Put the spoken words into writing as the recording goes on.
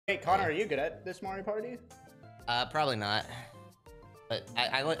Hey, Connor, are you good at this Mario Party? Probably not. But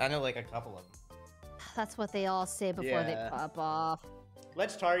I know like a couple of them. That's what they all say before they pop off.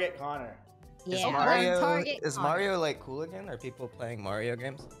 Let's target Connor. Yeah, Is Mario like cool again? Are people playing Mario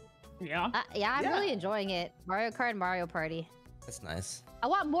games? Yeah. Yeah, I'm really enjoying it. Mario Kart and Mario Party. That's nice. I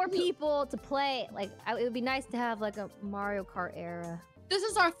want more people to play. Like, it would be nice to have like a Mario Kart era. This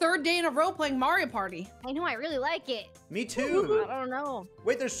is our 3rd day in a row playing Mario Party. I know, I really like it. Me too. I don't know.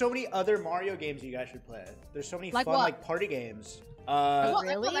 Wait, there's so many other Mario games you guys should play. There's so many fun like party games.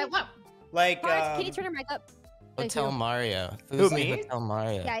 Really? Like, Connor, can you turn your mic up? Hotel Mario. Who, me? Hotel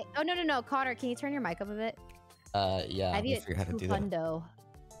Mario. Yeah. Oh, no. Connor, can you turn your mic up a bit? Yeah, I figure how to do that.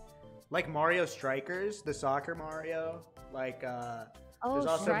 Like Mario Strikers, the soccer Mario. Like, there's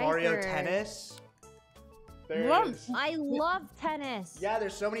also Strikers. Mario Tennis. I love tennis. Yeah,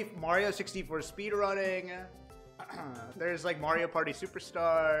 there's so many Mario 64 speedrunning. There's like Mario Party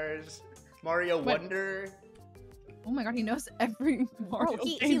Superstars, Mario Wonder. Oh my god, he knows every Mario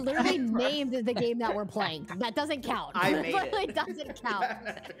game. He literally named the game that we're playing. That doesn't count. I made it. It doesn't count.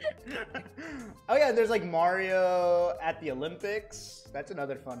 Oh yeah, there's like Mario at the Olympics. That's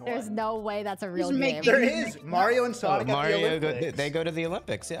another fun one. There's no way that's a real game. There is. Mario and Sonic at the Olympics. They go to the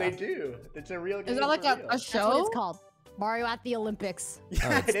Olympics, yeah. They do. It's a real game. Is that like a show? That's what it's called. Mario at the Olympics.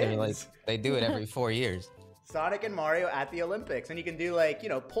 Yeah, it is. Like, they do it every 4 years. Sonic and Mario at the Olympics. And you can do like,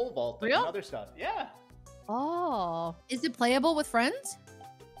 pole vaulting and other stuff. Yeah. Oh. Is it playable with friends?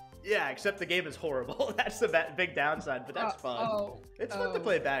 Yeah, except the game is horrible. That's the big downside, but that's fun. It's fun to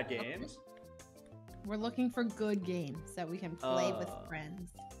play bad games. We're looking for good games that we can play with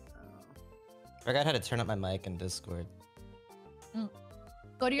friends. I forgot how to turn up my mic in Discord.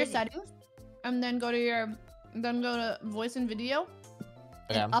 Go to your settings, and then go to voice and video,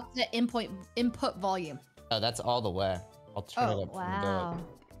 and up the input volume. Oh, that's all the way. I'll turn it up. Wow.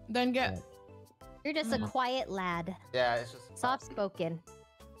 Then get. You're just a quiet lad. Yeah, it's just soft spoken.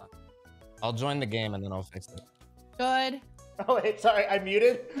 I'll join the game and then I'll fix it. Good. Oh wait, sorry, I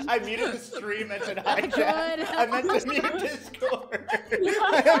muted the stream and said hi chat. I meant to mute Discord.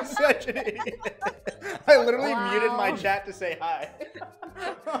 I am such an idiot. I literally muted my chat to say hi.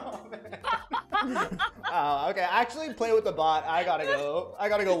 Oh man. Oh, okay. Actually play with the bot. I gotta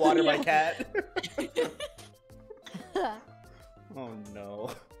go water my cat. Oh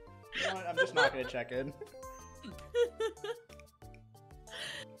no. You know what? I'm just not gonna check in.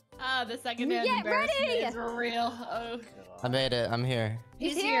 The second embarrassment is real. Oh. I made it. I'm here.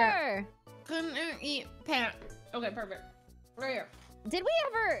 He's here. Couldn't eat pant. Okay, perfect. Right here. Did we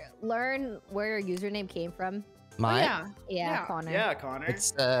ever learn where your username came from? Mine? Yeah, Connor. Yeah, Connor.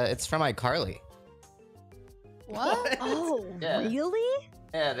 It's from iCarly. What? Oh, really?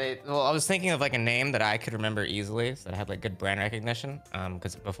 Yeah, well, I was thinking of like a name that I could remember easily, so that had like good brand recognition.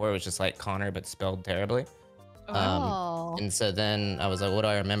 Because before it was just like Connor, but spelled terribly. And so then I was like, what do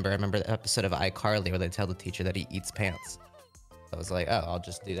I remember? I remember the episode of iCarly where they tell the teacher that he eats pants. So I was like, oh, I'll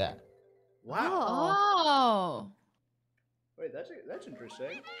just do that. Wow. Oh. Wait, that's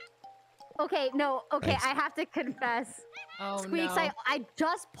interesting. Okay, no, okay, Thanks. I have to confess. Oh, Squeex, no. I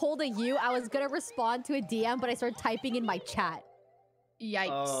just pulled a U. I was gonna respond to a DM, but I started typing in my chat. Yikes.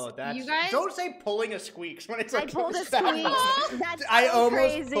 Oh, that's... You guys? Don't say pulling a Squeex when it's like... I pulled a Squeex. That's I so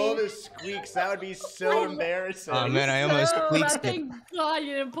almost crazy. pulled a Squeex. That would be so embarrassing. Oh man, I almost squeaked it. Thank God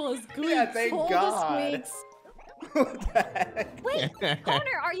you didn't pull a squeak. Yeah, thank Pulled God. a Squeex. What the heck? Wait,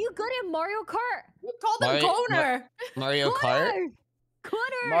 Connor, are you good at Mario Kart? You called him Connor. Mario Kart?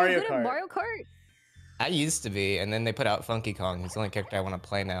 Connor, Mario are you good Kart. at Mario Kart? I used to be, and then they put out Funky Kong. He's the only character I want to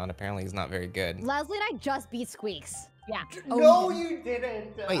play now, and apparently he's not very good. Leslie and I just beat Squeex. Yeah. No, you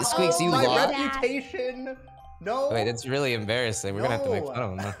didn't. Wait, Squeex, you my lost? reputation. No. Wait, that's really embarrassing. We're gonna have to make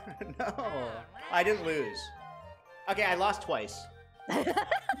fun of him. No, I didn't lose. Okay, I lost twice.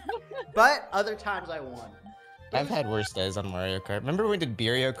 But other times I won. I've had worse days on Mario Kart. Remember when we did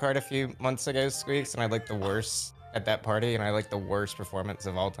Mario Kart a few months ago, Squeex, and I like the worst at that party, and I like the worst performance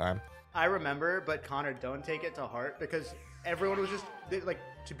of all time. I remember, but Connor, don't take it to heart because everyone was just like,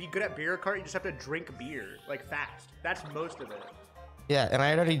 to be good at beer kart, you just have to drink beer like fast. That's most of it. Yeah, and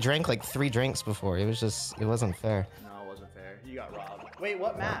I already drank like 3 drinks before. It wasn't fair. No, it wasn't fair. You got robbed. Wait,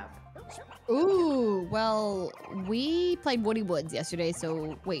 what map? Ooh, well, we played Woody Woods yesterday,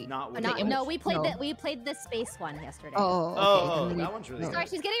 so wait. Not Woody No, Woods. no, we played the space one yesterday. Oh, okay. Oh, that one's really Sorry, good.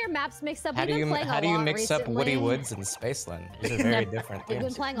 she's getting her maps mixed up. How do We've you been playing how a do you lot mix up Woody recently. Woods and Spaceland? These are very different We've been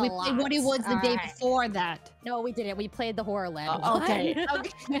games. playing a We lot. played Woody Woods the day Alright. before that. No, we didn't. We played the Horror Land. Okay.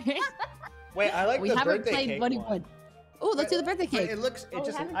 Okay. Wait, I like We the haven't birthday played cake Woody one. Woods. Ooh, let's do the birthday But cake. it looks, Oh, we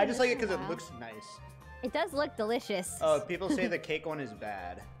just, haven't I done just this like it in a because it while. looks nice. It does look delicious. Oh, people say the cake one is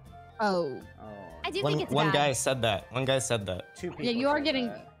bad. Oh. I do think it's one bad. guy said that. One guy said that. 2 people. Yeah, you are said getting.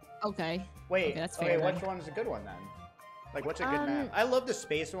 that. Okay. Wait. Okay, that's fair. Which one's a good one then? Like, what's a good map? I love the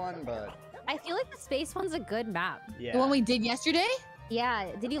space one, but. I feel like the space one's a good map. Yeah. The one we did yesterday? Yeah.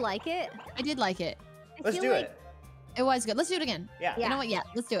 Did you like it? I did like it. Let's do it. It was good. Let's do it again. Yeah. You know what? Yeah,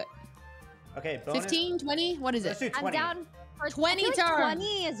 let's do it. Okay. Bonus. 15, 20? What is it? Let's do 20. I'm down for 20 I feel like turns.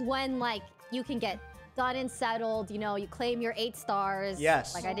 20 is when like you can get done and settled. You know, you claim your 8 stars.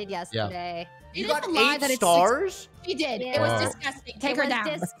 Yes. Like I did yesterday. You It got is a lie 8 that it's stars? She did. Yeah. It was Wow. disgusting. Take her It down.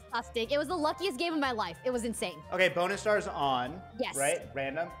 was disgusting. It was the luckiest game of my life. It was insane. Okay, bonus stars on. Yes. Right?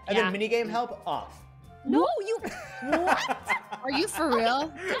 Random. And Yeah. then minigame help off. No, you. What? Are you for real?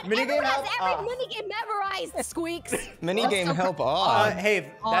 Minigame Everyone help has off. every minigame memorized, Squeex. Minigame help on.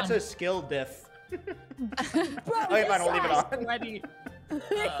 Hey, that's On. a skill diff. Bro, Okay, fine, we'll leave it on. Sweaty. He's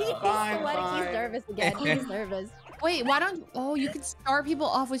Fine, sweaty. fine. He's nervous again. He's nervous. Wait, why don't? Oh, you can start people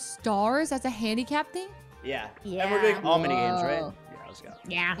off with stars. That's a handicap thing. Yeah. Yeah. And we're doing all minigames, right? Whoa. Yeah, let's go.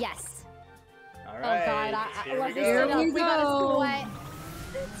 Yeah. Yes. All Oh right. God, Here we let's go. sit up. we We gotta go. sweat.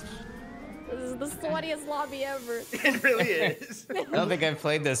 This is the sweatiest lobby ever. It really is. I don't think I've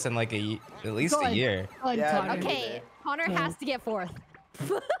played this in like at least a Good. year. Good, Yeah, Connor. me Okay, neither. Connor has to get 4th.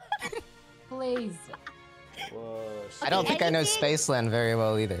 Please. Whoa. I don't think I know anything- Spaceland very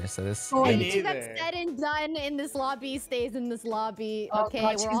well either, so this. Oh, Me Anything neither. that's said and done in this lobby stays in this lobby. Oh, Okay,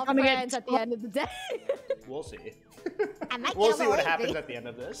 God, we're she's all coming in. friends at the end of the day. We'll see. I might We'll get see a what little happens lazy. at the end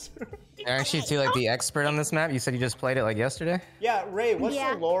of this. Aren't you two like the expert on this map? You said you just played it like yesterday. Yeah, Ray, what's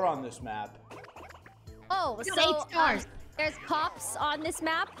Yeah. the lore on this map? Oh, Dude, so 8 stars. there's cops on this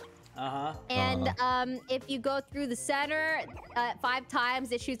map, Uh-huh. and if you go through the center 5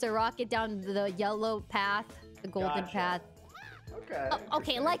 times, it shoots a rocket down the yellow path, the golden Gotcha. path. Okay.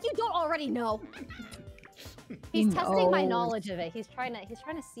 Okay, like you don't already know. He He's testing my knows. knowledge of it. He's trying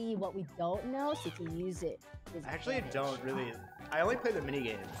to see what we don't know so he can use it. to his Actually, I advantage. don't really. I only play the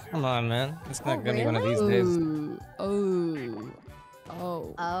minigames. Come on, man. It's not Oh, gonna be one of these really? days. Ooh. Oh.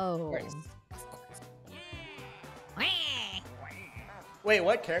 Oh. Oh. Wait,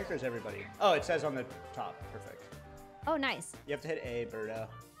 what character is everybody? Oh, it says on the top. Perfect. Oh, nice. You have to hit A, Birdo.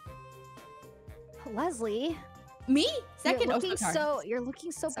 Leslie, Me? Second. you're Oh, looking sorry. so you're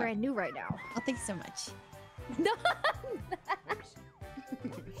looking so Sorry. brand new right now. Oh, thanks so much. No. Oops.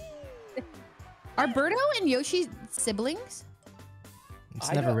 Are Birdo and Yoshi siblings? It's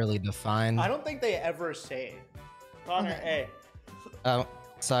I never don't- really defined. I don't think they ever say. Connor, Okay. A. Oh,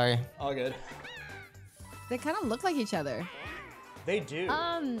 sorry. All good. They kind of look like each other. They do.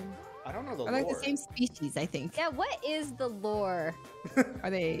 I don't know the Are like lore. the same species, I think. Yeah, what is the lore? Are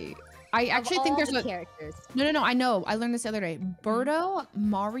they? I actually of think all there's the a. characters. No. I know. I learned this the other day. Birdo,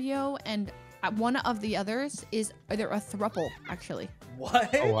 Mario, and one of the others is they're a throuple, actually.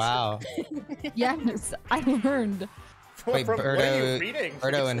 What? Oh wow. Yes, I learned. Wait, From what are you Birdo, reading?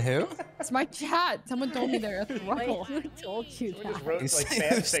 Birdo and who? It's my chat. Someone told me they're a Wait, throuple. who told you Someone just that? wrote Who like said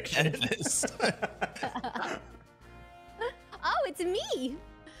fan fiction. this? Oh, it's me.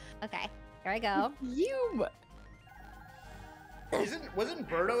 Okay, here I go. You. Wasn't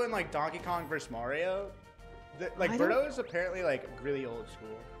Birdo in like Donkey Kong vs Mario? Like I don't- Birdo is apparently like really old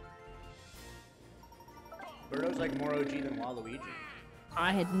school. Birdo's like more OG than Waluigi.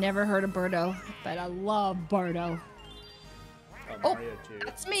 I had never heard of Birdo, but I love Birdo. Oh, Mario too.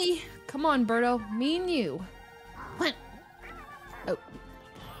 That's me. Come on, Birdo. Me and you. One. Oh.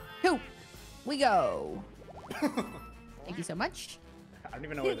 Two. We go. Thank you so much. I don't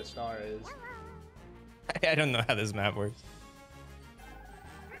even know where the star is. I don't know how this map works.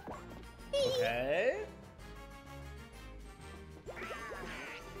 Okay.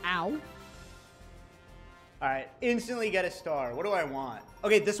 Ow. All right, instantly get a star. What do I want?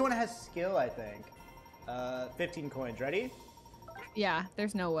 Okay, this one has skill, I think. 15 coins. Ready? Yeah,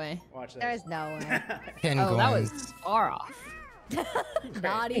 there's no way. Watch this. There's no way. 10 Oh, that coins. was far off.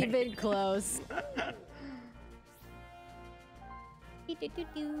 Not even close.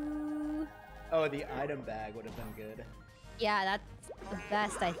 Oh, the item bag would have been good. Yeah, that's the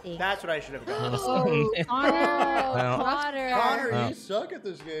best, I think. That's what I should have done. Oh, Connor. Well. Connor. Connor, Oh. you suck at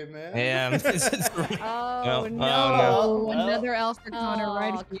this game, man. Yeah, Oh, Well, no. Oh, Well. another L for Connor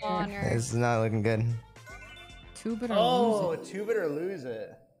right Oh, here. Connor. it's not looking good. Two-bit or Oh, lose it. 2-bit or lose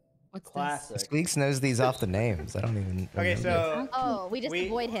it. What's this? Classic. Squeex knows these off the names. I don't even. Okay, remember. so Oh, we just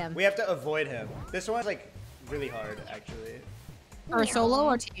avoid him. we have to avoid him. This one's like really hard, actually. For solo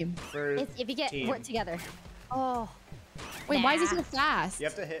or team? For It's, if you get team. work together. Oh, Wait, why is it Nah. so fast? You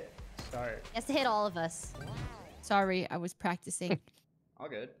have to hit start. he has to hit all of us. Sorry, I was practicing. All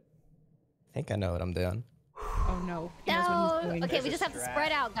good. I think I know what I'm doing. Oh no. He knows what No. he's doing. Okay, There's we a just have to strat.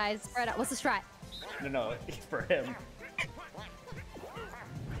 spread out, guys. Spread out. What's the strat? No, for him.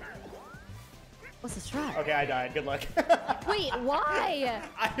 What's the strat? Okay, I died. Good luck. Wait, why?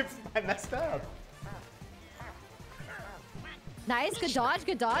 I messed up. Nice, good dodge,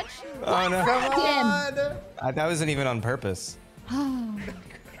 good dodge. Oh no. Come on. That wasn't even on purpose.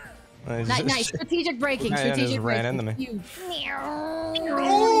 Nice. Strategic braking. I just Strategic ran braking. into me. Huge. How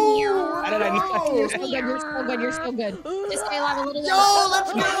did I not? You're so good. You're so good. You're so good. Just stay alive a little bit. Yo,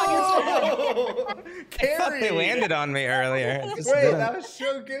 let's I go! thought Carry! they landed on me earlier. Just Wait, didn't. that was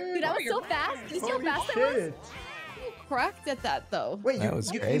so good. Dude, that was so fast. Did you see how Holy fast that was? shit. Cracked at that though. Wait, That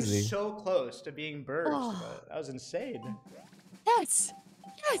was you crazy. came so close to being burst. Oh. But that was insane. Yes.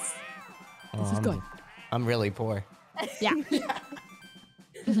 Yes. Oh, This is good. I'm really poor. Yeah.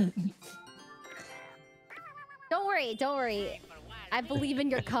 Don't worry, don't worry. I believe in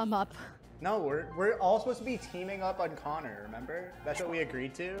your come up. No, we're all supposed to be teaming up on Connor, remember? That's what we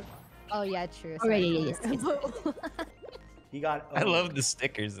agreed to. Oh yeah, true. Oh, yeah. He got I love the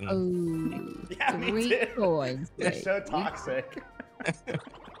stickers and Oh. Yeah, me 3 too. coins. They're Great. so toxic.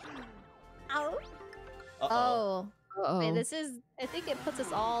 Ow. Uh-oh. Oh. Uh-oh. Wait, this is. I think it puts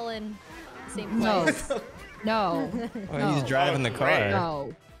us all in the same No. place. No. oh, he's No. driving the Oh, car. great.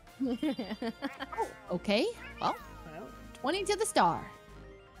 No. Okay. Well, 20 to the star.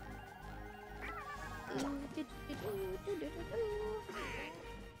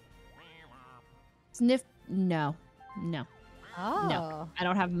 Sniff. No. No. Oh. No. I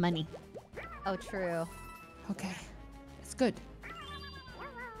don't have money. Oh, true. Okay. It's good.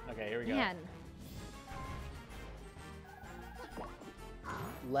 Okay, here we go. Man.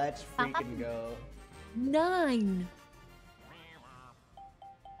 Let's freaking go. 9.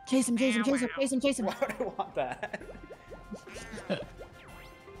 Chase him, chase him, chase him, chase him, chase him. Why would I want that?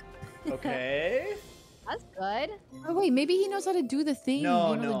 Okay. That's good. Oh wait, maybe he knows how to do the thing.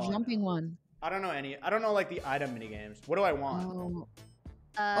 No, you know, no. the jumping one. I don't know like the item mini games. What do I want? Oh,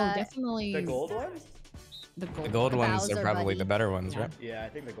 Uh, definitely The gold ones? The gold. The gold ones Bowser are probably buddy. the better ones, Yeah. right? Yeah, I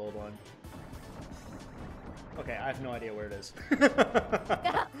think the gold one. Okay, I have no idea where it is.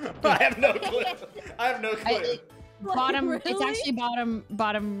 I have no clue. I have no clue. Bottom. Really? It's actually bottom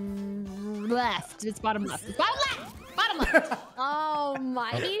left. It's bottom left. It's bottom left. Bottom left. Oh my,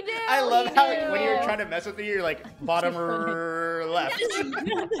 he knew. I love he how knew. when you're trying to mess with me, you're like bottom left.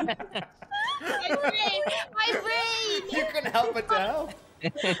 My brain. You couldn't help but to help.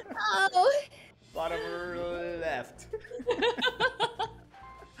 Oh. Bottom left.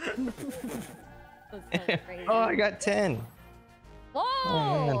 That's so crazy. Oh, I got 10.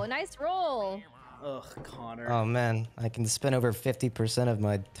 Whoa, nice roll. Ugh, Connor. Oh man, I can spend over 50% of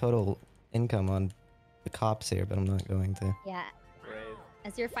my total income on the cops here, but I'm not going to. Yeah, Brave.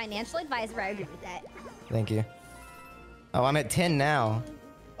 as your financial advisor, I agree with that. Thank you. Oh, I'm at 10 now.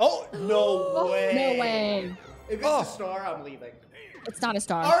 Oh, no way. No way. If it's Oh. a star, I'm leaving. It's not a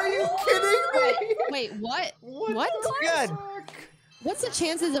star. Are you kidding me? Wait, what? What? What? the Good. fuck? What's the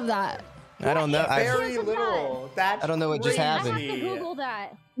chances of that? I don't know. Very Chances of little. That's I don't know what just I happened. have to crazy. Google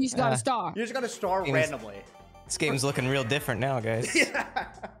that. You just got Uh, a star. You just got a star Games- randomly. This game's looking real different now, guys. Yeah.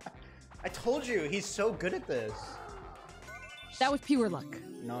 I told you, he's so good at this. That was pure luck.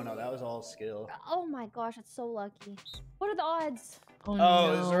 No, that was all skill. Oh my gosh, it's so lucky. What are the odds? Oh,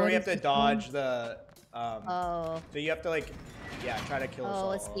 no. this is where What we have is to this one? dodge the, Oh. so you have to like, yeah, try to kill us Oh, all.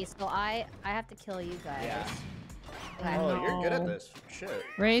 let's see. So I have to kill you guys. Yeah. Okay. Oh, you're good at No. this. Shit.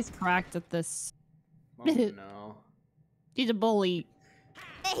 Ray's cracked at this. Oh, no. She's a bully.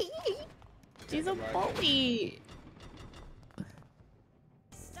 She's a Good luck. bully.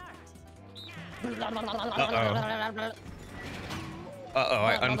 Uh-oh,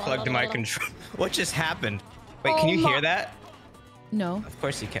 I unplugged my control. What just happened? Wait, can you hear that? No. Of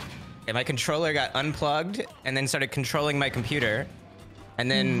course you can. Okay, my controller got unplugged and then started controlling my computer. And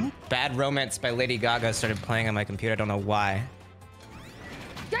then Bad Romance by Lady Gaga started playing on my computer. I don't know why.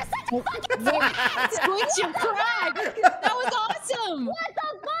 You're such a fucking Squeex, you cracked! That was awesome! What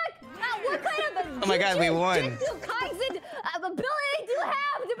the fuck? What kind of Oh my God, we won. Jutsu Kaisen ability do you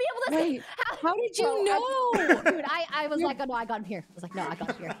have to be able to? Wait, how did you Bro, know? Dude, I was like, oh no, I got him here. I was like, no, I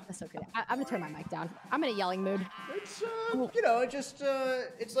got him here. That's so good. I'm gonna turn my mic down. I'm in a yelling mood. It's, you know,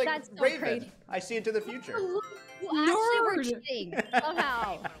 it's like That's so Raven. crazy. I see into the future. You actually were Nerd. cheating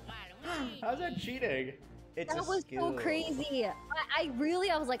somehow. How's that cheating? It's That a was skill. so crazy.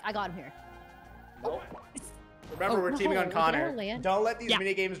 I was like, I got him here. Nope. Remember, we're teaming no, on we Connor. gotta land. Don't let these Yeah.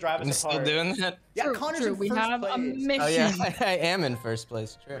 mini games drive us I'm still apart. doing that? Yeah, True, Connor's true. in We first have a place. mission. Oh yeah, I am in first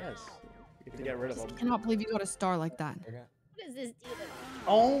place. True. Yes. You have to get rid of I them. cannot believe you got a star like that. What is this, dude?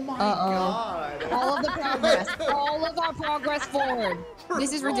 Oh my god. All of the progress. All of our progress forward.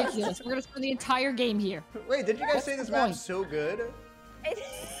 This is ridiculous. We're gonna spend the entire game here. Wait, did you guys say this the point? map's so good?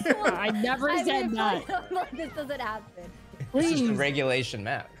 I never said that. This doesn't happen. It's just a Please. regulation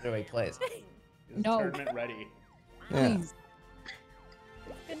map. Nobody plays. It's No. tournament ready. Yeah. Please.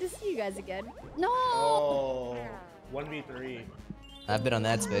 Good to see you guys again. No. Oh, 1v3. I've been on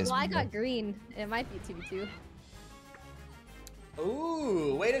that space. Well, I got green. It might be 2v2.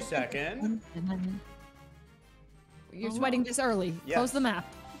 Ooh, wait a second. You're sweating this early. Yes. Close the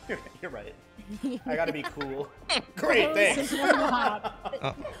map. You're right. I gotta be cool. Great, thanks.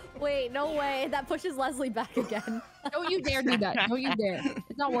 Wait, no way. That pushes Leslie back again. Don't you dare do that. Don't you dare.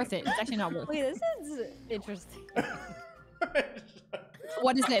 It's not worth it. It's actually not worth it. Wait, this is interesting.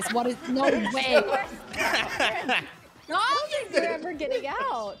 What is this? What is... No way. I don't think you're ever getting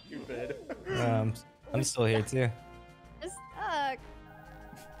out. Stupid. I'm still here too. Just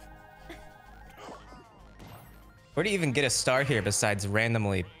Where do you even get a star here besides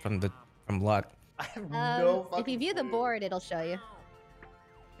randomly from luck? I have no fucking if you view the clue. board, it'll show you.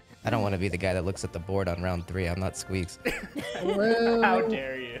 I don't want to be the guy that looks at the board on round 3. I'm not Squeex. How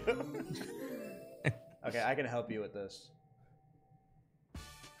dare you? Okay, I can help you with this.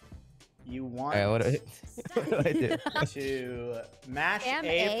 You want Alright, what do I do? to mash Spam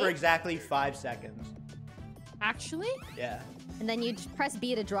A for A. exactly 5 seconds. Actually? Yeah, And then you just press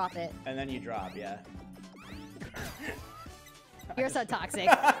B to drop it. and then you drop. Yeah. You're so toxic.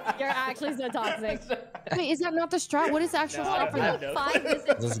 You're actually so toxic. Wait, is that not the strat? What is the actual No, I strat for don't that? know. 5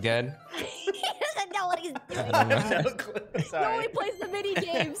 Is this good? He doesn't know what he's doing. I have no clue. No Sorry. one plays the mini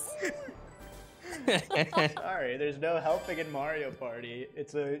games. Sorry, there's no helping in Mario Party.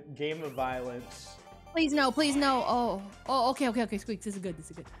 It's a game of violence. Please no, please no. Oh, okay, Squeex, this is good,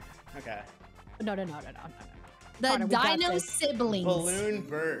 Okay. No. The Connor, we got Dino this. siblings. Balloon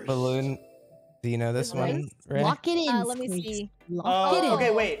burst. Balloon. Do you know this one, Ray? Lock it in, Let me Squeex. see. Lock it in.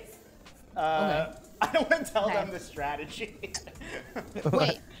 Okay, wait. Okay. I don't want to tell Okay. them the strategy. Wait,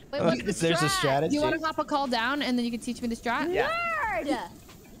 Wait, what's the There's a strat? strategy. do you want to hop a call down and then you can teach me the strat? Yeah. Nerd!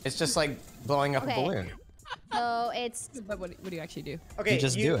 It's just like blowing up Okay. a balloon. So it's But what do you actually do? Okay, You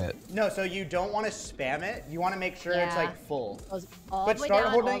just do it. No, so you don't want to spam it. You want to make sure it's Yeah. like full. goes all But the way start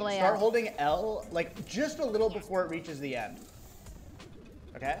down, holding all the way start up. holding L like just a little before it reaches the end.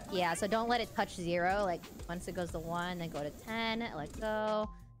 Okay? Yeah, so don't let it touch 0. Like once it goes to 1, then go to 10. Let go.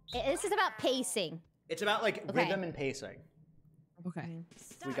 This is about pacing. It's about like Okay. rhythm and pacing. Okay.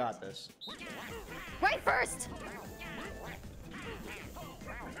 We got this. Right first.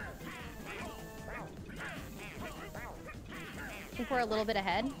 I think we're a little bit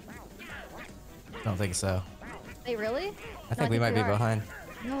ahead. I don't think so. Wait, really? I think we might be are. behind.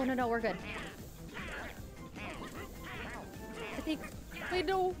 No, we're good. I think. Wait,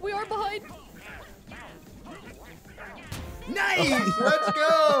 no, we are behind. Nice! Let's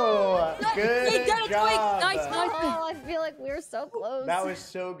go! Good Hey, get it, job! Squeak! Nice. Oh, I feel like we were so close. That was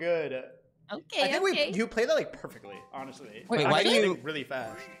so good. Okay, I think okay. you played that like perfectly, honestly. Wait, I'm why do actually you- hitting really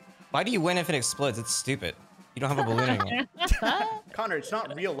fast? Why do you win if it explodes? It's stupid. You don't have a balloon anymore. Connor, it's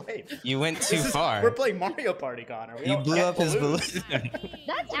not real life. You went too This is- far. We're playing Mario Party, Connor. We You don't blew get up his balloons. balloon.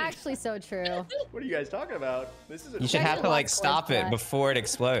 That's actually so true. What are you guys talking about? This is a You should have to like Lost stop towards it that. before it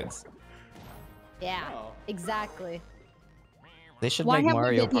explodes. Yeah, Oh. exactly. They should Why make have we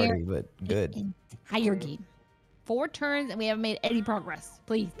Mario been here? Party, but good. Higher game. 4 turns and we haven't made any progress.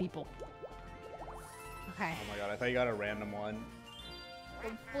 Please, people. Okay. Oh my god, I thought you got a random one.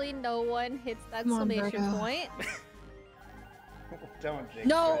 Hopefully no one hits the Come on, exclamation Virgo. point. Don't jinx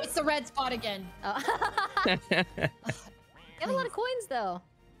No, it. it's the red spot again. Oh. You have a lot of coins though.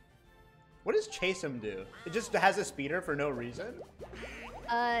 What does chase him do? It just has a speeder for no reason?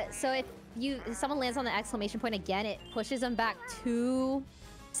 So if someone lands on the exclamation point again, it pushes them back 2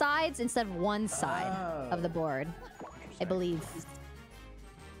 sides instead of 1 side of the board. I believe.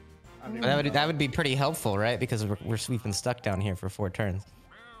 I don't even That would know. that would be pretty helpful, right? Because we've been stuck down here for 4 turns.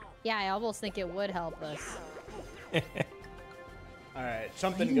 Yeah, I almost think it would help us. Alright,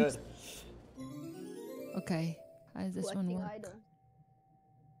 something good. Okay. How does this one Collecting work? items.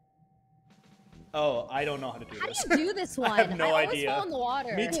 Oh, I don't know how to do How this. do you do this one? have no I always idea. fall in the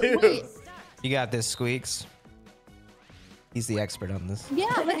water. Me too. Wait. You got this, Squeex. He's the expert on this. Yeah,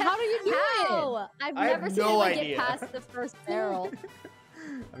 but how do you do it? How? I've I have never seen no anyone idea. get past the first barrel.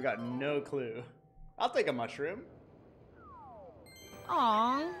 I've got no clue. I'll take a mushroom.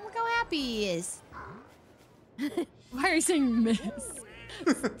 Aw, look how happy he is. Why are you saying miss?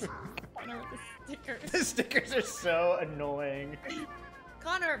 The stickers are so annoying.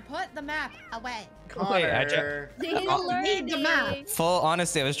 Connor, put the map away. Wait, I Connor. He's Need the map. learning. Full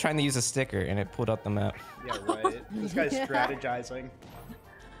honesty, I was trying to use a sticker and it pulled up the map. Yeah, right. This guy's strategizing.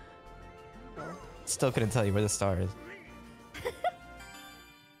 Still couldn't tell you where the star is.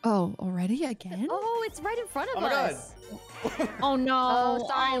 Oh, already again? Oh, it's right in front of Oh my god. us. Oh no. Oh,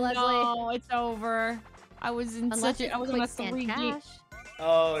 sorry, Leslie. No, it's over. I was in Unless such a, it's I was on a quick scan 3D. cash.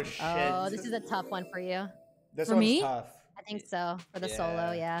 Oh shit. Oh, this is a tough one for you. This For one's me? tough. I think so. For the Yeah.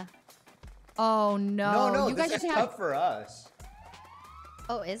 solo, yeah. Oh No, no. no, You this guys is just have tough for us.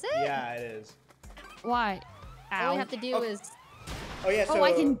 Oh, is it? Yeah, it is. why? All Ow. we have to do Oh. is... Oh yeah, so Oh,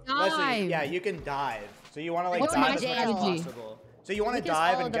 I can Leslie, dive. yeah, you can dive. So you want to like What's dive my as much as strategy? possible. So you want We to just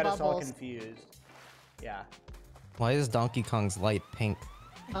dive follow and the get us all bubbles. confused. Yeah. Why is Donkey Kong's light pink?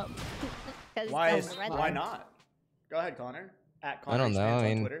 Oh. 'Cause Why it's is the red why one. not? Go ahead, Connor. At I don't know. Connoreatspants I on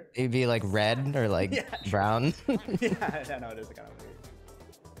mean, Twitter. it'd be like red or like Yeah, true. brown. Yeah, I know it is kind of weird.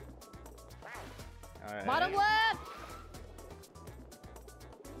 All right. Bottom left!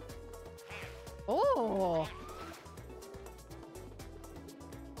 Oh!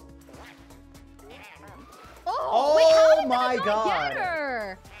 Oh wait, how did my that not God. Get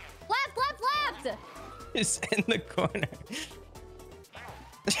her? Left, left, left! It's in the corner.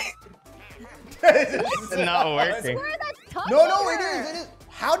 It's not working. Where that's touching No, no, it her. is. It is.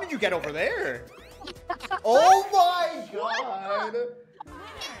 How did you get over there? Oh my god.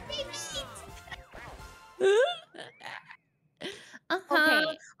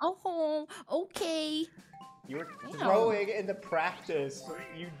 Uh-huh. Oh, okay. You were Wow. throwing in the practice.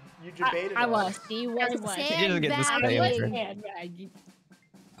 You debated. I us. was. She was You just get this sandbagging. thing.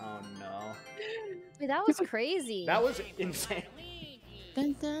 Oh no. Wait, that was crazy. That was insane.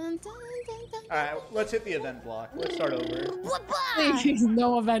 Dun, dun, dun, dun, dun. All right, let's hit the event block. Let's start over. Please,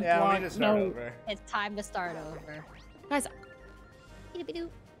 no event Yeah, block. we need to start no. over. It's time to start over. Guys,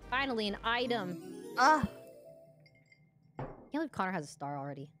 Finally, an item. Ah. I can't believe Connor has a star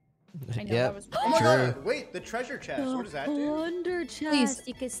already. I know, Yep. that was Oh my True. god! Wait, the treasure chest. What does that do? Wonder chest. Please.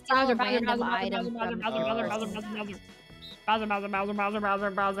 You can steal a random item Bowser, from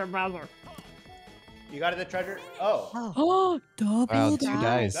You got it, the treasure. Oh, Oh, double Wow, 2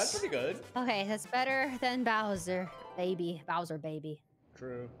 dice. that's dice. pretty good. Okay, that's better than Bowser. Bowser baby.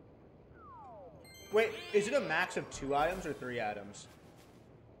 True. Wait, is it a max of 2 items or 3 items?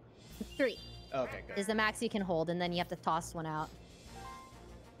 3 Okay, good. is the max you can hold, and then you have to toss one out.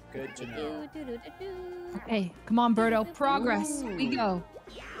 Good to know. Okay, come on, Birdo. Progress. We go.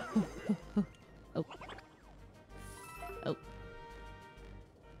 Oh. Oh.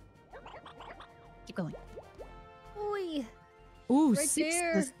 Keep going. Oi. Ooh, Right 6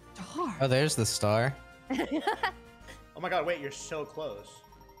 there. the star. Oh, there's the star. Oh my god, wait, you're so close.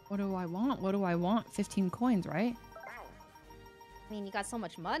 What do I want? What do I want? 15 coins, right? I mean, you got so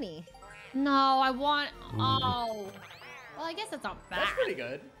much money. No, I want... Oh. Well, I guess that's not bad. That's pretty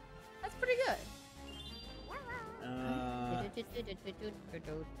good. That's pretty good.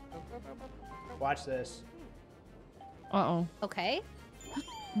 Watch this. Uh-oh. Okay.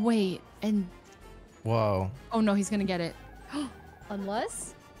 Wait, and... Whoa. Oh, no, he's gonna get it.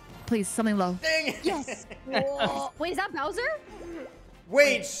 Unless. Please, something low. Dang it! Yes. Whoa. Wait, is that Bowser?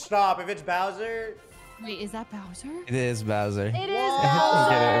 Wait, stop. If it's Bowser. Wait, is that Bowser? It is Bowser. It is Whoa.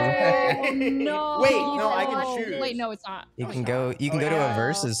 Bowser. Oh, no. Wait, no, I can choose. Wait, no, it's not. You No, can it's go. not. You can Oh, go to yeah. a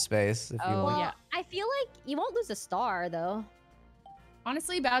versus space if you Oh, want. yeah. I feel like you won't lose a star, though.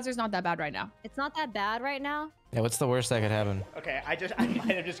 Honestly, Bowser's not that bad right now. It's not that bad right now. Yeah. What's the worst that could happen? Okay, I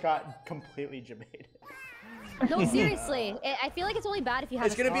might have just got completely jebaited. No, seriously. I feel like it's only bad if you have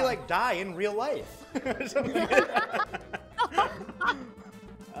It's a gonna be star. like die in real life.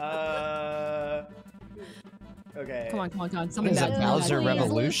 Okay. Come on, come on, come on. Something What is bad. it, Bowser Please,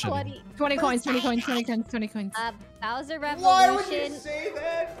 Revolution? 20. 20 coins, 20 coins, 20 coins, 20 coins. Bowser Why would you Revolution. say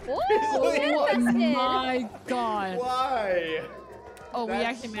that? Ooh, Fuslie? interested. My God. Why? Oh, we That's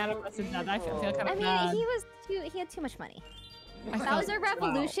actually manifested that. I feel kind I of mean, bad. he had too much money. I felt- Bowser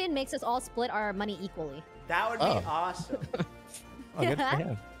Revolution makes us all split our money equally. That would be Oh. awesome. Oh, good for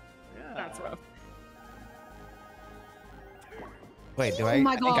him. Yeah. That's rough. Wait, do Oh I?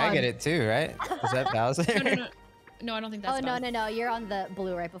 my I think I God. get it too, right? Is that Bowser? No, no, no. No, I don't think that's Oh, Bowser. no. You're on the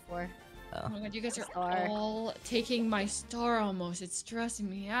blue right before. Oh my God, you guys are Star. all taking my star almost. It's stressing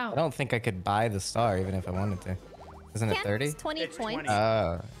me I out. don't think I could buy the star even if I wanted to. Isn't it Can't 30? it's 20 It's points. 20.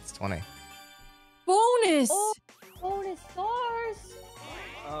 Oh, it's 20. Bonus! Oh, bonus stars.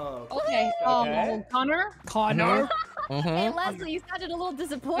 Oh. Okay. Okay. Connor? Mm-hmm. Hey, Leslie, you sounded a little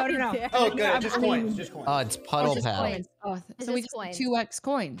disappointed no. there. Oh, I good. Just believe- coins. Just coins. Oh, it's puddle just pal. coins. Oh, It's so we just just coins. 2x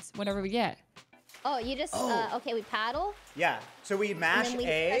coins, whatever we get. Oh, you just okay. We paddle. Yeah. So we mash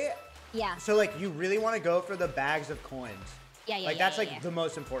A. Yeah. So like you really want to go for the bags of coins. Yeah, yeah. Like yeah, that's yeah, like the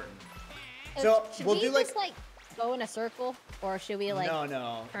most important. So So should we'll we do just like go in a circle, or should we like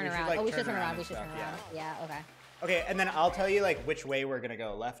no. turn We should, around? like, Oh, we should turn around. and We should stuff, turn around. Yeah. Okay. Okay, and then I'll tell you like which way we're gonna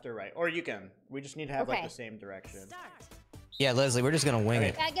go, left or right, or you can. We just need to have like Okay. the same direction. Yeah, Leslie, we're just gonna wing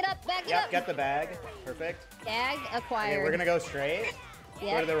it. Bag it up. Bag it Yep, up. get the bag. Perfect. Bag acquired. Okay, we're gonna go straight. Go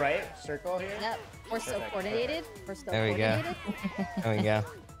Yep. to the right. Circle here. Yep. We're so Perfect, coordinated. We're so There we go. coordinated. There we go.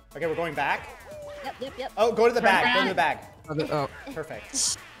 Okay, we're going back. Yep. Oh, go to the bag. Go to around. the bag. Oh,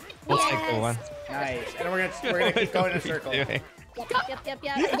 Perfect. we'll take the one. Nice. And then we're gonna keep going in a circle. Yep.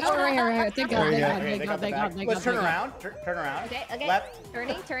 Oh, right. Thank God. Okay, Thank God. they got the bag. Let's turn around. Turn around. Okay.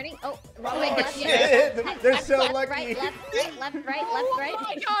 Left. Turning. Oh, Oh, wrong way. shit. They're so left, lucky. Right, left, right. Oh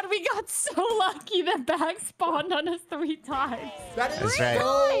my God, we got so lucky that bag spawned on us 3 times. That is That's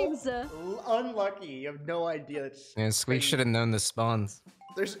right. so unlucky. You have no idea. It's Yeah, Squeex should have known the spawns.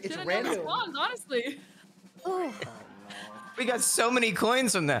 it's Should've known random. the spawns, honestly. Oh, We got so many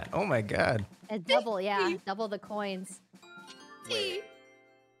coins from that. Oh my God. double, yeah, double the coins. Wait.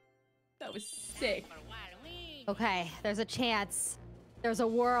 That was sick. Okay, there's a chance. There's a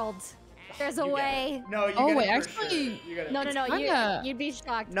world. There's a You get way. it. No, you Oh, get wait, it for actually- sure. You got it. No, kinda- you'd be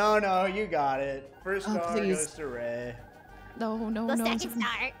shocked. No, you got it. First Oh, star please. goes to Ray. No. The second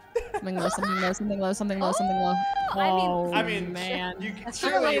star. Something low. I mean, man. you That's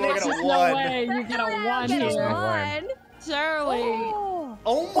surely you really will get a There's 1. no way you get a 1 Get a here. one. Surely. Oh,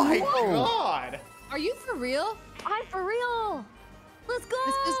 Oh my Whoa. god. Are you for real? I'm for real. Let's go.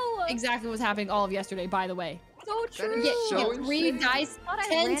 This is exactly what was happening all of yesterday, by the way. so true. is so Get 3 insane. dice, Thought I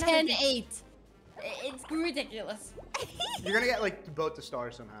 10, ran out of 10, di- 8. It's ridiculous. You're gonna get like both the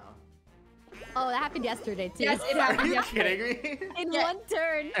stars somehow. Oh, that happened yesterday too. Yes, it Are happened you yesterday. kidding me? In Yeah. one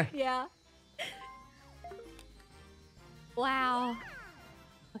turn. Yeah. Wow.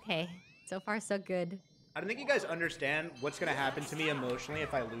 Okay. So far, so good. I don't think you guys understand what's gonna happen to me emotionally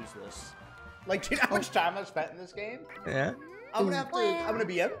if I lose this. Like, do you know how much time I've spent in this game? Yeah. I'm gonna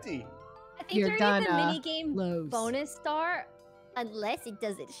be empty. I think You're you're gonna get the gonna minigame lose. bonus star unless it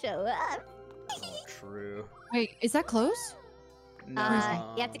doesn't show up. Oh, true. Wait, is that close?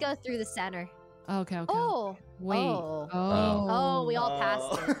 No. You have to go through the center. Okay. Oh. Wait. Oh. Oh. Oh, we all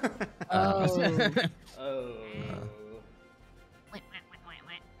passed it. Oh. Oh.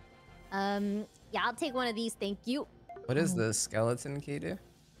 Yeah, I'll take one of these, thank you. What does the skeleton key do?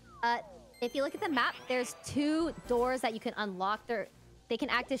 If you look at the map, there's 2 doors that you can unlock. They can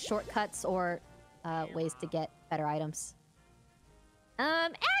act as shortcuts or ways to get better items.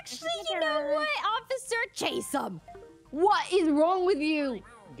 Actually, you know what, officer? Chase them. What is wrong with you?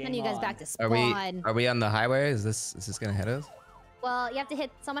 Send you guys back to Are spawn. we on the highway? Is this gonna hit us? Well, you have to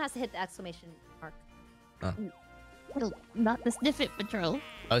hit. Someone has to hit the exclamation mark. Not the Sniffit Patrol.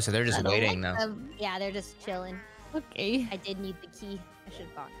 Oh, so they're just I don't waiting like now. them. Yeah, they're just chilling. Okay. I did need the key. I should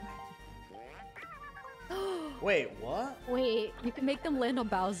have gone. Wait, what? Wait, you can make them land on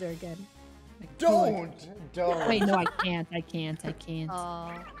Bowser again. Don't. Wait, no, I can't. I can't.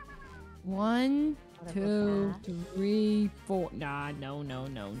 Oh. 1, Whatever 2, 3, 4. Nah, no.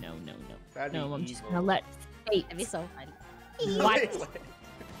 That'd No, be I'm just evil. gonna let fate. That'd be so fun. What?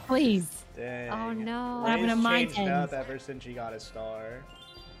 Please. Dang. Oh no. What happened to my Ray's changed up tens? ever since she got a star.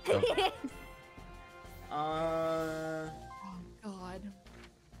 God.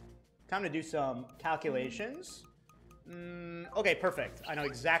 Time to do some calculations. Okay, perfect. I know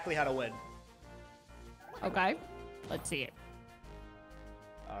exactly how to win. Okay. Let's see it.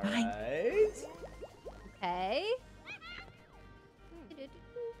 All Fine. right. Okay.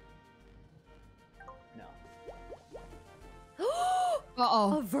 No.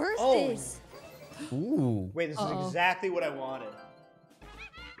 Uh-oh. A versus. Ooh. Wait, this Uh-oh. is exactly what I wanted.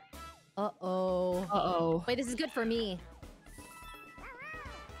 Uh-oh. Uh-oh. Wait, this is good for me.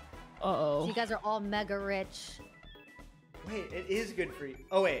 Uh-oh. You guys are all mega rich. Wait, it is good for you.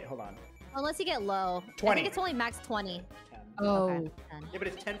 Oh, wait, hold on. Unless you get low. I 20. think it's only max 20. 10. Oh. Okay. 10. Yeah, but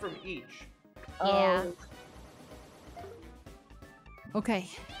it's 10 from each. Yeah. Okay.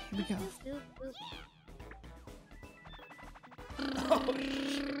 Here we go.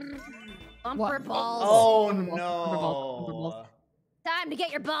 Bumper What? balls. Oh, Bumper no. balls. Time to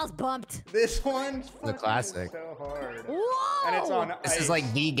get your balls bumped. This one's The fucking classic. so hard. Whoa! And it's on This ice. is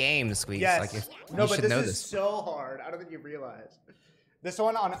like the game, Squeex. Yes. Like if, No, you but should this know is this. so hard. I don't think you realize. This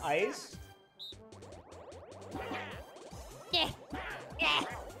one on ice. Yeah. Yeah.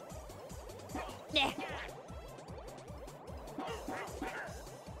 Yeah.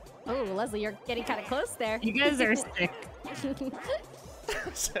 Oh, Leslie, you're getting kind of close there. You guys are sick.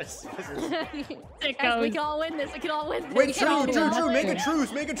 Guys, we can all win this. We can all win this. wait, We can all true. win Make a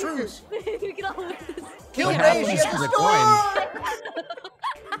truce. Make a truce. this. We can all win this. Kill Yeah, Ray. She this has is the a store.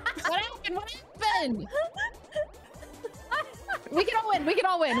 What happened? What happened? We can all win. We can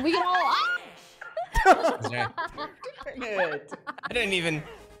all win. We can all. Ah! Sorry. Dang it. I didn't even.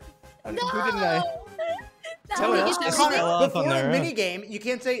 Who didn't I? Someone else just Connor, fell off before on a their own. minigame, you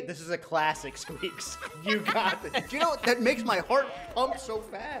can't say this is a classic, Squeex. You got this. Do you know what? That makes my heart pump so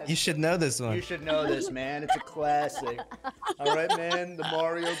fast. You should know this one. You should know this, man. It's a classic. All right, man. The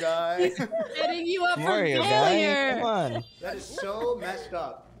Mario guy. Setting you up Mario for guy. failure. Come on. That is so messed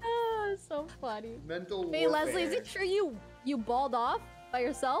up. Oh, so funny. Mental Hey, warfare. Leslie, is it true you balled off by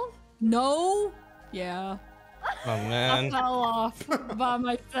yourself? No. Yeah. Oh I man. fell off by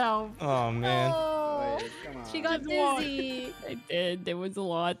myself. Oh man. Oh, Wait, come on. she got dizzy. I did. There was a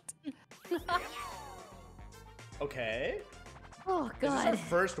lot. Okay. Oh Is this our God.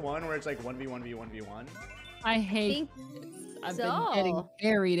 first one where it's like 1v1v1v1? I hate Think this. I've so. been getting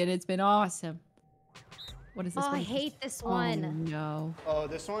buried and it's been awesome. What is this Oh, one? I hate this Oh, one. no. Oh,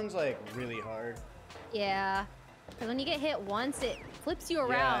 this one's like really hard. Yeah. Because when you get hit once, it flips you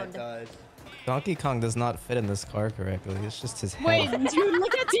around. Yeah, it does. Donkey Kong does not fit in this car correctly. It's just his Wait, head. dude,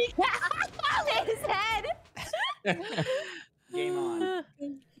 look at the His head. Game on.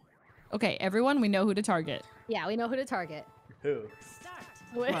 Okay, everyone, we know who to target. Yeah, we know who to target. Who?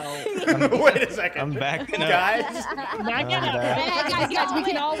 Well, Wait a second. I'm backing up. Guys. back it up. back. Guys, we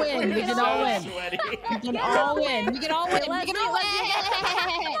can all win. We can all win. Sweaty. We can all win. We can all win. We can all win.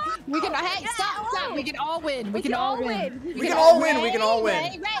 We can. Hey, Get stop, that stop. low. We can all win. We can all win. We can all win. We can all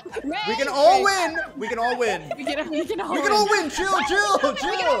win. Ray, We can all win. We can all win. We can all We can all win. Chill. We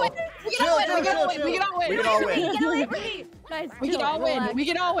can all win. We can all win. We can all win. We can all win. Get away from me. Guys, We can chill, all win. relax. We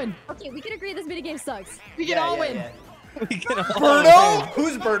can all win. Okay, we can agree this minigame sucks. We can all win. We can all Birdo? win.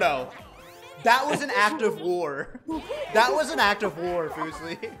 Who's Birdo? That was an act of war. That was an act of war,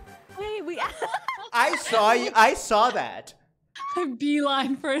 Fuslie. Wait, we. I saw you. I saw that.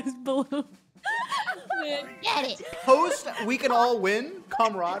 Beeline for his balloon. Get it. Post we can all win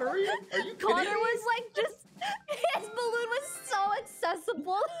camaraderie? Are you kidding Connor me? was like just. His balloon was so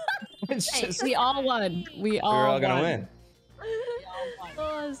accessible. It's Hey, just, we all won. We we're all all gonna won. win.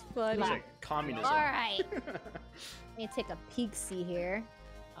 Oh, it's funny. It's like communism. All right. Let me take a peek see here.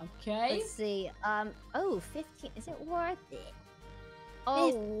 Okay. Let's see. Oh, 15. Is it worth it?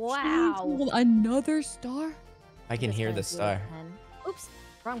 Oh, wow. Another star? I can Just hear gonna the do star. it then. Oops,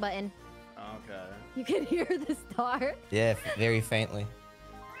 wrong button. Okay. You can hear the star. Yeah, very faintly.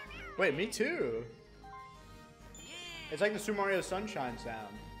 Wait, me too. It's like the Super Mario Sunshine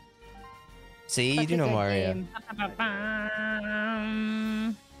sound. See, you Such do a know good Mario. game.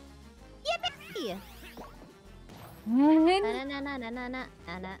 Yippee!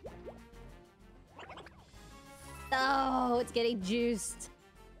 Na-na-na-na-na-na-na-na. Oh, it's getting juiced.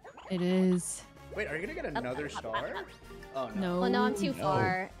 It is. Wait, are you gonna get another star? Oh no. No. Well, no, I'm too no.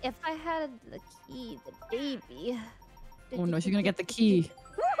 far. If I had the key, the baby. Oh no, she's gonna get the key.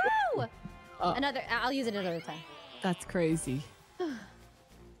 Woohoo! Another. I'll use it another time. That's crazy. Guys,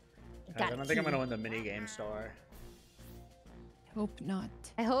 Got I a don't think I'm key. gonna win the minigame star. Hope not.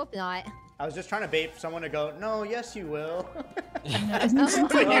 I hope not. I was just trying to bait someone to go, no, yes you will. Oh, you guys like, say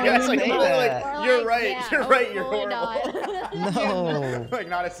literally that. like, Or you're like, right, yeah, you're right, you're hopefully horrible. No. Like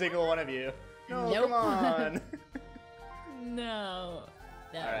not a single one of you. No, Nope. come on. No.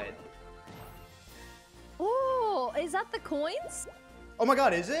 Alright. Oh, is that the coins? Oh my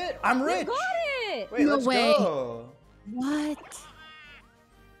god, is it? I'm rich! You got it! Wait, No let's way. go. What?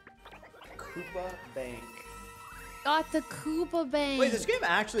 Koopa Bank. Got the Koopa Bank. Wait, this game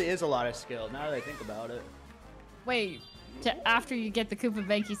actually is a lot of skill, now that I think about it. Wait. After you get the Koopa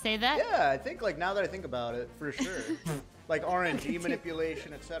Bank, you say that? Yeah, I think like now that I think about it, for sure. Like RNG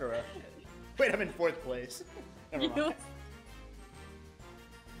manipulation, etc. Wait, I'm in 4th place. Never mind.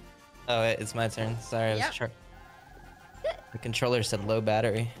 Oh, wait, it's my turn. Sorry, I was Yep. The controller said low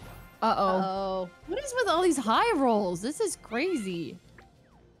battery. Uh-oh. Oh. What is with all these high rolls? This is crazy.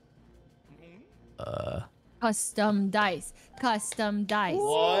 Custom dice. Custom dice.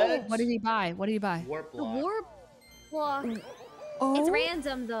 What? What did he buy? What did he buy? Warp The block. warp block. Oh, It's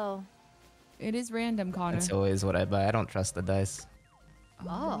random though. It is random, Connor. That's always what I buy. I don't trust the dice.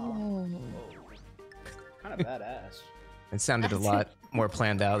 Oh. Kind of badass. It sounded a lot more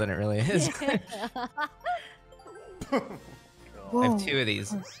planned out than it really is. I Whoa. have 2 of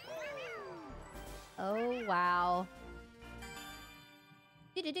these. Oh wow.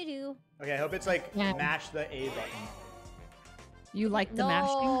 Do-do-do-do. Okay, I hope it's like Yeah. mash the A button. You like the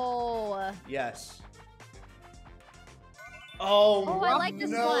mashing? No. Yes. Oh, I like this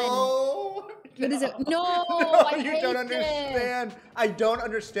no. What is it? No, No, I you hate don't it. understand. I don't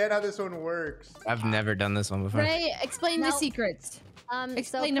understand how this one works. I've never done this one before. Ray, explain the Nope. secrets. So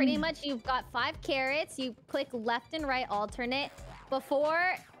Explain pretty them. much you've got 5 carrots. You click left and right alternate.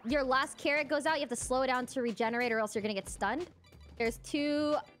 Before your last carrot goes out, you have to slow down to regenerate or else you're gonna get stunned. There's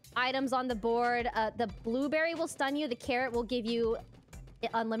 2 items on the board. The blueberry will stun you. The carrot will give you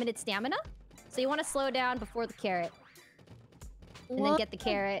unlimited stamina. So you want to slow down before the carrot. And then get the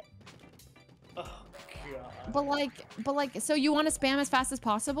carrot. Oh, God. But like, so you want to spam as fast as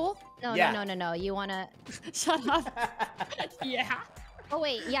possible? No, Yeah. no. You want to... Shut up. Yeah. Oh,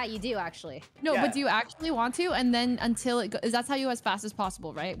 wait. Yeah, you do, actually. No, Yeah. but do you actually want to? And then until it goes, that's how you go as fast as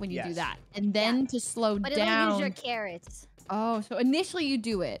possible, right? When you do Yes. that. And then to slow But down. it'll use your carrots. Oh, so initially you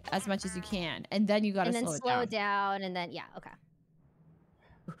do it as much as you can. And then you got to And then slow slow it down. and then... Yeah, okay.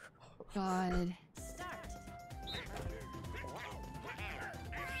 God.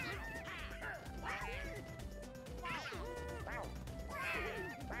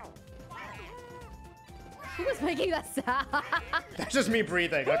 Who was making that sound? That's just me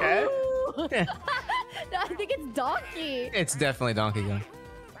breathing, okay? No, I think it's Donkey. It's definitely Donkey Kong.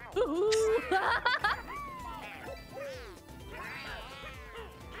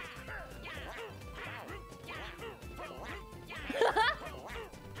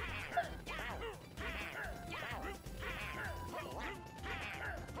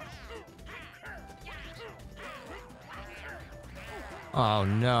 Oh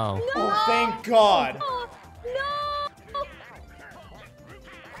no. Oh, thank God. Oh, no!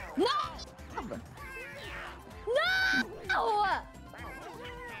 No! No!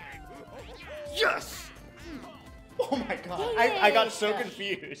 Yes! Oh my God. Dang I got it. so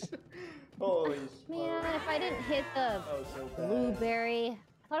confused. Holy Man, if I didn't hit the That was so bad. blueberry,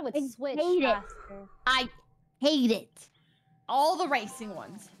 I thought it would switch hate it. faster. I hate it. All the racing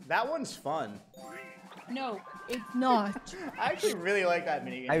ones. That one's fun. No, it's not. I actually really like that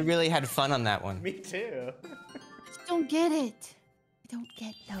minigame. I really had fun on that one. Me too. I don't get it. I don't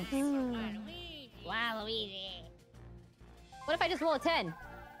get those. Wow, Luigi. What if I just roll a 10?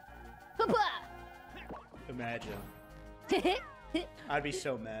 Hoopa! Imagine. I'd be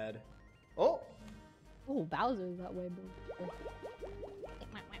so mad. Oh! Oh, Bowser's that way, bro.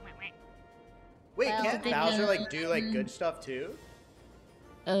 Wait, Well, can't I Bowser mean- like do like good stuff too?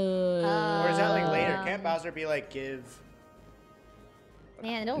 Uh, Or is that like later? Can't Bowser be like give?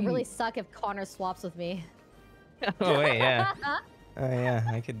 Man, it'll really suck if Connor swaps with me. Oh wait, yeah. Oh yeah,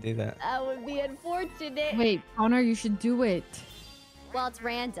 I could do that. That would be unfortunate. Wait, Connor, you should do it. Well, it's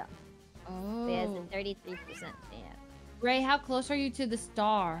random. Oh. It has a 33% chance. Ray, how close are you to the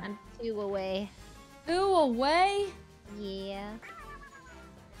star? I'm 2 away. 2 away? Yeah.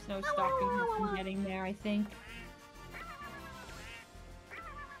 There's no stopping you from getting there, I think.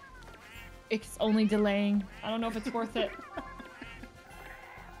 It's only delaying. I don't know if it's worth it.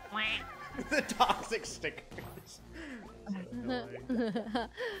 The toxic stickers. Ooh,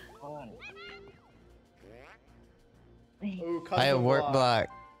 I have custom warp block.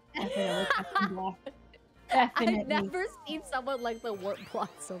 Definitely custom block. I've Definitely. never seen someone like the warp block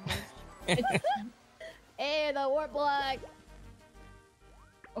so much. Hey, the warp block!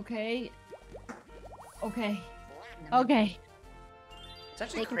 Okay. Okay. Okay. It's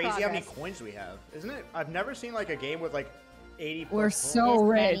actually Making crazy how many progress. coins we have, isn't it? I've never seen like a game with like 80 plus We're coins. so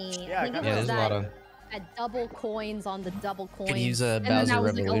rich. Yeah, I think it Yeah, was there's a lot that, of. that double coins on the double coins. Could use a And then Bowser that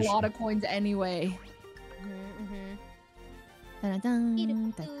was like Revolution. a lot of coins anyway.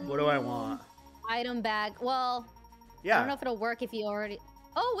 What do I want? Item bag. Well, I Yeah. don't know if it'll work if you already.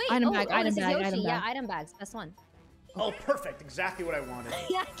 Oh wait. Item oh, bag, oh, item this is bag, Yoshi. item Yeah, bag. item bags. Best one. Oh, perfect. Exactly what I wanted.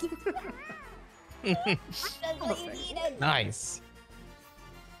 Yeah. That's what you needed. Nice.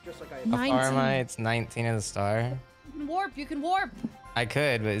 Just like I. How far am 19. I? It's 19 of the star. You can warp, you can warp. I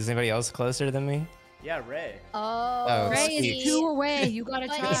could, but is anybody else closer than me? Yeah, Ray. Oh. Oh, Ray sweet. is 2 away. You gotta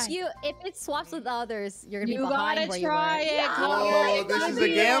But try. if it swaps with others, you're gonna You be behind gotta where try you were. it, Yeah. Connor. Oh, it's this gonna is a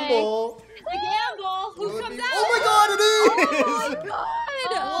be gamble. The gamble. Who Will it comes be- out? Oh my God, it is!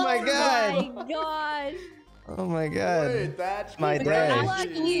 Oh my god. my god. Oh my god. Wait, that's My crazy. day.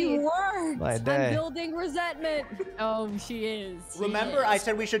 Lucky. My I'm day. building resentment. Oh, she is. Remember, I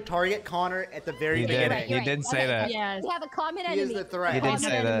said we should target Connor at the very You did. beginning. You did say that. Yes. We have a common He is enemy. the threat. You did Common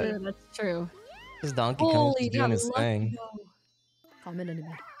say that. enemy. That's true. This Donkey Kong's just doing his thing. Common enemy.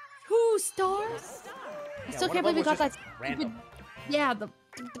 2 stars? I Yeah, still one can't of believe we them got was that. just random. Yeah,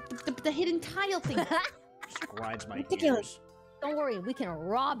 the hidden tile thing. Just grinds my Ridiculous. gears. Don't worry, we can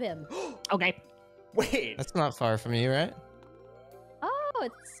rob him. Okay. Wait. That's not far from you, right? Oh,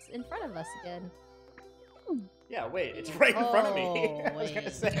 it's in front of us again. Yeah, wait, it's right in front of me. I was wait.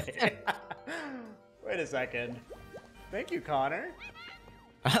 gonna say. Wait a second. Thank you, Connor.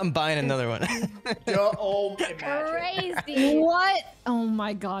 I'm buying another one. Oh, imagine. Crazy. What? Oh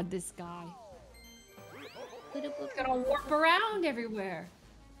my god, this guy. Gonna warp around everywhere.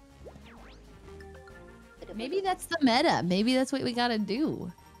 Maybe that's the meta. Maybe that's what we gotta do.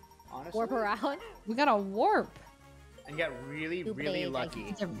 Honestly, Warp around. We gotta warp. and get really, really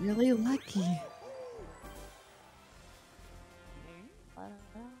lucky. They're really lucky.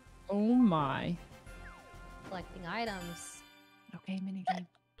 Oh my. Collecting items. Okay, minigame.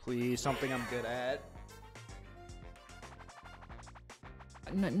 Please, something I'm good at.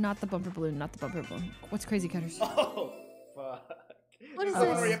 Not the bumper balloon, not the bumper balloon. What's crazy cutters? Oh, fuck. What is It's the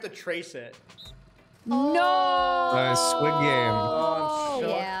one this? where you have to trace it. No! Squid Game. Oh, I'm so...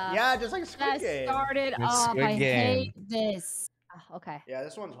 yeah. Yeah, just like Squid That Game. started It's off. Squid I Game. hate this. Ah, okay. Yeah,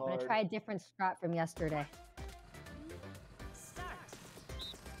 this one's I'm hard. gonna try a different strat from yesterday.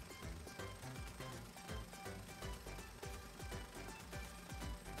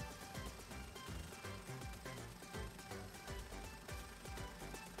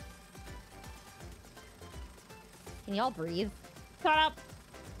 Can y'all breathe? Shut up.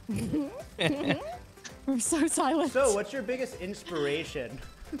 We're so silent. So, what's your biggest inspiration?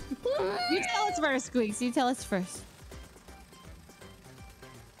 You tell us first, Squeex. You tell us first.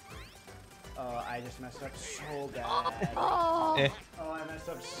 Oh, I just messed up so bad. Oh, Eh. Oh, I messed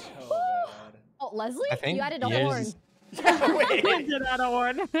up so bad. oh Leslie, I think you added a yours horn. is- Wait. Did that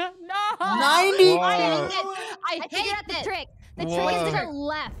horn? No. 90? Whoa. I figured out the trick. The trick Whoa. is to go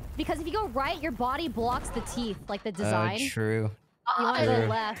left because if you go right, your body blocks the teeth, like the design. True. You want to go True.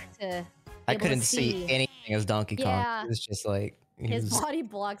 left to. I be able to couldn't see anything as Donkey Kong. Yeah. It was just like His body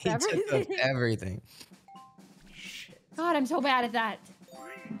blocks he took everything. up everything. God, I'm so bad at that.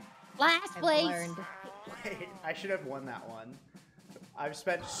 Last I've place. learned. Wait, I should have won that one. I've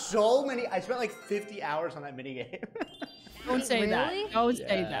spent so many. I spent like 50 hours on that minigame. Don't say Really? that. Don't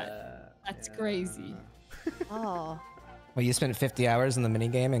say that. That's crazy. Oh. Well, you spent 50 hours in the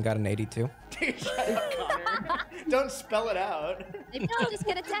minigame and got an 82. Dude, shut up, Connor. Don't spell it out. Maybe I'll just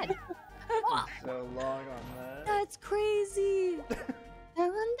get a 10. So long on that. That's crazy.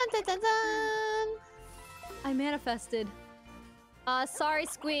 Dun, dun, dun, dun. I manifested. Sorry,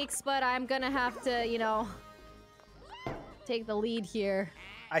 Squeex, but I'm gonna have to, you know, take the lead here.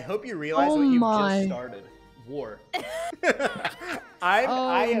 I hope you realize Oh what you've my. just started. War.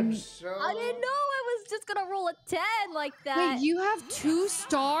 I am so. I didn't know I was just gonna roll a 10 like that. Wait, you have 2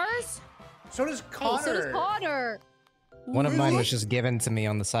 stars? So does Hey, Connor. so does Connor. One of mine was just given to me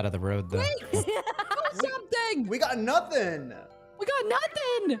on the side of the road, though. Something. We got nothing. We got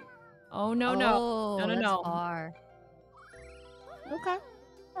nothing. Oh no no no no that's no. far. Okay.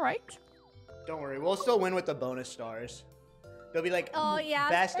 All right. Don't worry, we'll still win with the bonus stars. They'll be like Oh, yeah,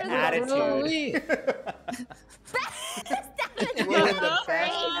 best there's attitude. We'll win the best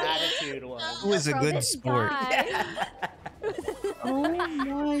Crazy. attitude one. Who was a Bro, good this sport? guy. Oh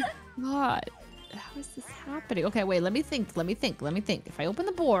my god. How is this happening? Okay, wait, let me think. If I open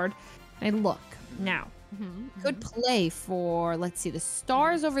the board and I look now, good play for, let's see, the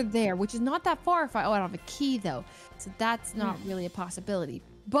stars over there, which is not that far if I don't have a key though. So that's not really a possibility.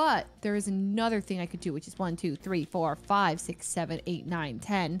 But there is another thing I could do, which is 1, 2, 3, 4, 5, 6, 7, 8, 9,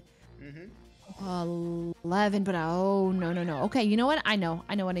 10. 11, but oh, no. Okay, you know what? I know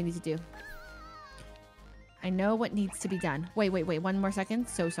what I need to do. I know what needs to be done. Wait, one more second.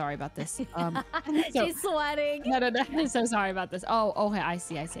 So sorry about this. She's sweating. No. I'm so sorry about this. Oh, okay. I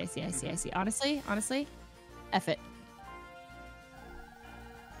see. Honestly, F it.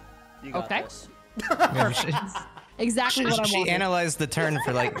 You got Okay. this. Maybe she, Exactly what I she wanted. analyzed the turn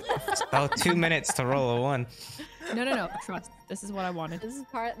for like about 2 minutes to roll a 1. No. Trust. This is what I wanted. This is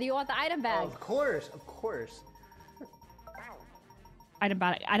part. You want the item bag? Of course. Item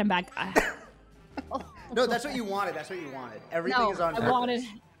bag. No, that's what you wanted. Everything No, is on I purpose. wanted.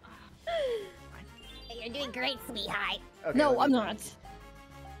 You're doing great, sweetheart. Okay, No, let I'm me- not.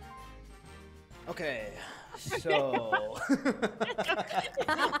 Okay, so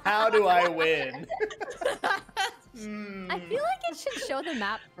how do I win? I feel like it should show the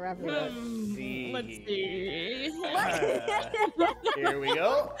map for everyone. Let's see. Here we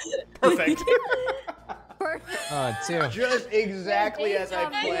go. Perfect. Oh, 2. Just exactly as I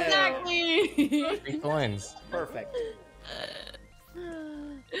planned. Exactly. 3 coins. Perfect.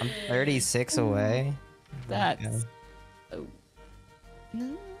 I'm 36 away. That's. Okay. Oh.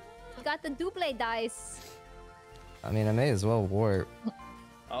 You got the duple dice. I mean, I may as well warp.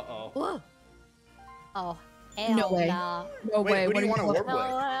 Uh-oh. Whoa. Oh, hell No way. nah. No Wait, way. who do you What want to are warp with?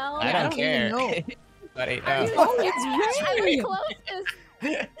 Oh, hell I no. don't care. know. buddy. Oh, No. it's really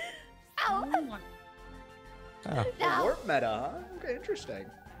closest. Ow. Oh. The warp meta, huh? Okay, interesting.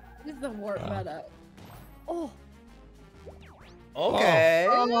 This is the warp meta. Oh. Okay.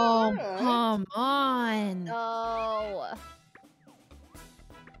 Oh, Alright. come on. No.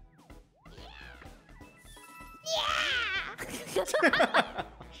 Yeah.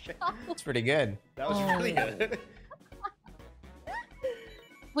 Shit. That's pretty good. That was really good.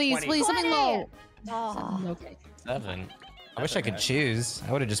 Please, 20. please, something low. Oh. Okay. 7. I wish I could okay. choose.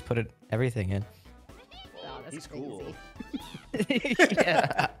 I would have just put everything in. Wow, that's He's crazy. cool.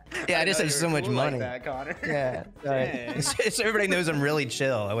 Yeah. Yeah, I just know have you so were much cool like money. that, Connor. Yeah. Dang. So everybody knows I'm really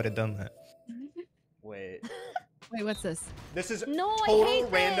chill. I would have done that. Wait. Wait, what's this? This is No, I total hate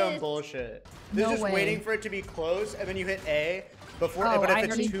random this. bullshit. This No is just way. waiting for it to be close, and then you hit A before. Oh, but I if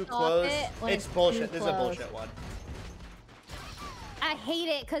already it's too thought close, it when it's it's bullshit. too This is a close. bullshit one. I hate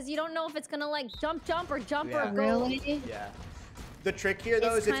it because you don't know if it's gonna like jump or jump Yeah. or go. Really? Yeah. The trick here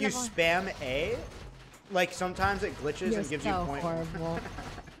though It's is if kind you of spam A, like sometimes it glitches You're and gives so you point. horrible.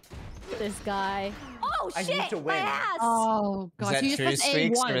 This guy. Oh I shit! need to My win. ass. Oh, Is gosh, that you true, just pressed A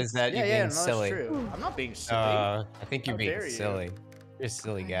Squeex, or once. is that you Yeah, being yeah, no, silly? that's true. I'm not being silly. I think you're How being dare you. silly. You're a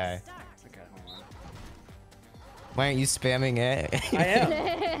silly guy. Okay, hold on. Why aren't you spamming it? I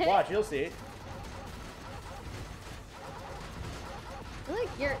am. Watch, you'll see. I feel like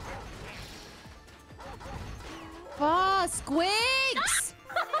you're. Oh, Squeex!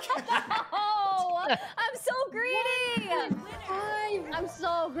 Oh, I'm so greedy. I'm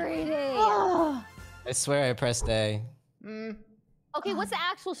so greedy. Oh. I swear I pressed A. Mm. Okay, what's the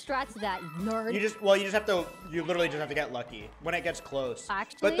actual strat to that, nerd? You literally just have to get lucky when it gets close.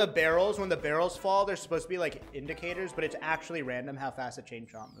 Actually? But the barrels, when the barrels fall, they're supposed to be like indicators, but it's actually random how fast a chain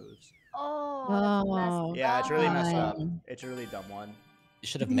chomp moves. Oh, Oh. that's messed Yeah, it's really messed up. Fine. It's a really dumb one. You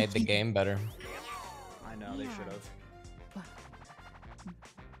should have made the game better. I know, they should have.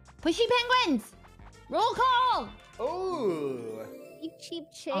 Pushy penguins! Roll call! Ooh. You cheap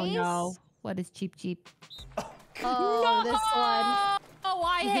chase. Oh no. What is cheap cheap? Oh, this one. Oh,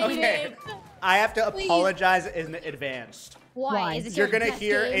 I hate Okay. it. I have to Please. apologize in advance. Why? Is it You're your gonna best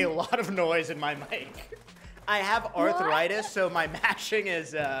hear game? a lot of noise in my mic. I have arthritis, so my mashing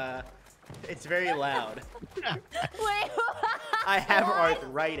is it's very loud. Wait. I have What?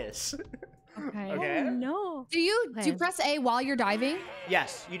 arthritis. Okay. Okay. Oh, no. Do you press A while you're diving?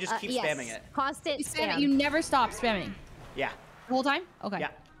 Yes, you just keep Yes. spamming it. Constant You spam spam. it. You never stop spamming. Yeah. The whole time? Okay. Yeah.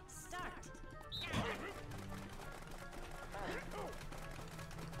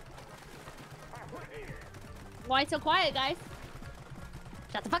 Why so quiet, guys?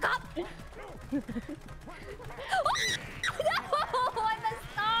 Shut the fuck up. No, I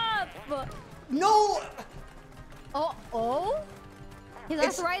messed up. No, Oh. His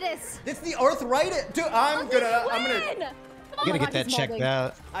It's- arthritis. it's the arthritis. Dude, I'm gonna. You gotta get that checked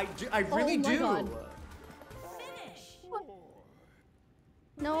out. I really my do. God.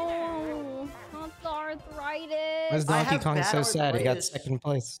 No, not the arthritis. Why's I Donkey have Kong bad so sad? He got arthritis. second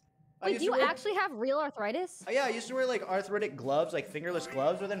place. I Wait, used do you to wear- actually have real arthritis? Yeah, I used to wear like arthritic gloves, like fingerless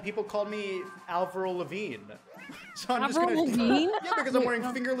gloves, but then people called me Alvaro Lavigne. So I'm just Avril gonna. Lavigne? Yeah, because I'm wearing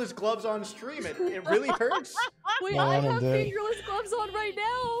fingerless gloves on stream. It really hurts. Wait, No, I I don't have do it. fingerless gloves on right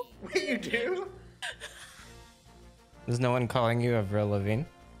now. Wait, you do? Is no one calling you Avril Lavigne?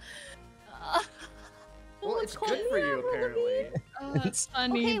 Well, Someone's it's calling good for me you Avril apparently. That's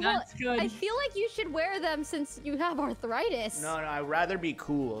funny. Okay, well, That's good. I feel like you should wear them since you have arthritis. No, I'd rather be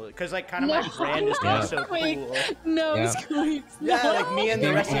cool, because like kind of my No, brand is no, being so wait. cool. No, Yeah. Squeex. Yeah, no. like me and the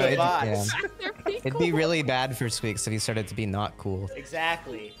Yeah, rest of yeah, the it- bots. yeah. It'd be really bad for Squeex if he started to be not cool.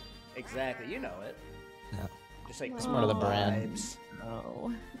 Exactly. You know it. Yeah. Just like It's part of the brand. vibes.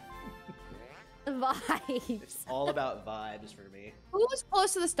 No. Vibes. It's all about vibes for me. Who was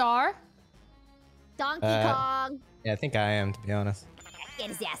close to the star? Donkey Uh, Kong. Yeah, I think I am, to be honest. Get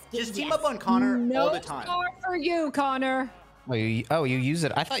his ass. Get Just his team ass. up on Connor no all the time. star for you, Connor. Oh, you use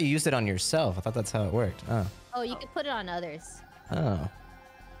it. I thought you used it on yourself. I thought that's how it worked. Oh. Oh, you could put it on others. Oh.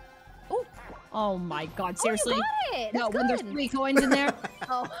 Oh my God! Seriously? Oh, you got it. No, That's when there's good. 3 coins in there.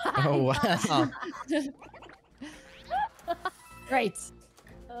 Oh, Oh, wow. Great.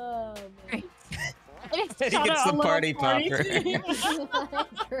 Oh, Great. He gets the party popper. man.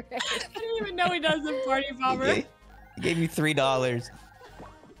 Great. I didn't even know he does a party popper. He gave you $3.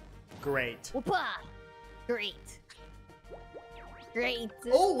 Great. Whoopa. Great. Great.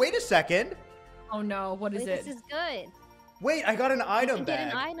 Oh, wait a second. Oh no! What is Wait, it? This is good. Wait, I got an You item can get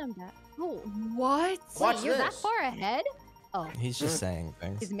back. an item back. Oh, What? Watch wait, you're that this. far ahead? Oh, He's just saying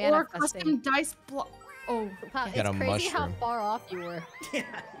things. he's Or manifesting. custom dice block. Oh, Wow, Got a it's crazy how mushroom. far off you were.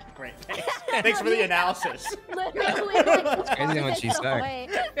 Great. Thanks for the analysis. Literally, like, It's crazy when she farthest started. away.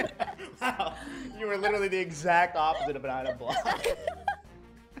 Wow. You were literally the exact opposite of an item block.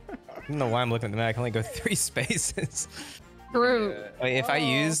 I don't know why I'm looking at the map. I can only go 3 spaces. true. Wait, if I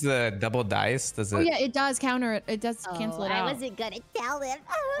use the double dice, does it? Oh yeah, it does counter it. It does cancel it out. I wasn't gonna tell him.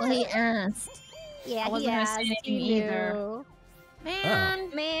 Well, he asked. Yeah, I wasn't gonna say anything either. Man,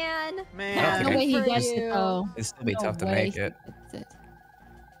 Man. Man. no way he for gets you. it though. It'd still be No tough to way make he it. gets it.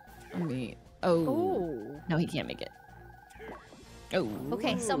 I mean, oh. Ooh. No, he can't make it. Oh.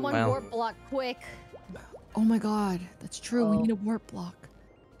 Okay, someone Wow. warp block quick. Oh my god, that's true. We Oh. need a warp block.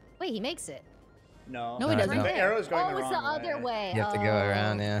 Wait, he makes it. No. No, he doesn't. The Right arrow's there. going Oh, the it's wrong the other way. You have to go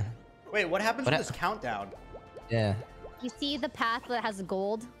around, yeah. Wait, what happens What with this countdown? Yeah. You see the path that has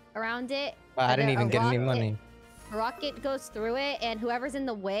gold around it? Wow, I Like didn't a even get any rocket- money. A rocket goes through it, and whoever's in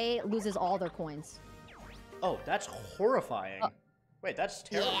the way loses all their coins. Oh, that's horrifying. Wait, that's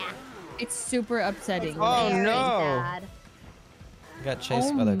terrible. Yeah. It's super upsetting. Oh, Very no. sad. I got chased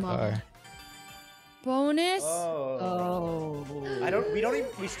Oh by the my. car. Bonus. Oh.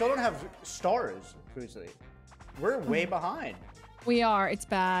 Oh. We still don't have stars, Fuslie. We're way behind. We are. It's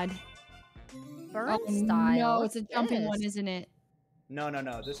bad. Burn Oh style. no, it's a What's jumping this? one, isn't it?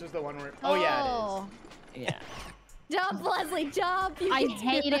 No. This is the one where. Oh, yeah, Yeah. Jump, Leslie, jump! You I can do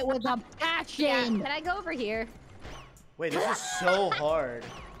hate it with a Yeah, passion. can I go over here? it is. Wait, this is so hard.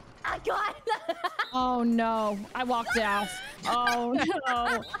 I got Oh no, I walked out. Oh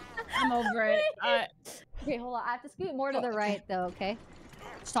no, I'm over it. Okay, hold on. I have to scoot more to the right, though, okay?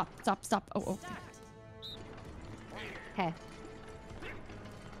 Stop. Oh. Okay.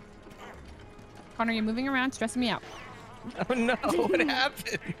 Connor, you're moving around, stressing me out. Oh no, what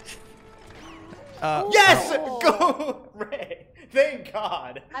happened? Yes! Oh. Go, Ray! Thank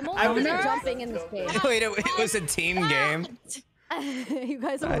God. I'm I only was good at so jumping in this game. Wait, it was a team game. You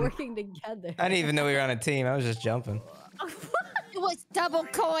guys are I- working together. I didn't even know we were on a team. I was just jumping. It was double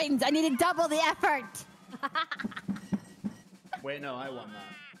coins. I needed double the effort. Wait, no, I won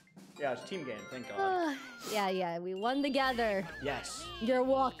that. Yeah, it's a team game. Thank God. Yeah, we won together. Yes. You're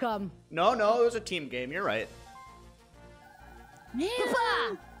welcome. No, it was a team game. You're right. Man.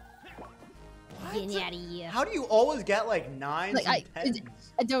 Get out of here. How do you always get like 9s Like, and 10s?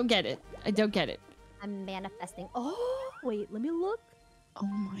 I don't get it. I'm manifesting. Oh, wait, let me look. Oh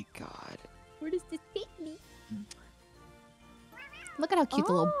my god. Where does this take me? Look at how cute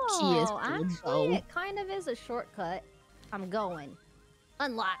the little key is. Oh, with the little actually, bow. it kind of is a shortcut. I'm going.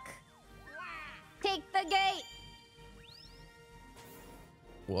 Unlock. Take the gate.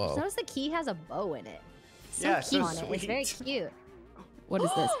 Whoa. Notice the key has a bow in it. So Yeah, cute so on it. It's very sweet. cute. What is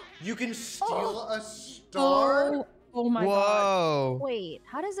this? You can steal a star? Oh my god. Whoa. Wait,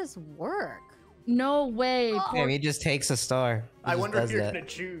 how does this work? No way. Oh. Damn, he just takes a star. He I just wonder if does you're that. gonna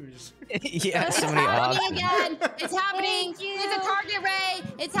choose. Yeah, so many happening options. again. It's happening. Thank you. It's a target ray.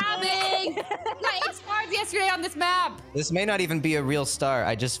 It's happening. We got 8 stars yesterday on this map. This may not even be a real star.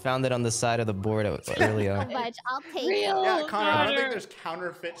 I just found it on the side of the board earlier. So much. I'll take Real. it. Yeah, Connor, I don't think Connor. there's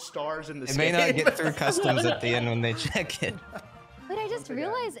counterfeit stars in this It may game. not get through customs at the end when they check it. Wait, I just again.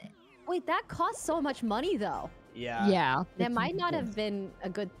 realized. Wait, that costs so much money though. Yeah. Yeah. That might not have been a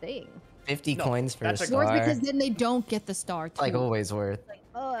good thing. 50 No, coins for a that's a- star. Because then they don't get the star too. Like always worth.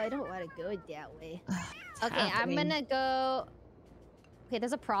 Oh, I don't want to go that way. It's Okay, I'm happening. gonna go. Okay,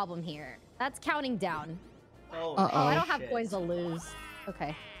 there's a problem here. That's counting down. Oh, Uh-oh. Oh, I don't have shit. coins to lose.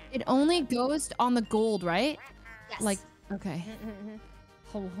 Okay. It only goes on the gold, right? Yes. Like, okay. Mhm.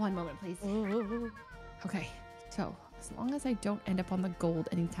 Hold one moment, please. Mhm. Okay. So, as long as I don't end up on the gold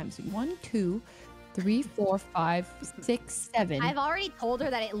anytime soon. 1, 2, 3, 4, 5, 6, 7. I've already told her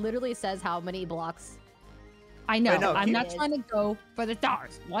that it literally says how many blocks. I know. Wait, no, I'm keep- not trying to go for the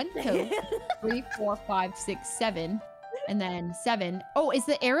stars. 1, 2, 3, 4, 5, 6, 7. And then 7. Oh, is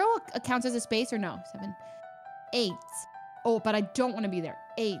the arrow counts as a space or no? 7, 8. Oh, but I don't want to be there.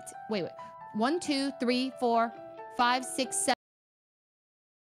 8. Wait. 1, 2, 3, 4, 5, 6, 7.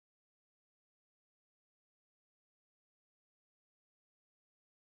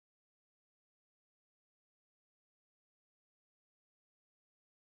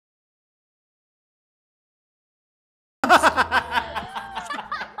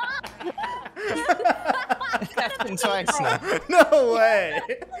 Happened twice now. No way!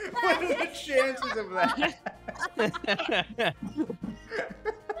 What are the chances of that?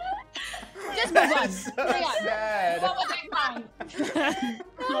 Just move on. That's so Hang on. sad. One more time.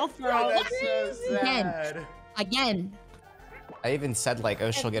 All for Oh, all. that's so sad. Again. I even said like,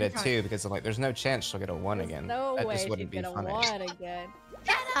 oh, she'll get a 2 because I'm like, there's no chance she'll get a 1 again. No that way just she's wouldn't be gonna funny. win again.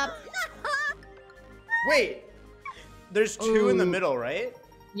 Shut up. Wait. There's 2 in the middle, right?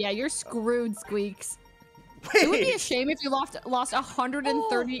 Yeah, you're screwed, Squeex. Wait. It would be a shame if you lost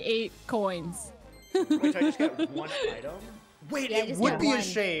 138 coins. Wait, so I just get 1 item? Wait, Yeah, it just would get be a 1.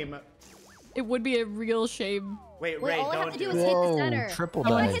 shame. It would be a real shame. Wait, Wait, Ray, all I have don't to do do it. is hit the Whoa, center. triple If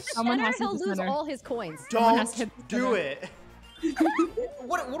I dice. hit the Someone center, has to hit he'll the lose center. all his coins. Someone has to Don't hit the do center. it.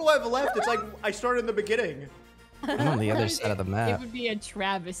 What do I have left? It's like I started in the beginning. I'm on the other side of the It map. would be a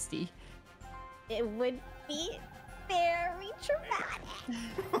travesty. It would be very traumatic.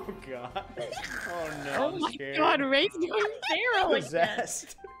 Oh god. Oh no. Oh I'm my scared. god, Ray's going feral again.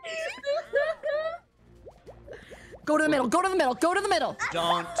 Possessed. Go to the middle, go to the middle, go to the middle.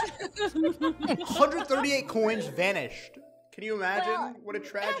 Don't. 138 coins vanished. Can you imagine? Well, What a I can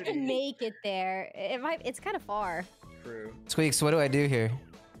tragedy. make it there. It's kind of far. True. Squeex, what do I do here?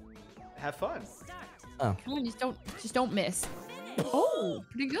 Have fun. Oh. Come on, just don't miss. Oh,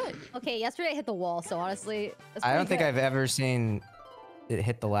 pretty good. Okay, yesterday I hit the wall, so honestly, that's I don't pretty think good. I've ever seen it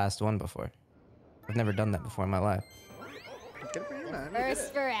hit the last one before. I've never done that before in my life. Good for you, man. You did First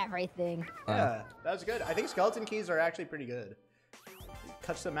it. for everything. Yeah, that was good. I think skeleton keys are actually pretty good.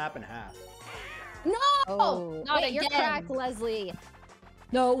 Cuts the map in half. No, Oh, not wait, you're again. cracked, Leslie.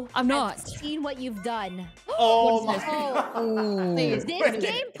 No, I'm not. I've seen what you've done. Oh What is my this? god. Oh. Please. This Wait.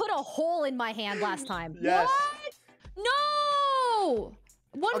 game put a hole in my hand last time. Yes. No.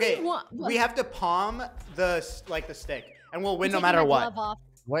 What do Okay, you want? we have to palm the stick, and we'll win I'm no taking matter my what. glove off.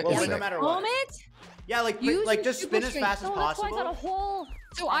 What We'll is win no it? matter Palm what. it? Yeah, like Use just your spin as string. fast as No, that's why I got a possible. hole.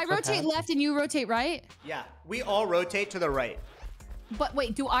 So I rotate left and you rotate right? Yeah, we all rotate to the right. But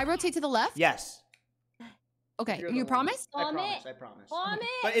wait, do I rotate to the left? Yes. Okay, You're the you one. promise? I Palm promise. it. I promise. Palm it.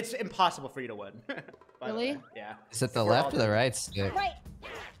 But it's impossible for you to win. By the Really? way. Yeah. Is it the We're left all or the right stick? Right.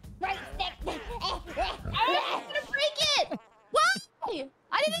 Right stick. I'm gonna break it! Why?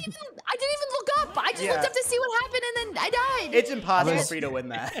 I didn't even look up. I just Yeah. looked up to see what happened and then I died. It's impossible was- for you to win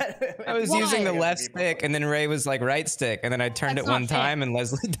that. I was Why? using the left stick, and then Ray was like right stick, and then I turned That's it not one fair. time, and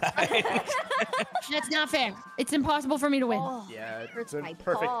Leslie died. That's not fair. It's impossible for me to win. Oh, Yeah, it's hurts a my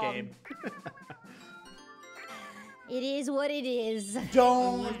perfect palm. game. It is what it is.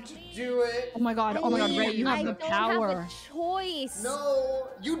 Don't do it. Oh my god, Ray, you have I the don't power. have a choice. No,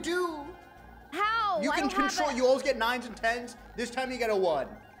 you do. How? You I can don't have control. a- You always get 9s and 10s. This time you get a 1.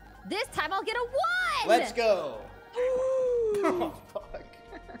 This time I'll get a 1. Let's go. Oh, fuck.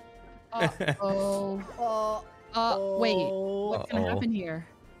 Uh-oh. Wait. What's gonna Uh-oh. happen here?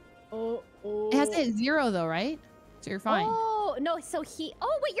 Oh. It has to hit 0 though, right? So you're fine. Oh, no, so he...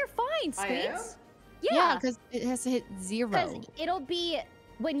 Oh, wait, you're fine, I am? Squeex. Yeah, Yeah, because it has to hit 0. because it'll be...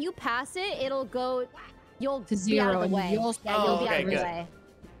 When you pass it, it'll go... You'll To be out 0 of the and way. you'll- Yeah, you'll Oh, be out okay, of the good. way.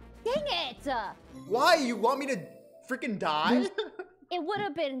 Dang it! Why? You want me to freaking die? It would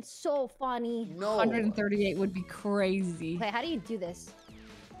have been so funny. No. 138 would be crazy. Wait, how do you do this?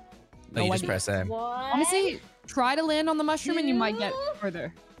 No, you No just idea. press A. What? Honestly, try to land on the mushroom and you might get You-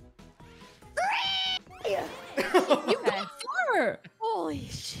 further. Yeah. You got far! Holy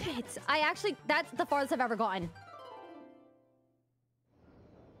shit. That's the farthest I've ever gotten.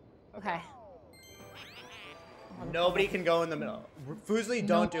 Okay. Nobody can go in the middle. Fuslie,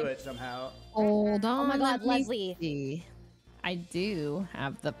 don't do it somehow. Hold on. Oh my God, let me Leslie. see. I do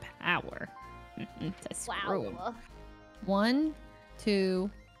have the power to screw him. Wow. 1, 2.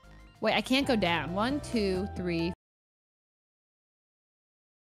 Wait, I can't go down. 1, 2, 3.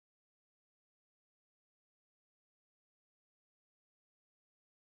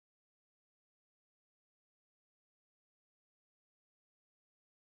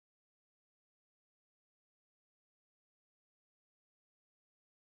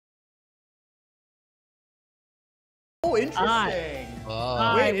 Oh, interesting. Oh.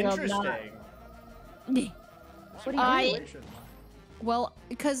 I Wait, will interesting. What do you do? Congratulations. Well,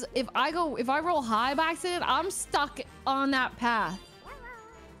 because if I roll high by accident, I'm stuck on that path.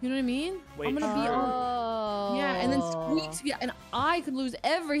 You know what I mean? Wait, I'm gonna be on. Oh. Yeah, and then Squeex, yeah, and I could lose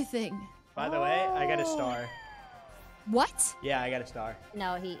everything. By the way, I got a star. What? Yeah, I got a star.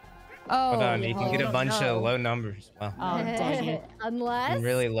 No, he... Oh, Hold on, you can get a oh, bunch no. of low numbers. Wow. Oh, dang it. Unless...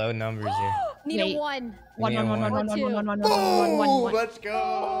 Really low numbers here. Need Wait. a 1. One, Give me a one, one, one. one, Or one, two. one, one, one, one, one, Boom! one. Let's go.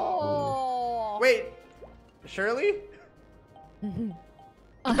 Oh. Wait, Shirley?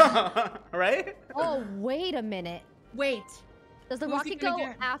 Right? Oh, wait a minute. Wait. Does the Who's rocket he gonna go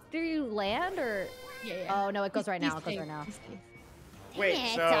get? after you land, or... Yeah. Oh, no, it goes right now. It goes He's right now. safe, he's safe. Wait, Dang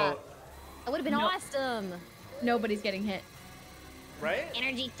it, so That would have been No. awesome. Nobody's getting hit. right?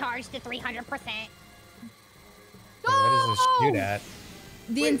 Energy charged to 300%. What does this shoot at?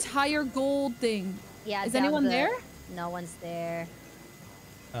 The Wait. entire gold thing. Yeah. Is down anyone the- there? No one's there.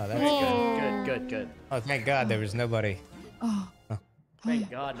 Oh, that's good. Good. Oh, thank God there was nobody. Oh.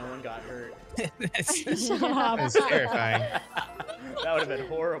 Thank God no one got hurt. That's Shut up. terrifying. That would have been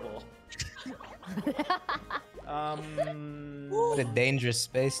horrible. What a dangerous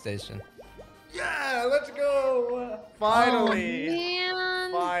space station. Yeah, let's go. Finally. Oh,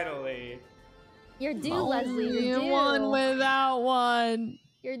 man. Finally. You're due, Leslie. You're due. One without one.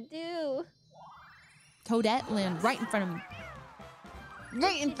 You're due. Toadette land right in front of me.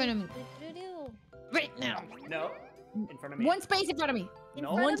 Right in front of me. Right now. No. In front of me. One space in front of me. In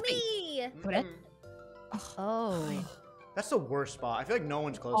No. front One of space. me. Toadette. Oh. That's the worst spot. I feel like no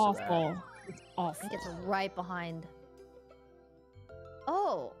one's close to Awful. It's I awful. think it's right behind.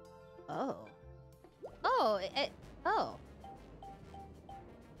 Oh. Oh. Oh. Oh. that.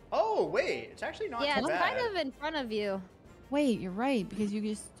 Oh, wait. It's actually not Yeah, too it's bad. kind of in front of you. Wait, you're right, because you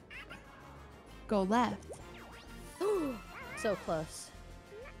just go left. So close.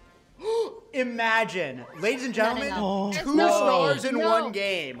 Imagine, ladies and gentlemen, No. 2 No. stars in No. one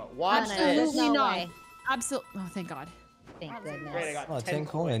game. Watch No, this. there's no not. way. Absolutely. Oh, thank God. Thank goodness. Great, I got Oh, 10 10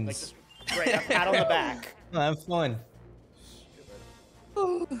 coins. Like, just, great, a pat on the back. Oh, have fun.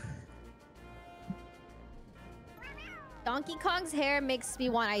 Donkey Kong's hair makes me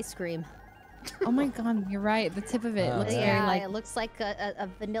want ice cream. Oh my God, you're right. The tip of it Oh, looks yeah. very Yeah, like. it looks like a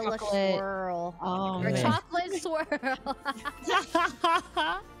vanilla chocolate. swirl. Oh, Or man. chocolate swirl.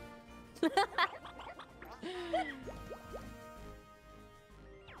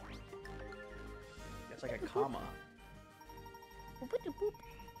 It's like a comma.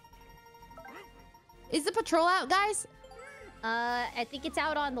 Is the patrol out, guys? I think it's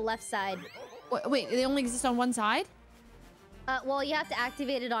out on the left side. Wait, they only exist on one side? Well, you have to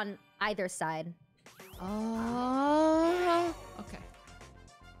activate it on either side. Oh. Okay.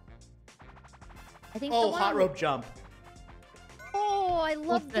 I think. the Oh, one hot on- rope jump. Oh, I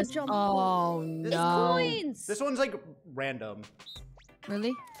love the This- jump. Oh There's no. coins. This one's like random.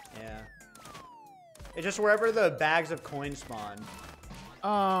 Really? Yeah. It's just wherever the bags of coins spawn. Oh.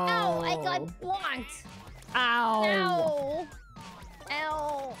 Ow! I got blocked. Ow. Ow!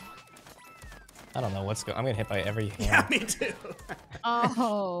 Ow! I don't know what's going. I'm getting hit by every hand. Yeah, me too.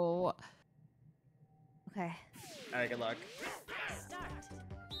 Oh. Okay. All right, good luck.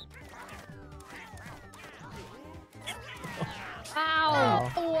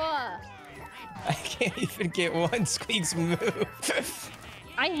 Ow! I can't even get one Squeex move.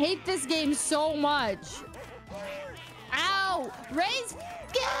 I hate this game so much. Ow! Raise.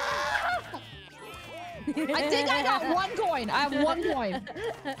 I think I got 1 coin. I have 1 coin.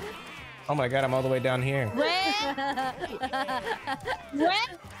 Oh my God, I'm all the way down here. Ray. Ray. Ray.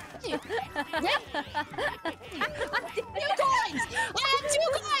 2 coins. I have 2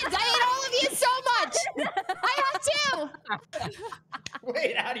 coins. I hate all of you so much. I have 2.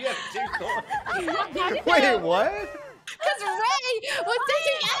 Wait, how do you have 2 coins? Wait, Wait, what? because Ray was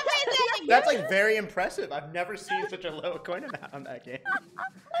taking everything. That's like very impressive. I've never seen such a low coin amount on that game.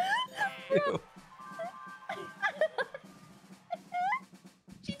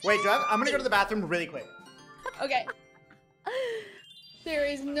 Wait, I'm gonna go to the bathroom really quick. Okay. There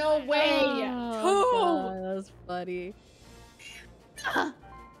is no way. Oh, that was funny.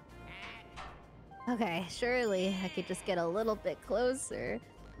 Okay, surely I could just get a little bit closer.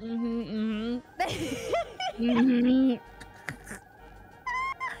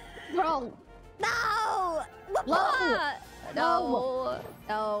 Bro. No! Low. No!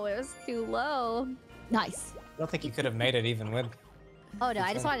 No, it was too low. Nice. I don't think you could have made it even with. Oh no,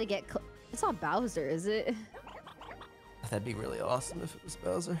 I just wanted to get it's not Bowser, is it? That'd be really awesome if it was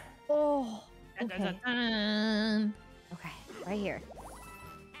Bowser. Oh. Okay. Dun. Okay, right here.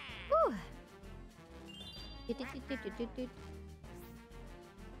 Whew.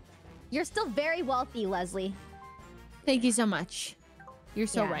 You're still very wealthy, Leslie. Thank you so much. You're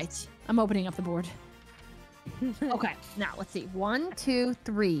so Yeah. right. I'm opening up the board. Okay, now let's see. 1, 2,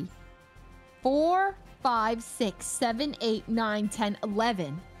 3, 4, 5, 6, 7, 8, 9, 10,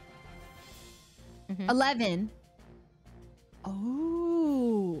 11. 11.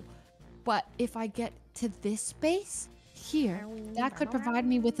 Oh. But if I get to this space here, that could provide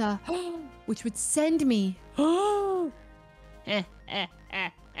me with a which would send me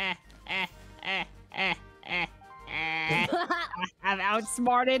I've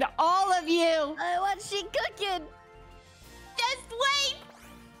outsmarted all of you. What's she cooking? Just wait.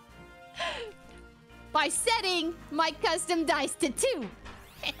 By setting my custom dice to 2.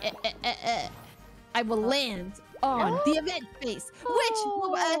 I will land on the event space,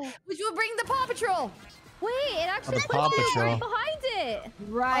 which will bring the Paw Patrol. Wait, it actually the Paw puts you Patrol. right behind it.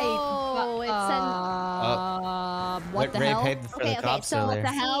 Right. Oh, it What What the Ray hell? paid for the cops so earlier. what the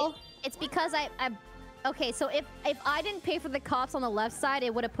hell? It's because I okay, so if I didn't pay for the cops on the left side,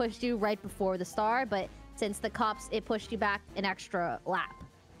 it would have pushed you right before the star, but since the cops, it pushed you back an extra lap.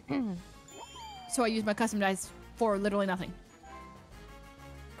 So I used my custom dice for literally nothing.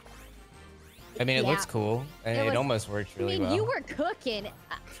 I mean, it looks cool, and it almost works really well. You were cooking.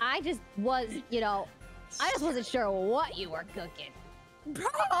 I just was, you know, I just wasn't sure what you were cooking.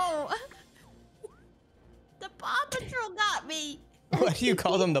 Bro! The Paw Patrol got me! What do you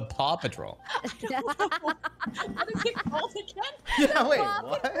call them? The Paw Patrol? What is it called again? Yeah, wait,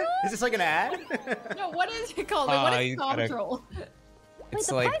 what? Is this like an ad? No, what is it called? Like, what is Paw Patrol?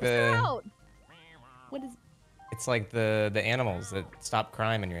 It's Wait, like the... What is... It's like the animals that stop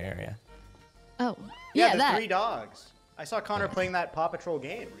crime in your area. Oh. Yeah, the that. 3 dogs. I saw Connor playing that Paw Patrol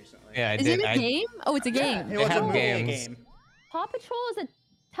game recently. Yeah, I Is did. it a game? Oh, it's a game. Yeah, it was have a movie games. game. Paw Patrol is a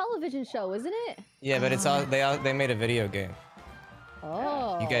television show, isn't it? Yeah, but it's all they made a video game.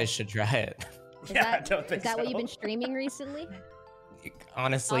 Oh. You guys should try it. Yeah, I don't think Is that what so. you've been streaming recently?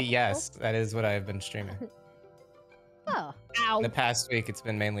 Honestly, yes, that is what I've been streaming. Oh. In the past week, it's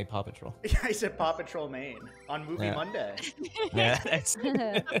been mainly Paw Patrol. Yeah, I said Paw Patrol main on Movie Monday. Yeah, that's...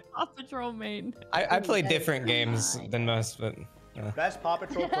 Paw Patrol main. I play different games than most, but... Best Paw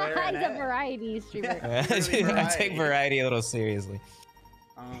Patrol player in He's a it. variety streamer. Yeah, I take variety a little seriously.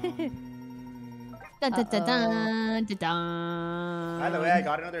 Dun, dun, dun, dun, dun, dun. By the way, I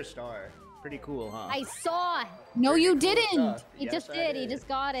got another star. Pretty cool, huh? I saw. No, you Cool didn't. stuff. He Yes, just I did. He just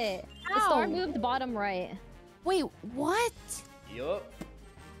got it. The Ow. star moved bottom right. Wait, what? Yup.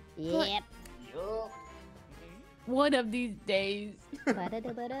 Yep. Yup. One of these days.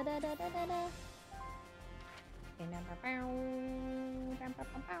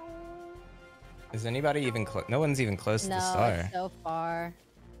 Is anybody even close? No one's even close to the No, star. it's so far.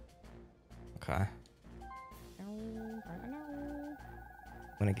 Okay. I'm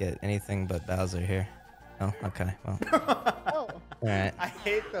gonna get anything but Bowser here. Oh, okay. Well. Oh. Alright. I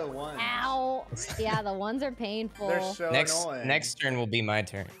hate the ones. Ow. Yeah, the ones are painful. They're so annoying. Next turn will be my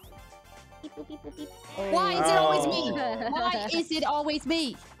turn. Beep, boop, beep, boop, beep. Why is it always me? Oh. Why is it always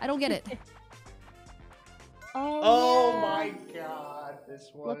me? I don't get it. Oh yeah. my god,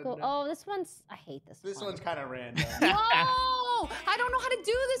 this one. Oh, this one's. I hate this. This one. one's kind of random. No! I don't know how to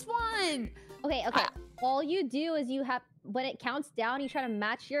do this one. Okay. All you do is you have when it counts down, you try to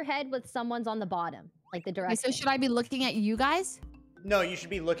match your head with someone's on the bottom, like the direction. Okay, so should I be looking at you guys? No, you should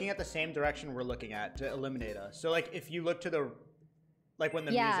be looking at the same direction we're looking at to eliminate us. So like if you look to the, like when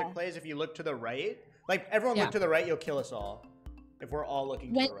the music plays, if you look to the right, like everyone look to the right, you'll kill us all. If we're all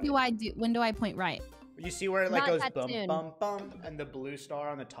looking to the right. When do I point right? You see where it like Not goes that bum soon. bum bum and the blue star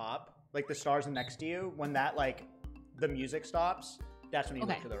on the top, like the stars next to you, when that like the music stops, that's when you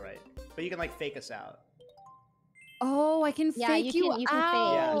look to the right. But you can like fake us out. Oh, I can fake you can fake.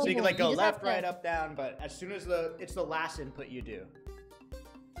 out. Yeah, so you can like go just left, have to- right, up, down, but as soon as it's the last input you do.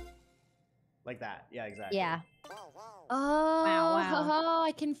 Like that. Yeah, exactly. Yeah. Oh, Wow.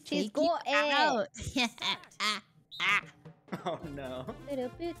 I can She's fake you got it. out. Oh no.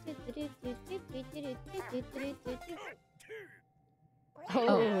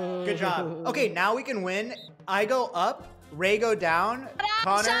 Oh. Good job. Okay, now we can win. I go up, Ray go down,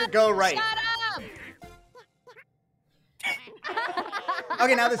 Connor go right.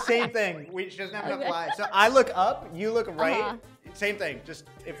 Okay, now the same thing. She doesn't have enough lives. So I look up, you look right. Same thing. Just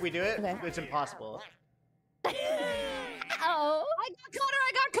if we do it, it's impossible. Oh. I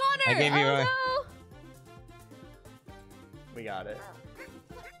got Connor. I gave you a... No. We got it.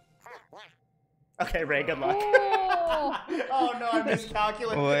 Okay, Ray, good luck. Oh. Oh no, I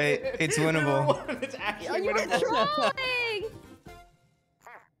miscalculated. Wait, it's winnable. It's actually Oh, you were winnable. trolling.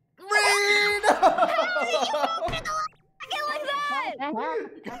 Ray, no!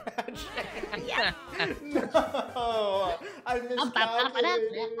 Like that. No, I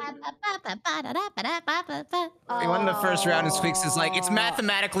miscalculated. We won the first round and Squeex is like, it's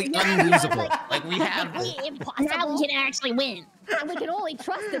mathematically unlosable. Like we have this. Impossible. Now we can actually win. And we can only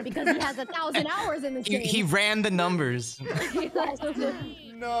trust him because he has 1,000 hours in this game. He ran the numbers.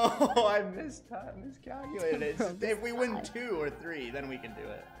 No, I miscalculated. If we win 2 or 3, then we can do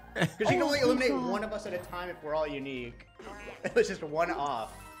it. Because you can only eliminate one of us at a time if we're all unique. It was just one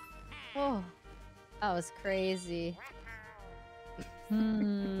off. Oh, that was crazy.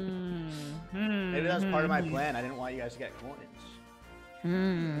 Maybe that was part of my plan. I didn't want you guys to get coins.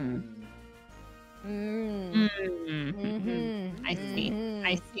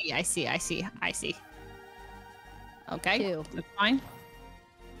 I see. Okay, 2. that's fine.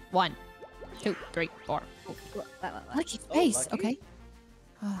 1, 2, 3, 4. Lucky face. lucky. Okay.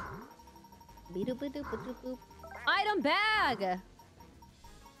 Beep-doop-boop-doop-boop-boop. Item bag.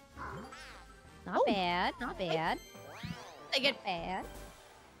 Not bad. Not bad. I get bad.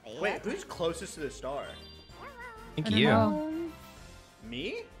 Wait, who's closest to the star? I think you.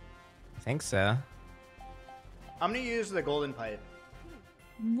 Me? I think so. I'm gonna use the golden pipe.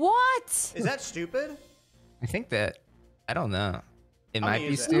 What? Is that stupid? I think that. I don't know. It might be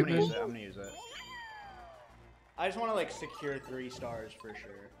I'm stupid. gonna use it. I just want to like secure 3 stars for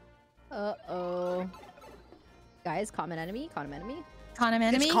sure. Uh-oh. Guys, common enemy. Common enemy?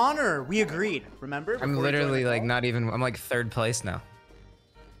 It's Connor. We agreed. Remember? I'm Before we joined literally the like call? not even. I'm like 3rd place now.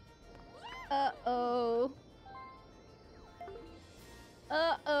 Uh-oh.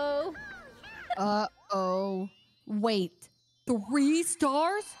 Uh-oh. Uh-oh. Wait. 3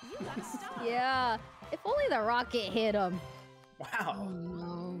 stars? Yeah. If only the rocket hit him. Wow.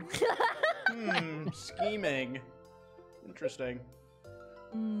 No. Scheming. Interesting.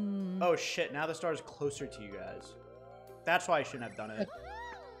 Oh shit, now the star is closer to you guys. That's why I shouldn't have done it.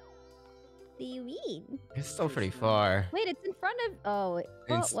 What do you mean? It's still pretty far. Wait, it's in front of... Oh, wait.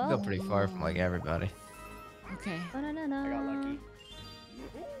 It's well. still pretty far from like everybody. Okay. I got lucky.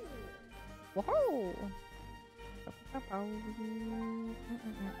 Whoa.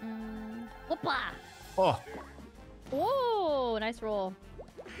 Whoopa! Oh. Whoa, nice roll.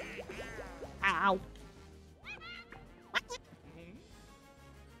 Ow.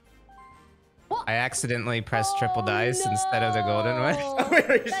 I accidentally pressed triple dice instead of the golden one. Wait,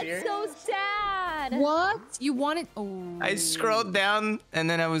 are you That's serious? so sad. What? You wanted... Oh. I scrolled down and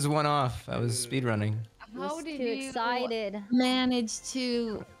then I was 1 off. I was speedrunning. How Was did too you excited. manage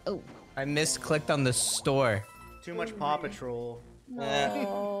to... Oh. I misclicked on the store. Too much Paw Patrol.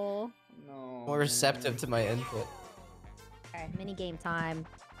 No. No. More receptive to my input. Alright, mini game time.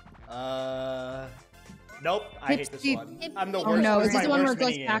 Nope. I hate this Pipsy. one. I'm the worst. Oh no, this is this my the one where it worst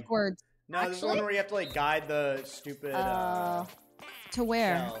goes minigame. backwards? No, this is the one where you have to like guide the stupid. To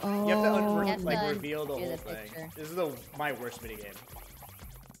where? shell. Oh. You have to You have like to reveal the do whole the thing. picture. This is my worst minigame.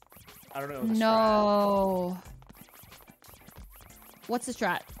 I don't know. The No. What's the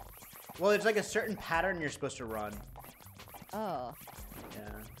strat? strat. Well, there's like a certain pattern you're supposed to run. Oh. Yeah.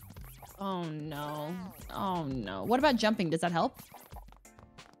 Oh no. Oh no. What about jumping? Does that help?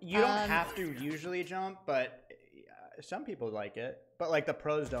 You don't have to usually jump, but some people like it. But like the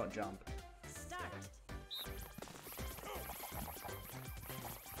pros don't jump.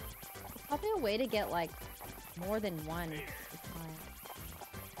 Probably a way to get like more than one.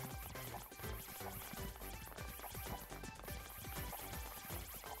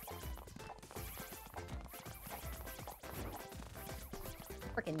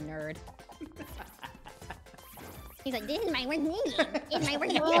 Freaking nerd. He's like, this is my worst meeting. It's my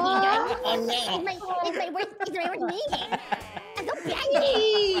worst meeting, guys. It's my worst meeting. I'm so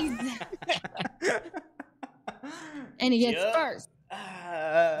bad. And he gets Yep. first.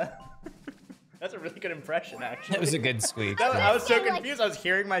 That's a really good impression, actually. That was a good squeak. I was so Like- confused. I was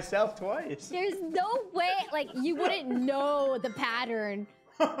hearing myself twice. There's no way, like, you wouldn't know the pattern.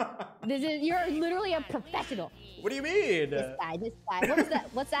 You're literally a professional. What do you mean? This guy. What was that?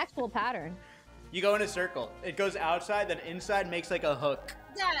 What's the actual pattern? You go in a circle. It goes outside, then inside makes like a hook.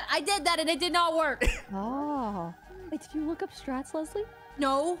 Dad, I did that and it did not work. Oh. Wait, did you look up strats, Leslie?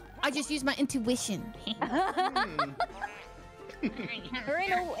 No, I just used my intuition. Or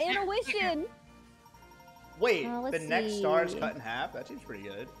intuition. Wait, let's the next star is see. cut in half? That seems pretty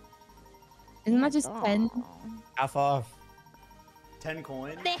good. Isn't that just 10? Half off. 10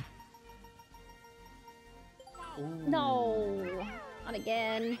 coins? Ooh. No. Not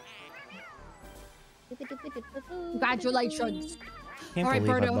again. Congratulations. Can't All right,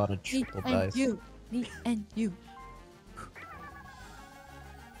 believe I Birdo. bought a Me triple and dice. you. Me and you.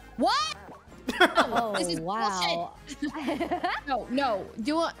 What? Oh, This is wow. No.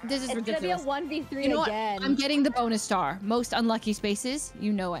 This is It's ridiculous. gonna be a 1v3 You know what? again. I'm getting the bonus star. Most unlucky spaces.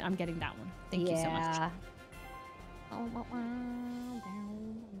 You know it. I'm getting that one. Thank you so much.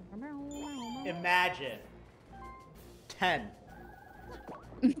 Imagine. 10.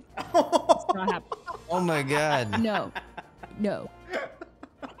 Not happening. Oh my god. No.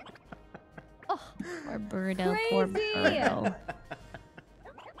 Poor Birdo. Poor Crazy. Birdo.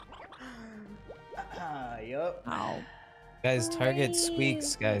 Yup. Ow. Guys, target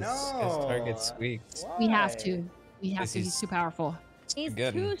Squeex, guys. No. Guys, target Squeex. We have Why? to. This He's is- too powerful. He's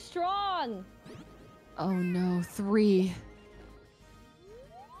Good. too strong. Oh no, 3.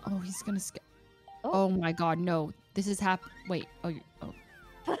 Oh, he's gonna Oh my god, no. This is Wait. Oh.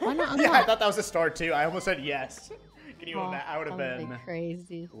 Why not Yeah, I unlock? thought that was a star too. I almost said yes. Can you imagine? I would have That would been be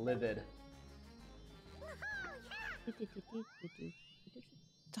crazy. livid.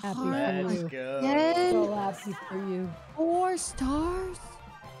 stars. Let's go. Again? So happy for you. 4 stars?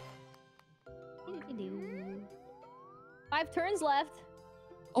 5 turns left.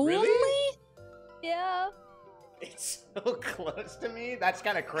 Only? Really? Yeah. It's so close to me. That's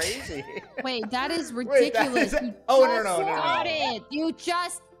kind of crazy. Wait, that is Wait, ridiculous. that is- You oh, just no. got it. You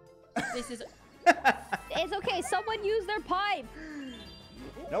just... This is... It's okay. Someone used their pipe.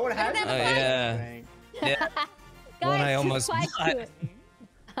 No one has Oh, yeah. Yeah. Guys, One I almost subscribe bought.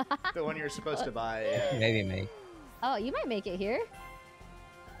 to it. the one you're supposed to buy. Yeah. Maybe me. Oh, you might make it here.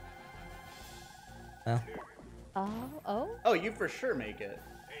 Oh. Oh. Oh, you for sure make it.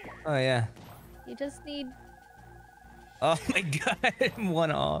 Oh yeah. You just need. Oh my god,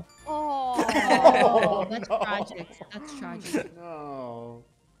 one off. Oh. Oh, that's no. tragic. That's tragic. No.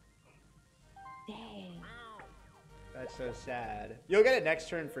 Dang. That's so sad. You'll get it next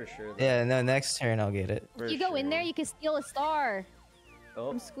turn for sure. Though. Yeah, no, next turn I'll get it. For You go in sure. there, you can steal a star Oh,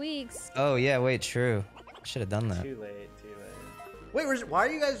 from Squeex. Oh yeah, wait, true. I should have done that. too late. Wait, why are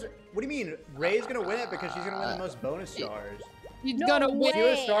you guys? What do you mean? Ray's gonna win it because she's gonna win the most bonus stars. You're No gonna way. win. Steal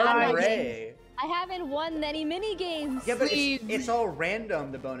a star from I- Ray. I haven't won any mini games. Yeah, but Please. it's all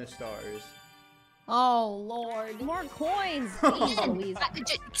random. The bonus stars. Oh, Lord. More coins. Jeez Louise.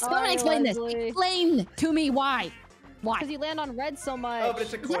 Someone Sorry, explain this. Leslie. Explain to me why. Why? Because you land on red so much. Oh, but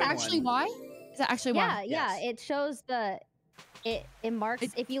it's a Is coin that actually one. why? Is that actually yeah, why? yeah. Yes. It shows it marks.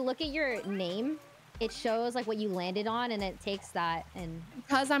 If you look at your name, it shows like what you landed on, and it takes that and.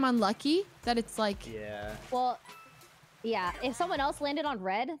 Because I'm unlucky that it's like... Yeah. Well, yeah. If someone else landed on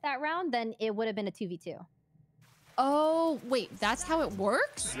red that round, then it would have been a 2v2. Oh, wait. That's how it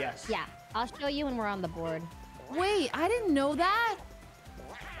works? Yes. Yeah, I'll show you when we're on the board. Wait, I didn't know that.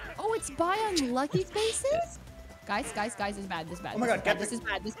 Oh, it's by unlucky faces? Guys, this is bad. This is bad. Oh my God, This is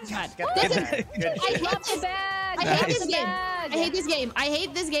bad. This is bad. Get This the is bag. Good I shit. Drop the bag. I Nice. hate this Drop the game. bag. I hate this game. I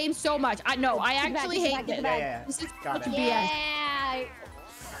hate this game so much. No, I Get the bag, actually get the hate bag, get it. the Yeah, bag. yeah. This is Got such a it. BS. Yeah.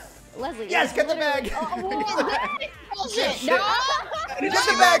 Leslie. Yes, it's get the literally- bag. Oh, what? Bullshit. No. Get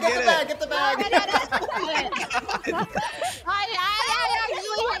the bag. Get the bag. Get the bag. I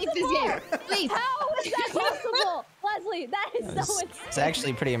actually hate this game. Please. How is that possible? Leslie, that is so insane. It's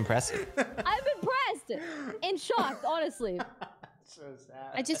actually pretty impressive. I'm impressed and shocked, honestly. So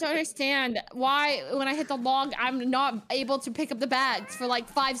sad. I just don't understand why when I hit the log, I'm not able to pick up the bags for like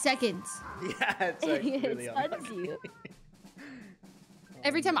 5 seconds. Yeah, it's like really It stuns unlucky. you.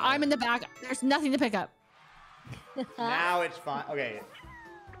 Every time I'm in the back, there's nothing to pick up. Now it's fine. Okay.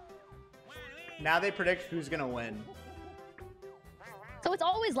 Now they predict who's gonna win. So it's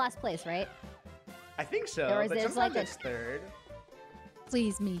always last place, right? I think so, Or is but it sometimes like a- it's third.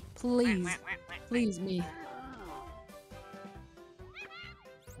 Please me. Please. Please me.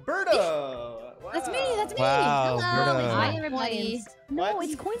 Birdo! That's me. That's me. Wow, Hello. Birdo. Hi, Hi, everybody. coins. No, What?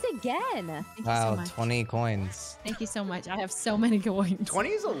 it's coins again. Thank you so Wow, much. 20 coins. Thank you so much. I have so many coins. 20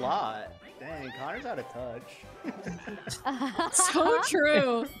 is a lot. Dang, Connor's out of touch. So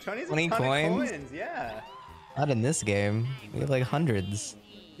true. 20's 20 a ton coins? of coins, yeah. Not in this game. We have like hundreds.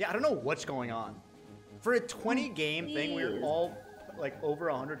 Yeah, I don't know what's going on. For a 20 game thing, we were all like over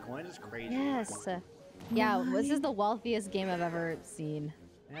 100 coins. It's crazy. Yes. Yeah, this is the wealthiest game I've ever seen.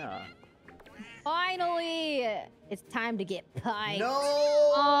 Yeah. Finally! It's time to get piped. No!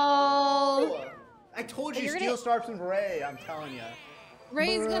 Oh. I told you, You're steal gonna- stars from Ray. I'm telling you.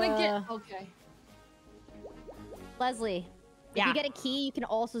 Ray's gonna get. Bruh. Okay. Leslie, if Yeah. you get a key, you can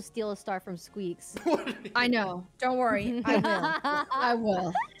also steal a star from Squeex. I know. Don't worry. I will. I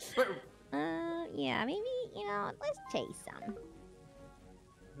will. Yeah, maybe, let's chase some.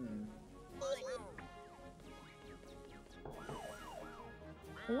 Hmm.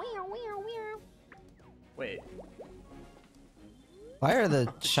 Wait. Why are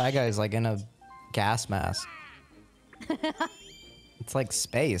the Shy Guys like in a gas mask? It's like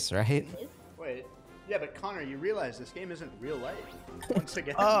space, right? Wait. Yeah, but Connor, you realize this game isn't real life. Once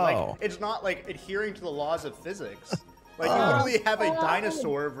again, Oh. like it's not like adhering to the laws of physics. Like you Oh. literally have a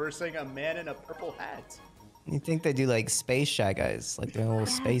dinosaur versus a man in a purple hat. You think they do like space Shy Guys, like their little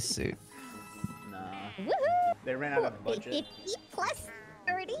space suit? Nah. Woohoo! They ran out of budget. 50 plus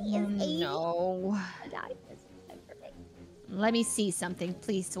 30 is 80. No. Perfect. Let me see something.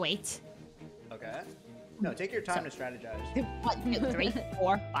 Please wait. Okay. No, take your time to strategize. 1, 2, 3,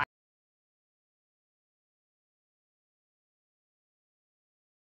 4, 5.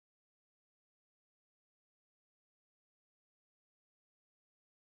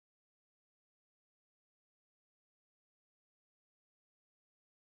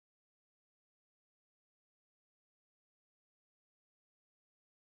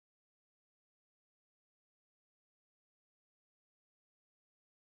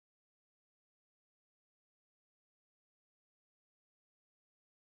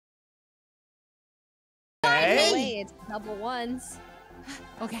 Hey, it's double ones.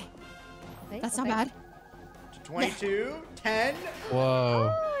 Okay. Okay, That's not bad. 22, 10.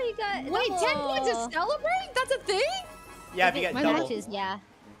 Whoa. Oh, you got Wait, 10 double. points to celebrate? That's a thing? Yeah, if you get My double. matches, yeah.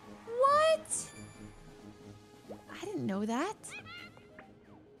 What? I didn't know that.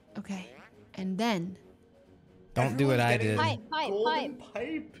 Okay. And then. Don't do what I did. Pipe. Golden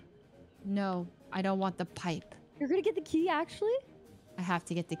pipe. No, I don't want the pipe. You're gonna get the key, actually? I have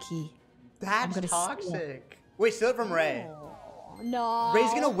to get the key. That's gonna steal toxic. Wait, steal it from Ray. Oh, no.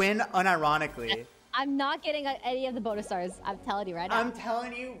 Ray's gonna win unironically. I'm not getting any of the bonus stars. I'm telling you right now. I'm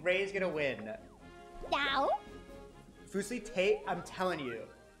telling you, Ray's gonna win. Now? Fuslie, Tate, I'm telling you.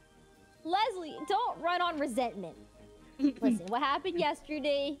 Leslie, don't run on resentment. Listen, what happened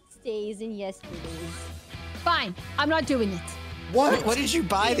yesterday stays in yesterday's. Fine. I'm not doing it. What? What did you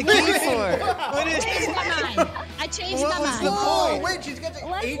buy the key for? What I did changed my mind. I changed What my was mind. the Oh, point? wait, she's got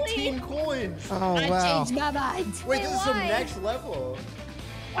Leslie? 18 coins. Oh, I wow. changed my mind. Wait, this is some why? next level.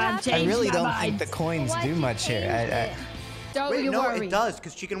 I've I changed really my don't mind. think the coins Why'd do you much here. change it? Don't Wait, you no, worry. it does,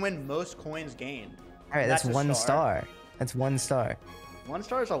 because she can win most coins gained. All right, that's a 1 star. That's 1 star. 1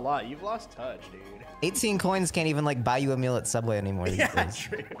 star is a lot. You've lost touch, dude. 18 coins can't even like buy you a meal at Subway anymore. these Yeah, days.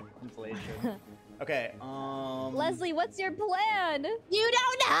 true. Inflation. Okay, Leslie, what's your plan? You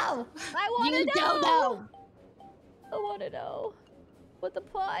don't know. I want to You know. don't know. I want to know. With the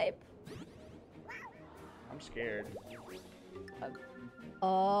pipe. I'm scared.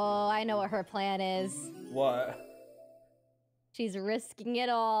 Oh, I know what her plan is. What? She's risking it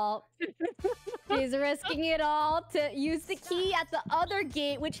all. She's risking it all to use the key at the other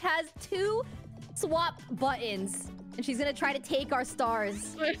gate, which has 2 swap buttons. And she's gonna try to take our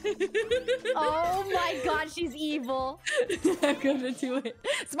stars. Oh my god, she's evil. I'm gonna do it.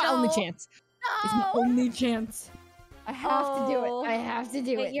 It's my No. only chance. It's my No! only chance. I have to do Oh. it. I have to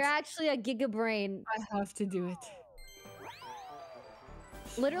do Wait, it. you're actually a giga brain. I have to do it.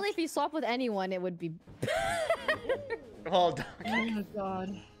 Literally, if you swap with anyone, it would be. Hold on. Oh my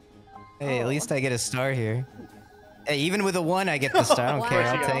god. Hey, at least I get a star here. Hey, even with a 1, I get the star. I don't care.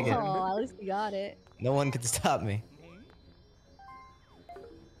 I'll take it. Oh, at least you got it. No one can stop me.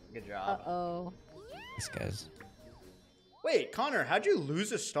 Good job. Uh-oh. These guys. Wait, Connor, how'd you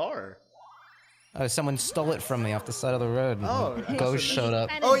lose a star? Oh, someone stole it from me off the side of the road. Oh, Ghost showed up.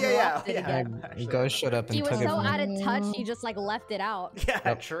 Kinda Oh, yeah, yeah. dropped it yeah. again. Actually, Ghost showed up and He was took it so from me. out of touch, he just like left it out.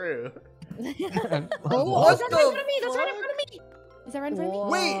 Yeah, true. Oh, What that's the right in front of me. That's right in front of me. Is that right in front of me? Whoa.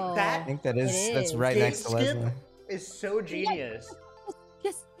 Wait, that I think that is. It That's is. right gate next to skip Leslie. is so genius.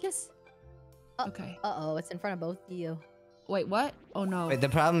 Yes, yes. Uh, Okay. Uh-oh, it's in front of both of you. Wait, what? Oh no. Wait, the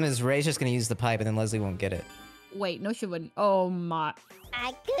problem is Ray's just gonna use the pipe and then Leslie won't get it. Wait, no, she wouldn't. Oh my.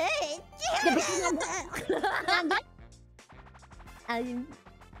 I could.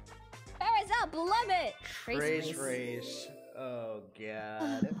 Parasol, plummet. Race. Oh,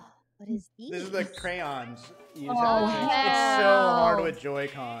 God. What is these? This is the crayons. Use Oh, it's so hard with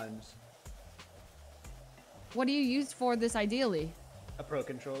Joy-Cons. What do you use for this ideally? A Pro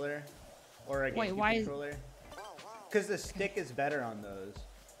Controller. Or a Wait, GameCube why is- controller. Because the stick is better on those.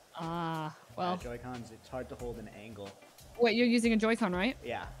 Ah, well. Joy-Cons, it's hard to hold an angle. Wait, you're using a Joy-Con, right?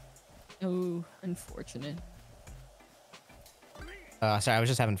 Yeah. Oh, unfortunate. Sorry, I was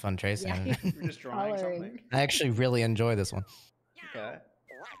just having fun tracing. Yeah. You're just drawing Coloring. something. I actually really enjoy this one. Okay.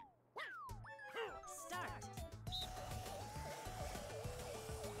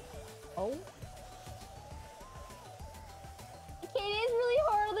 Oh. Okay, it is really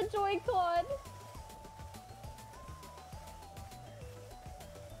hard on the Joy-Con.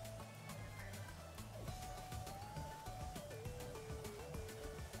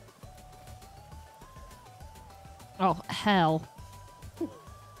 Oh, hell.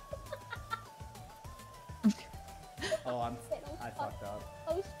 Oh, I fucked up.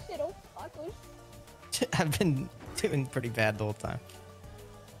 Oh shit, oh fuck, oh shit. I've been doing pretty bad the whole time.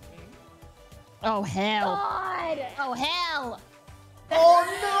 Oh, hell. God! Oh, hell.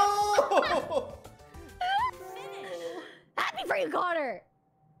 Oh, Happy for you, Connor!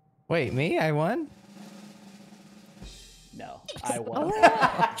 Wait, me? I won? no! No, I won.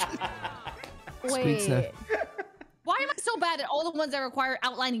 Squeex, no. Wait. Why am I so bad at all the ones that require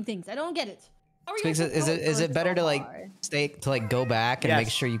outlining things? I don't get it. How are you Squeex, supposed to is know it is it so better to like hard. stay to like go back and make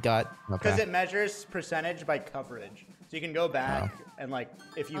Yes. sure you got Because okay. it measures percentage by coverage. So you can go back and like,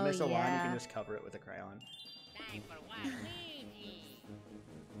 if you Oh, miss a line, you yeah. can just cover it with a crayon.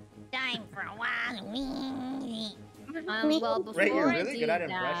 Time for a while. Well, before Ray, you're I really do good at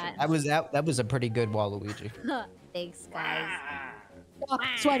that, impressions. That was a pretty good Waluigi. thanks, guys. Stop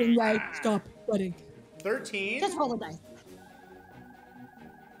sweating, right? Stop sweating. 13? Just roll the dice.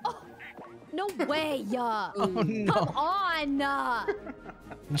 No, no way. Oh, no. Come on.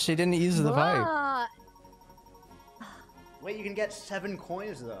 She didn't use the pipe. Bruh. Wait, you can get 7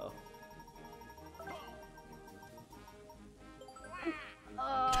 coins though.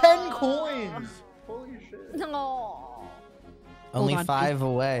 10 coins! Holy shit. No. Only on. 5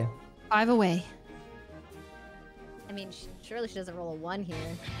 away. 5 away. I mean, surely she doesn't roll a 1 here.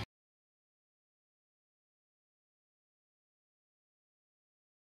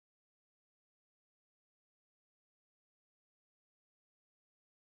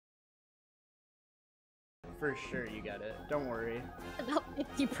 For sure you got it. Don't worry. About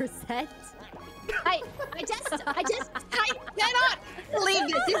 50%. I cannot believe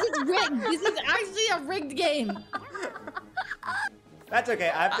this. This is rigged. This is actually a rigged game. That's okay.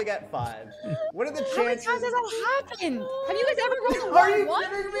 I have to get 5. What are the How many chances? times has that happened? Have you guys ever rolled a Are you 1?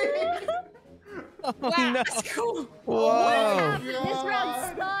 kidding me? Oh, Wow, no. that's cool. Whoa. This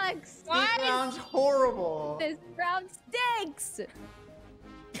round sucks. This round's horrible. This round stinks.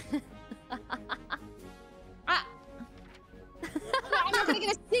 I'm not gonna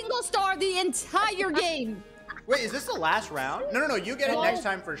get a single star the entire game. Wait, is this the last round? No. You get it next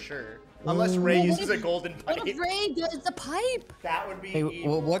time for sure. Unless Ray uses a golden pipe. What if Ray does the pipe? That would be Hey,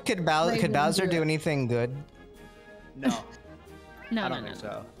 evil. well, what could Bowser? Ray Could wouldn't Bowser do do it. anything good? No, No, I no, don't no. think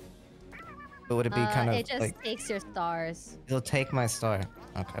so. But would it be kind of It just like takes your stars. he'll take my star?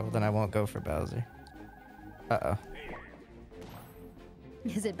 Okay, well then I won't go for Bowser. Uh-oh.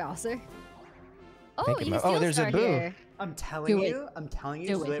 Is it Bowser? Oh, Think you about- can steal oh, there's a star boo. here. I'm telling Do it. you. I'm telling you.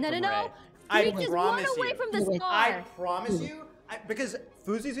 Do steal it. it No, from no. Ray. Three I just promise one away you. from the Do it. star. I promise you. Because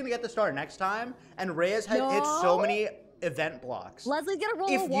Fuslie's gonna get the star next time, and Ray has hit so No. many event blocks. Leslie's gonna roll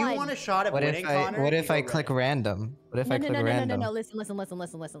If a you 1. want a shot at What winning, if I? Connor, What you if go I click Ray. random? What if I click random? No. Listen. We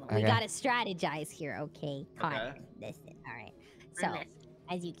Okay. gotta strategize here, okay? Connor, Okay. listen. All right. So,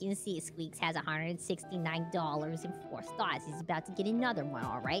 as you can see, Squeex has $169 and 4 stars. He's about to get another one,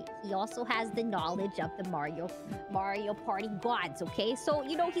 all right? He also has the knowledge of the Mario Party gods, okay? So,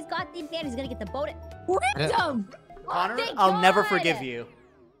 you know, he's got the advantage. He's gonna get the boat. Random. Connor, Thank I'll never God. forgive you.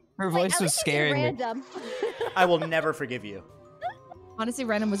 Her Wait, voice at was least he did scaring me. random. I will never forgive you. Honestly,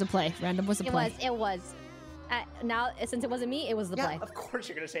 random was a play. Random was a play. It was. Now, since it wasn't me, it was the Yeah, play. of course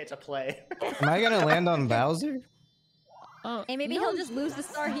you're gonna say it's a play. Am I gonna land on Bowser? Oh, Hey, maybe no, he'll just lose the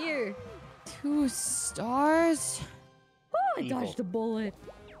star here. 2 stars. Oh, I Evil. dodged a bullet.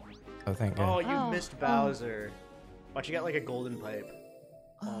 Oh, thank God. Oh, you Oh, missed Bowser. Why'd you get like a golden pipe?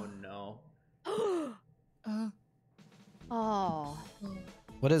 Oh no. Oh.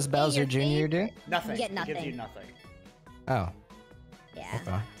 What does Bowser your Jr. face. do? Nothing. get It gives nothing. you nothing. Oh, Yeah.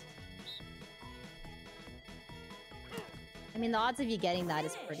 okay. I mean, the odds of you getting that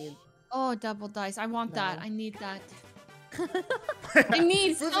is pretty. Oh, double dice. I want that. No. I need that. I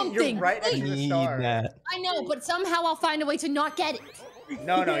need Susan, something. You're right next I to the need star. that. I know, but somehow I'll find a way to not get it.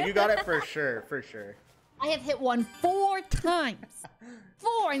 No, you got it for sure, for sure. I have hit one 4 times.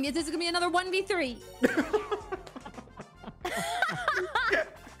 4, and this is gonna be another 1v3.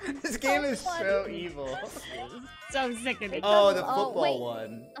 This game is so funny. evil. So sickening. Oh, the Oh, football wait.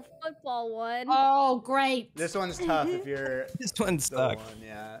 one. A football one. Oh, great. This one's tough if you're This one's the stuck. one,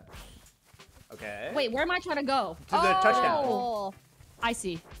 yeah. Okay. Wait, where am I trying to go? To the touchdown. Oh. I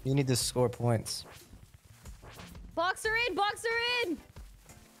see. You need to score points. Boxer in, boxer in.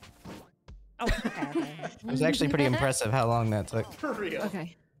 Oh, okay. It was actually pretty impressive how long that took. For real.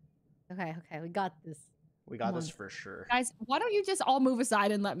 Okay. Okay, we got this. We got Come this on. for sure. Guys, why don't you just all move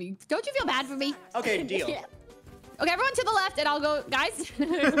aside and let me... Don't you feel bad for me? Okay, deal. Yeah. Okay, everyone to the left, and I'll go... Guys,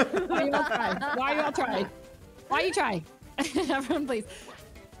 why are you all trying? Why are you all trying? Why are you trying? Everyone, please.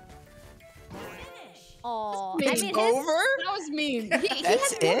 Oh, Mean. I mean, his, That was mean. He That's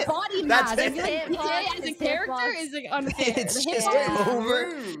has no it? body That's mass. I it? feel like His PJ hitbox, as a his character hitbox. is like unfair. It's The just hitbox-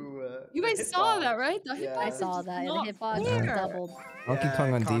 over. You guys saw that, right? The Yeah. hitbox I is saw just that. not The hitbox fair. is doubled. Donkey Yeah,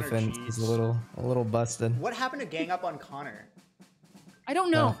 Kong on Connor defense cheats. is a little busted. What happened to gang up on Connor? I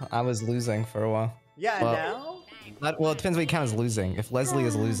don't know. Well, I was losing for a while. Yeah, and Well- now? Well, it depends what you count as losing. If Leslie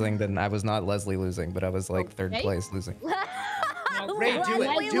is losing, then I was not Leslie losing, but I was like third Okay. place losing. Ray, do it,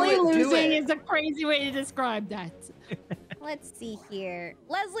 Leslie do it, do losing it. is a crazy way to describe that. Let's see here.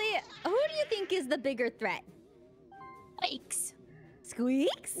 Leslie, who do you think is the bigger threat? Yikes.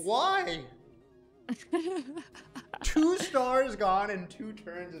 Squeex? Why? 2 stars gone in 2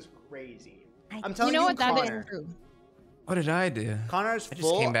 turns is crazy. I'm telling You know what? That Connor. is true. What did I do? Connor's I just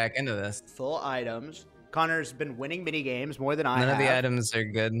came full, back into this. full items. Connor's been winning mini games more than I None have. of the items are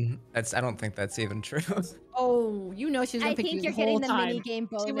good. I don't think that's even true. Oh, you know she was I gonna pick think you you're the whole getting the time. mini game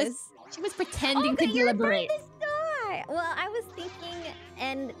She bonus. was pretending Oh, to but you're deliberate. trying to start. Well, I was thinking,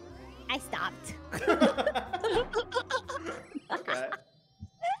 and I stopped. Okay.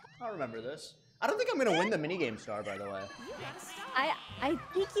 I'll remember this. I don't think I'm gonna win the minigame star, by the way. I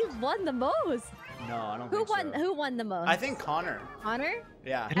think you won the most. No, I don't Who think won? so. Who won the most? I think Connor. Connor?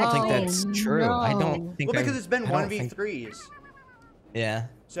 Yeah. I don't think that's true. no. I don't think. Well, because it's been I don't think- 1v3s. Yeah.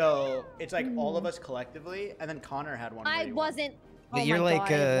 So it's like all of us collectively, and then Connor had one. where I he won. wasn't. But Oh you're my like,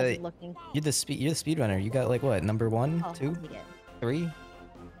 God, I wasn't looking. You're the speedrunner. You got like what? Number 1, Oh, 2, I'll take it. 3,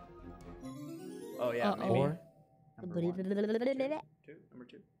 Oh yeah. Maybe. 4, Number 1, 2, number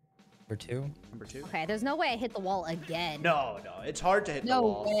 2. or 2. Number 2. Okay, there's no way I hit the wall again. No, it's hard to hit the No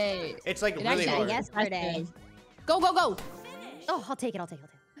wall. way. It's like It really actually- hard. Yesterday. Go, go, go. Oh, I'll take it. I'll take it.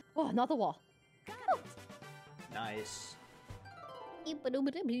 Oh, not the wall. Nice.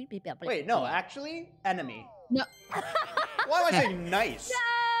 Wait, no, actually, enemy. No. Why am I saying nice?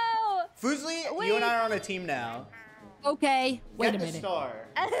 No! Fuslie, you and I are on a team now. Okay. Wait Get a the minute. star.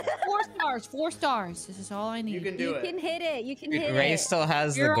 4 stars. 4 stars. This is all I need. You can do You it. can hit it. You can Dude, hit Ray it. still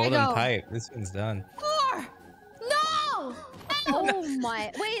has Here the I golden go. pipe. This one's done. 4. No. Oh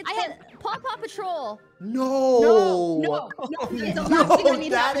my! Wait, Paw Patrol. No. No. It's the No, last thing I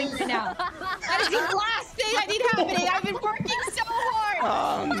need that happening is- right now. That is the last thing I need happening. I've been working so hard.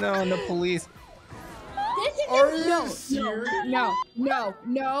 Oh no, the police. This is Are you no, serious? no, no,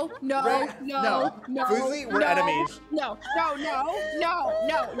 no, no, Ray- no, no. no. Fuslie, we're no, enemies. No, no, no, no,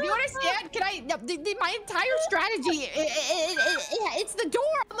 no. Do you understand? Can I? No, my entire strategy. It's the door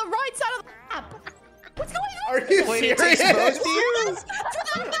on the right side of the map. What's going on? Are you Wait, it serious? takes both of you?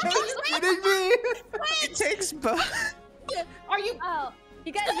 Are you kidding me? It takes both. Are you? Oh,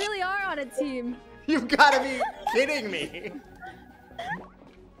 you guys really are on a team. You've got to be kidding me.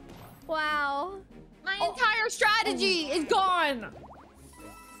 Wow. My entire strategy is gone.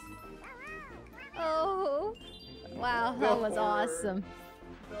 Oh. Wow, that was No. awesome.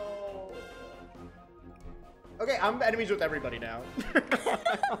 No. Okay, I'm enemies with everybody now.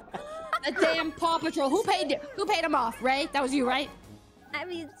 The damn Paw Patrol. Who paid him off? Ray? That was you, right? I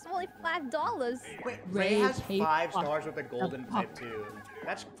mean, it's only $5. Wait, Ray Ray has paid 5 off. stars with a golden pipe too.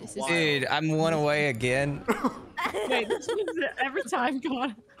 That's This is- wild. Dude, I'm 1 away again. Wait, this is every time,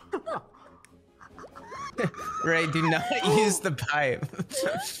 God. Ray, do not use the pipe.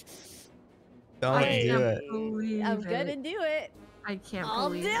 Don't I do it. I'm gonna do it. I can't I'll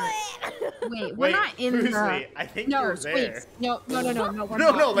believe do it. it. Wait, we're Wait, not in Fuslie, I think No, you're there. Squeex. No, we're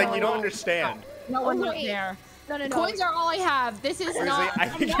No, not. like you don't understand. No, we're not Wait. there. No. Coins are all I have. This is Fuslie, not. I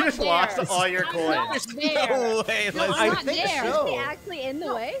think I'm you not just there. lost all your I'm coins. not there. No way. No, Let's I'm I not think there. so. Is he actually in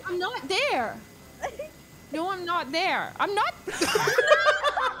the way? I'm not there. No, I'm not there. I'm not.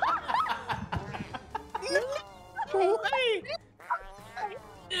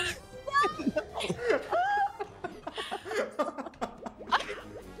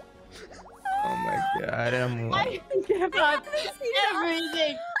 Oh my god, I'm I give up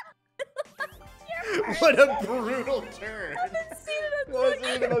everything. What a brutal turn. That's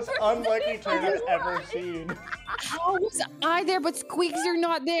the most unlucky turn I've ever seen. How was I there, but Squeex, you're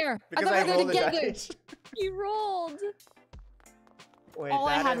not there? Because I I thought we were rolled the together. dice. He rolled. Wait, All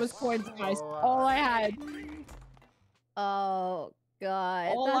I that had is was coins, guys. so All I had. Oh God.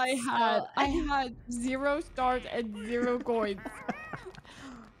 All I that's had. so- I had 0 stars and 0 coins.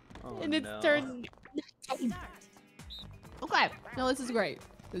 Oh, And it's no. turned. Okay. No, this is great.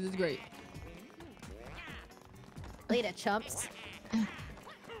 This is great. Later, chumps.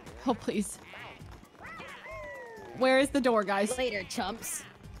 Oh, please. Where is the door, guys? Later, chumps.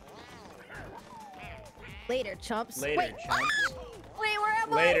 Later, chumps. Later, Wait, chumps. wait, where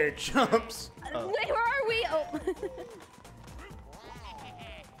am Later, chumps. I? Oh. Wait, where are we? Oh.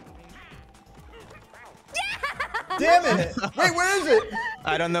 Damn it! Wait, where is it?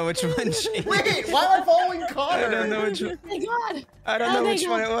 I don't know which one she Wait, why am I following Connor? I don't know which one. Oh my God. I don't Oh know my which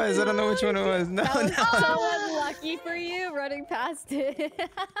one it was. I don't know which one it was. No, That was no. so unlucky for you running past it.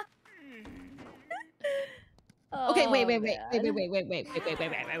 Okay, wait. Oh,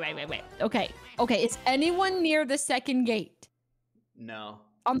 Wait. Okay. Is anyone near the second gate No.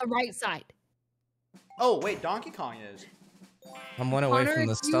 on the right side? Oh, wait, Donkey Kong is. I'm 1 away from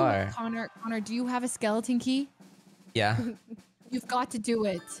the star. Connor, do you have a skeleton key? Yeah. You've got to do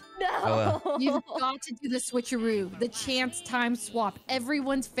it. No. You've got to do the switcheroo, the chance time swap.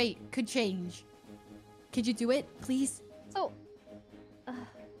 Everyone's fate could change. Could you do it, please? So,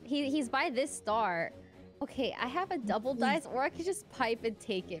 he's by this star. Okay, I have a double dice, or I could just pipe and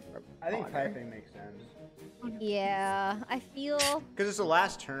take it from I think Connor. piping makes sense. Yeah, I feel. Because it's the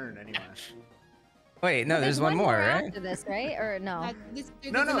last turn anyway. Wait, no, there's one more, right? after this, right? Or no? There's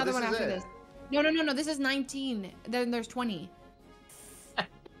No, another this one is after it. this. No. This is 19. Then there's 20.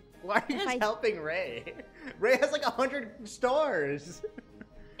 Why are you just helping Ray? Ray has like 100 stars.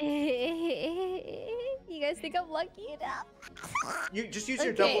 You guys think I'm lucky enough? You just use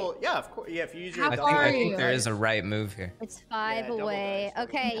your double. Yeah, of course. Yeah, if you use your double. I think there is a right move here. It's 5 away.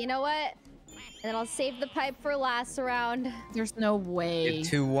 Okay, you know what? And then I'll save the pipe for last round. There's no way. Get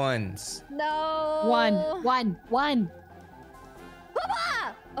 2 1s. No. One.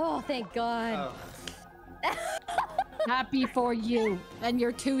 Papa! Oh, thank God. Oh. Happy for you and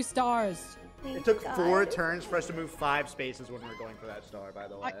your 2 stars. It took 4 turns for us to move 5 spaces when we were going for that star, by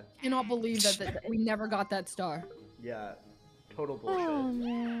the way. I cannot believe that we never got that star. Yeah, total bullshit. Oh,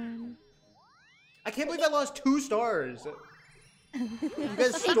 man. I can't believe I lost 2 stars. You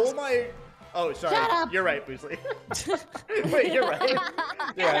guys stole my... Oh, sorry. Shut up. You're right, Fuslie. Wait, you're right.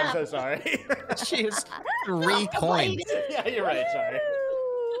 Yeah, I'm so sorry. She has 3 coins. Yeah, you're right. Sorry.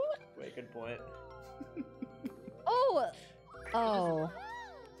 Wait, good point. Oh.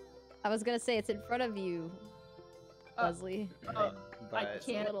 I was gonna say it's in front of you, Fuslie. I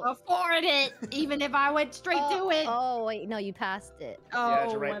can't afford it, even if I went straight to it. Oh, wait, no, you passed it. Yeah,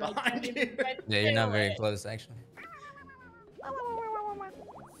 it's right behind you. Yeah, you're not very close, actually.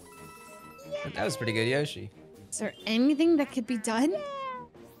 That was pretty good, Yoshi. Is there anything that could be done?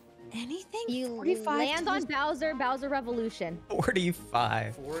 Anything? You 45 land on Bowser Revolution.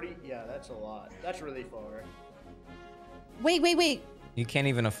 45. 40? Yeah, that's a lot. That's really far. Wait. You can't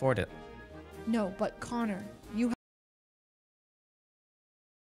even afford it. No, but Connor, you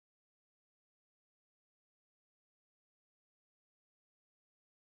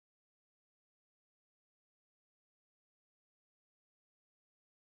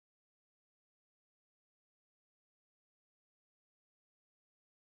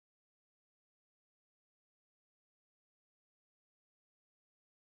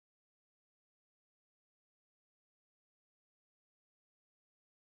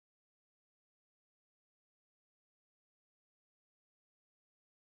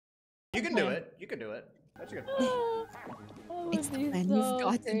You can do it. You can do it. That's a good point. It's the plan. You've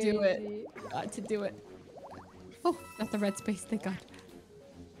got to do it. Got to do it. Oh, not the red space. Thank God.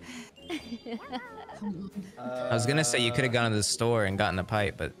 Come on. I was gonna say you could have gone to the store and gotten a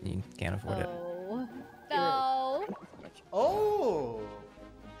pipe, but you can't afford it. Oh. No. Oh.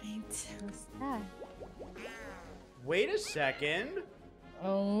 What's that? Wait a second.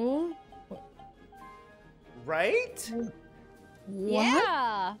 Oh. Right? What?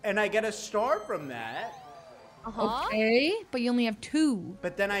 Yeah. And I get a star from that. Okay, but you only have 2.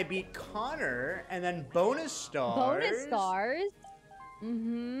 But then I beat Connor, and then bonus stars. Bonus stars.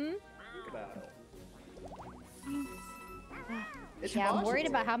 Mm-hmm. Think about it. It's Yeah, I'm worried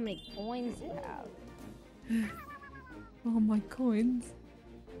possible. about how many coins you have. Oh, my coins.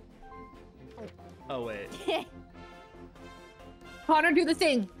 Oh, wait. Connor, do the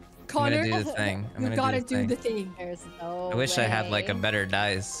thing. Connor, I'm gonna do the thing. you gotta do the thing. There's no I wish I had way. like a better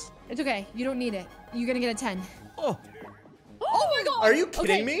dice. It's okay. You don't need it. You're gonna get a 10. Oh. Oh my God! Are you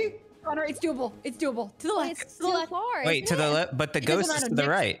kidding Okay. me? Connor, it's doable. It's doable. To the left. It's To the too left. far. Wait, to the left, but the It doesn't ghost is matter, to the next-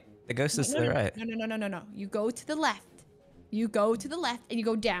 right. The ghost is to the right. No. You go to the left. You go to the left and you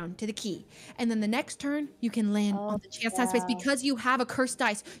go down to the key. And then the next turn, you can land on the chance time space wow. because you have a cursed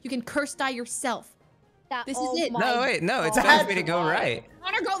dice. You can curse die yourself. This is it. No, wait, no, it's God. better for me to go right.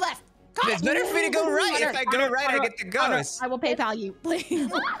 Connor, go left. It's better for me to go right. If I go right, I get the Connor, ghost. I will PayPal you, please.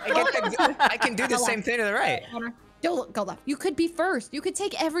 I can do the same thing to the right. Connor, don't go left. You could be first. You could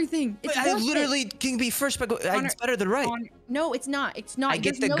take everything. It's I worth it. literally can be first, but Connor, it's better to the right. Connor, no, it's not. It's not. I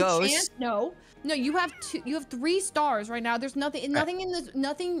get There's the no ghost. chance. No, you have 2. You have 3 stars right now. There's nothing. Nothing in this.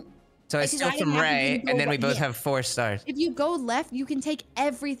 Nothing. So I because steal I didn't from have Ray, anything to and go then we right- both yeah. have 4 stars. If you go left, you can take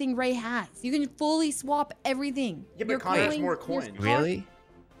everything Ray has. You can fully swap everything. Yeah, but Your Connor has coin- more your coins. star- Really?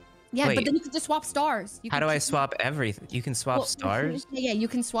 Yeah, Wait. but then you can just swap stars. You How can do I just- swap everything? You can swap Well, stars? Yeah, you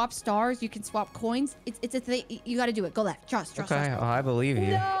can swap stars. You can swap coins. It's a thing. You got to do it. Go left. Trust. Okay, trust. well, I believe you.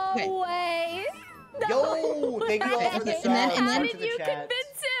 No Okay. way. Yo, thank you all for the Okay, and then- subs. and then- Shout out How to did the you chat. convince him?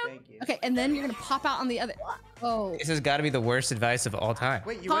 Thank you. Okay, and then you're gonna pop out on the other. Oh, This has got to be the worst advice of all time.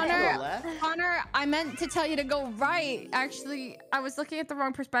 Wait, you went to Connor, the left? Connor, I meant to tell you to go right. Actually, I was looking at the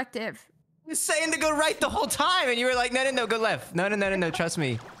wrong perspective. I was saying to go right the whole time, and you were like, no, go left. No, trust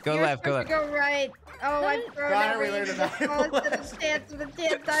me. Go You're left, go supposed left. to go right. Oh, I'm throwing Connor, we everything. learned about Oh, it. it's the chance of the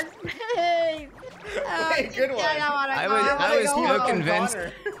chance time space. Wait, good one. I was go so home, convinced.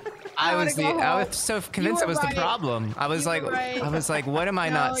 Connor. I wanna was go home. so convinced You that was were the right. problem. I was You like, were right. what am I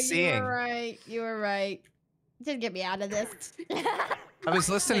not You seeing? were right. You were right. Just get me out of this. I was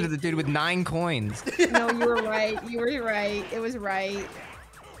listening to the dude with 9 coins. No, you were right. You were right. It was right.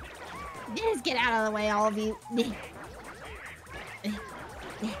 Just get out of the way, all of you.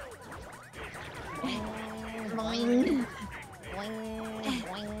 Boing. Boing.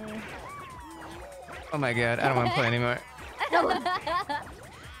 Boing. Oh my god, I don't want to play anymore.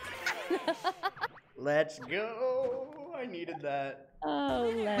 Let's go. I needed that.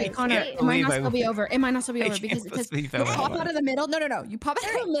 Oh, Wait, Connor, it might not still be over. It might not still be over because you pop out of the middle. No. You pop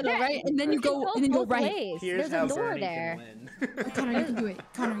out of the middle, right? And then you go right. Here's There's how a door Bernie there. can win. Connor, you can do it.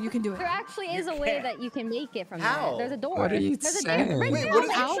 Connor, you can do it. There actually is a way that you can make it from How? there. There's a door. What are you There's a saying? door right Wait, there what on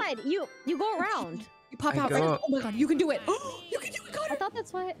the is- outside. You go around. You pop I out. go- Right? Oh my god, you can do it. You can do it, Connor. I thought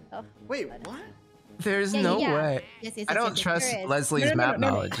that's what. Oh. Wait, what? There's Yeah, no yeah. way. Yes, I don't trust There is. Leslie's map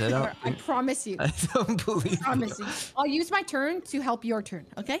knowledge. I don't. I promise you. I don't believe. I promise you. I'll use my turn to help your turn,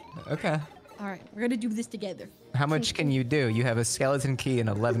 okay? Okay. All right, we're gonna do this together. How much can you do? You have a skeleton key and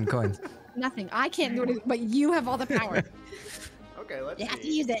 11 coins. Nothing. I can't do it, but you have all the power. Okay, let's You have to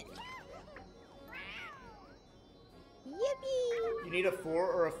see. use it. Yippee! You need a 4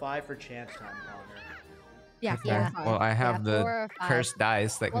 or a 5 for chance time, Connor. Yeah, Okay. Yeah. Well, I have Yeah, 4 the or 5. cursed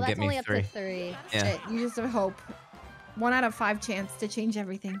dice that Well, can that's get only me up 3. to 3. Yeah. Shit, you just have hope. 1 out of 5 chance to change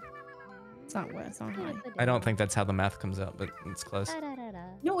everything. It's not high. I don't think that's how the math comes out, but it's close. Da-da-da-da.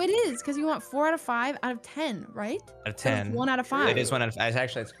 No, it is because you want 4 out of 5 out of 10, right? Out of Instead of 10. 1 out of 5. It is 1 out of 5.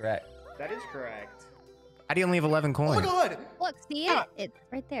 Actually, it's correct. That is correct. How do you only have 11 Oh coins? my god! Look, see Yeah. it? It's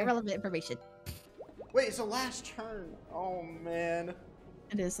right there. Irrelevant information. Wait, it's the last turn. Oh man.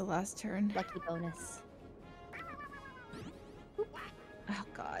 It is the last turn. Lucky bonus. Oh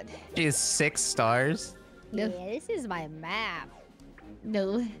god. She has 6 stars. Yeah, this is my map.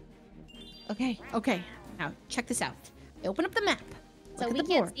 No. Okay. Now check this out. I open up the map. So Look we at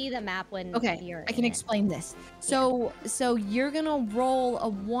the can't board. see the map when Okay, you're I can in it. explain this. So you're gonna roll a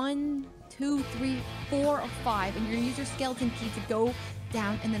 1, 2, 3, 4, or 5, and you're gonna use your skeleton key to go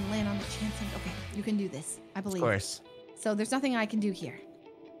down and then land on the chance. Okay, you can do this. I Of believe. course. So there's nothing I can do here.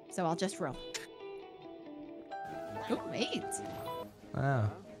 So I'll just roll. Oh, 8.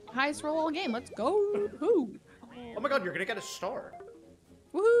 Wow. Highest roll all game. Let's go. Woohoo. Oh my god, you're gonna get a star.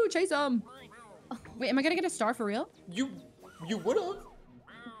 Woohoo, chase 'em. Wait, am I gonna get a star for real? You would have.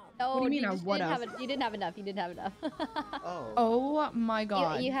 Oh, What do you mean I just would've? You didn't have enough. You didn't have enough. Oh. Oh my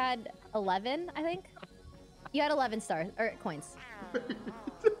god. You had 11, I think. You had 11 stars or coins.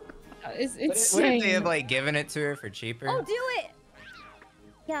 It's What if insane. they have like given it to her for cheaper? Oh, do it!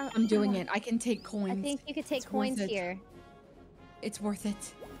 Yeah. I'm doing it. I can take coins. I think you could take It's worth coins it. here. It's worth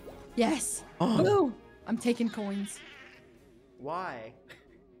it. Yes. Oh. Ooh, I'm taking coins. Why?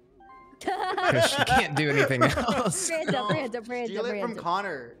 Because she can't do anything else. Hands up, hands up, hands Steal up, it from hands up.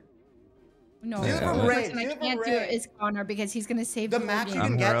 Connor. No, Steal it the from only Ray, person I steal it from can't do Ray. it is Connor because he's gonna save The whole max you game.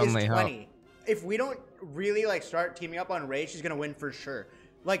 can I'm get her is only 20. If we don't really like start teaming up on Ray, she's gonna win for sure.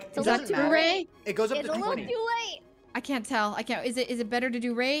 Like So it Is that doesn't too matter. Ray? It goes up It's to a little 20. too late. I can't tell. I can't. Is it better to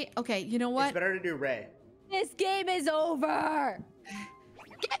do Ray? Okay, you know It's what? better to do Ray. This game is over.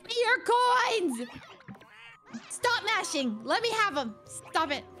 Get me your coins! Stop mashing! Let me have them!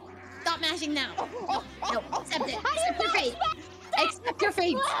 Stop it! Stop mashing now! No, accept it! Accept your fate! Accept your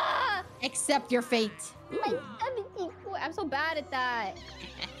fate! Ah! Accept your fate! I'm so bad at that.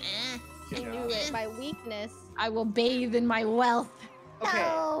 I Good knew job. it. My weakness. I will bathe in my wealth. Okay.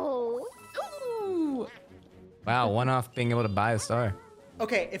 No. Ooh! Wow, 1 off being able to buy a star.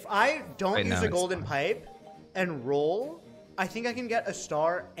 Okay, if I don't Right use now a it's golden fine. pipe and roll, I think I can get a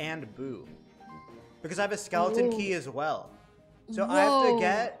star and boo. Because I have a skeleton Ooh. key as well. So I have to Whoa.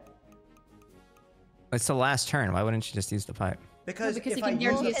 get It's the last turn. Why wouldn't you just use the pipe? because, because if he I can use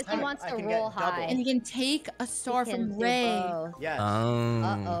guarantee the because he pipe, wants I to can roll get double. high. And he can take a star You can from do Ray. both. Yes.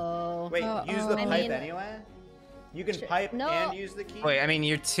 Uh-oh. Wait, use the I pipe mean- anyway? You can pipe No. and use the key? Wait, I mean,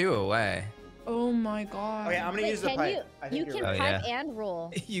 you're 2 away. Oh my god. Okay, I'm gonna use the can pipe. I think you you're can right. Oh, pipe and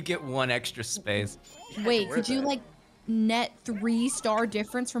roll. You get 1 extra space. Wait, worth could you it. like net 3-star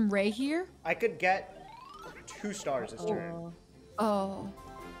difference from Ray here? I could get 2 stars this turn. Oh.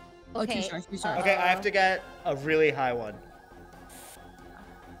 Oh, Okay. 2 stars, 2 stars. Okay, I have to get a really high one.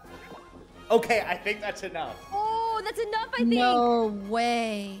 Okay, I think that's enough. Oh, that's enough, I think. No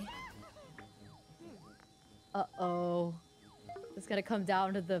way. Uh-oh. It's gonna come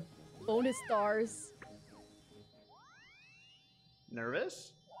down to the bonus stars.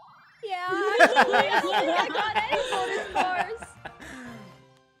 Nervous? Yeah, I got any bonus stars.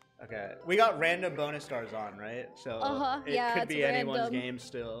 Okay, we got random bonus stars on, right? So Uh-huh, it yeah, could it's be anyone's random. game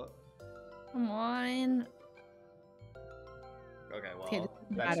still. Come on. Okay, well, Okay, this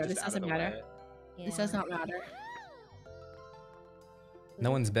doesn't that's matter, just this out of doesn't the matter. way. This does not matter. No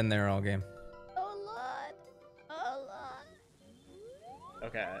one's been there all game. Oh, Lord. Oh, Lord.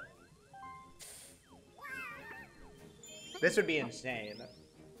 Okay. This would be insane.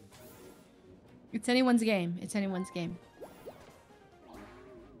 It's anyone's game. It's anyone's game.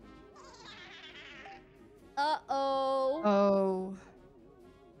 Uh-oh. Oh.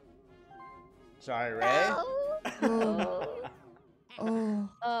 Sorry, Ray. Oh. Oh.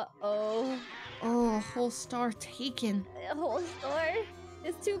 Uh-oh. Oh, whole star taken. The whole store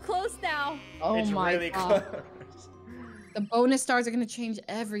is too close now. Oh It's my really god. close. The bonus stars are gonna change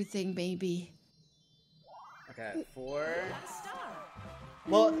everything, baby. Okay, 4.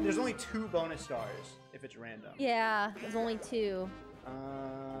 Well, there's only 2 bonus stars if it's random. Yeah, there's only 2.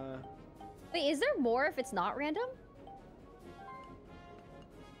 Wait, is there more if it's not random?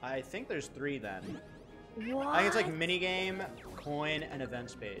 I think there's 3 then. What? I think it's like minigame, coin, and event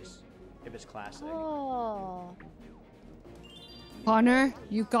space if it's classic. Oh. Connor,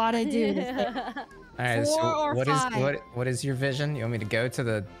 you gotta do this. All right. 4 So or what is 5. what is your vision? You want me to go to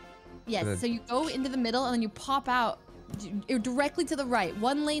the? Yes, so you go into the middle and then you pop out directly to the right,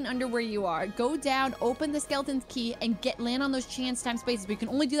 1 lane under where you are. Go down, open the skeleton's key, and land on those chance time spaces. But you can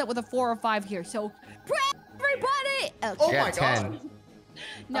only do that with a 4 or 5 here. So, pray, everybody! Okay. Oh I my got 10. god!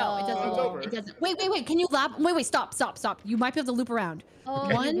 No, it Oh. doesn't. It's over. It doesn't. Wait. Can you lap? Wait. Stop. You might be able to loop around. Oh,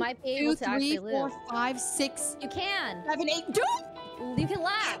 you 1, might be 2, able to 3, actually 4, live. 5, 6, You can. 7, 8. Do it! You can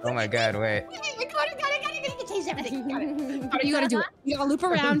laugh. Oh my god! Wait. Connor, change everything. Connor, you gotta do it. You gotta loop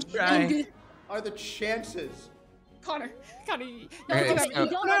around. trying. And do Are the chances? Connor. Okay, No, You so-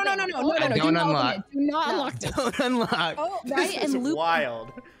 don't no. open. I Do don't not open unlock. it. Do not No. unlock this. Don't unlock. Oh, This right, is and loop.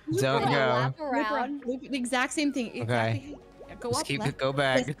 wild. Don't Yeah, go. lap around. Loop the exact same thing. Exactly. Yeah, go Just up. keep left. it. Go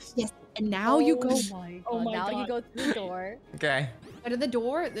back. Yes. And now you go. My Oh God, my now god. you go through the door. Okay. Go to the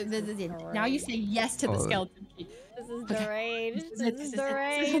door. Now you say yes to the Oh. skeleton key. This is deranged. This This is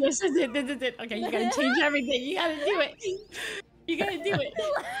deranged. This is it. Okay, you gotta change everything. You gotta do it. You gotta do it.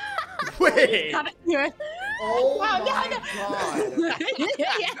 Wait! Gotta do it. Oh Wow, my god!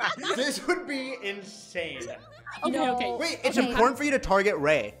 Yeah. This would be insane. Okay, No. okay. Wait, it's Okay. important for you to target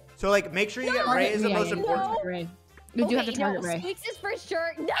Ray. So like, make sure you get Ray is the most important. No. Ray. You do have to target Ray. Squeex is for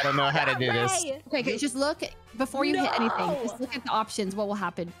sure. No, I don't know how to not do this. Ray. Okay, just look before you hit anything. No. Just look at the options. What will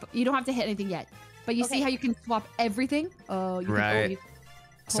happen? You don't have to hit anything yet. But you see Okay. how you can swap everything? Oh, you Right. Can,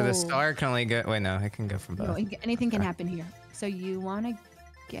 So the star can only go. Wait, no, it can go from No, both. anything can happen here. So you want to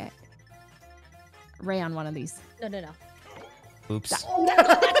get Ray on one of these. No. Oops. That's good.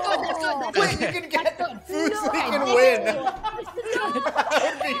 Wait, you can get Fuslie No. can No. win. No. That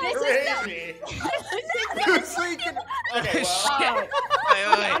would be crazy. Fuslie can. Okay, well. Wait.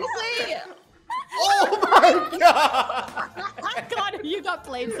 Honestly, Oh my god! God, you got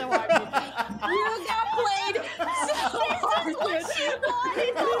played so hard. You got played so hard.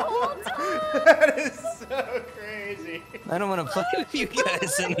 That is so crazy. I don't want to play with you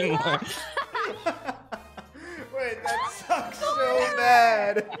guys anymore. Wait, that sucks so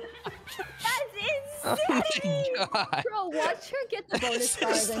bad. Oh That's my insane. god. Bro, watch her get the bonus This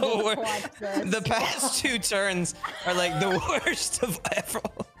stars is and the just worst. watch this. The past 2 turns are like the worst of ever.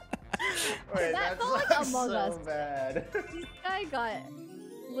 Wait, That that felt like sucks Among so Us. bad. This guy got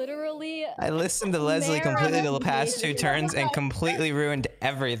literally. I listened to Leslie completely the past 2 Marinated. turns and completely ruined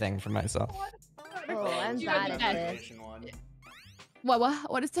everything for myself. Oh, I'm You bad got at it. this. Memorization one.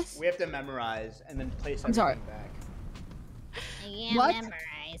 What is this? We have to memorize and then place I'm sorry. everything back. Yeah, What?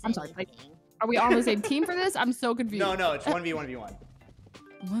 memorize I'm sorry, anything. Are we on the same team for this? I'm so confused. No, it's 1v1v1.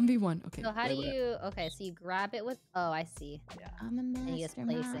 1v1. Okay. So how do wait, wait. you? Okay, so you grab it with. Oh, I see. I'm a And you just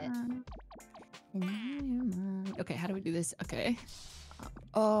place it. mastermind. And now you're mine. Okay, how do we do this? Okay.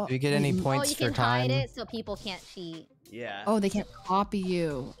 Oh. Do you get any mm, Oh, points you for can time? hide it so people can't cheat. Yeah. Oh, they can't copy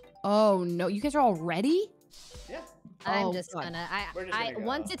you. Oh no, you guys are all ready? Yeah. I'm Oh, just God. gonna. We're just gonna go.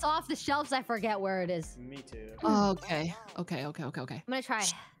 Once it's off the shelves, I forget where it is. Me too. Okay. Okay. I'm gonna try.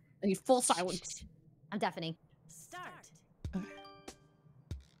 I need full silence. I'm deafening.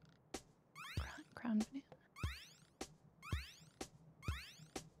 Crown banana.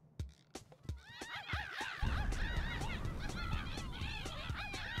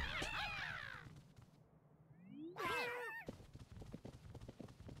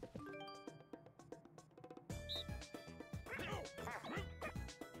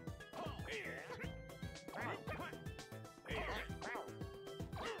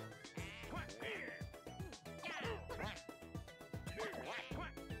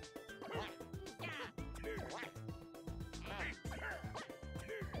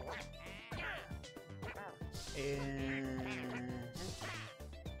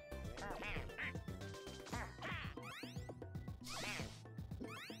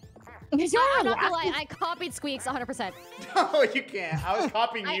 I'm not gonna lie, I copied Squeex 100%. No, you can't. I was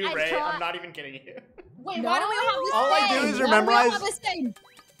copying you, I Ray. tried- I'm not even kidding you. Wait, why do we all have the All I same? do is Why do we all memorize- have the same?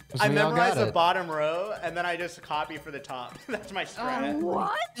 I we all memorize got the it. bottom row, and then I just copy for the top. That's my strat.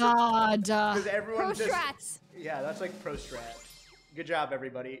 What? God. Because everyone Pro just... strats. Yeah, that's like pro strat. Good job,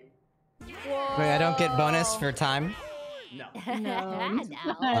 everybody. Whoa. Wait, I don't get bonus for time? No. No.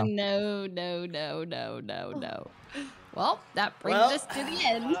 No. No. Well, that brings Well, us to the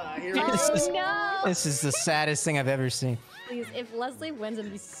end. Here we Oh, go. no. This is the saddest thing I've ever seen. Please, if Leslie wins, it'd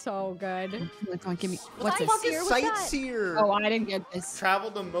be so good. Come on, give me. What's this? Sightseer, what's that? Sightseer. Oh, I didn't get this.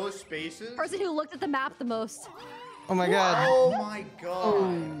 Traveled the most spaces. Person who looked at the map the most. Oh my god. Oh my god. Oh,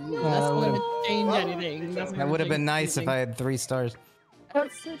 that's not gonna change Well, anything. That's That would have been nice if I had 3 stars.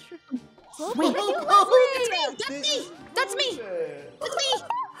 That's so true. Wait, Leslie! that's me! That's me! That's me!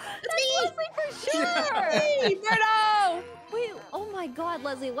 Leslie for sure! Hey, Birdo! Wait, oh my god,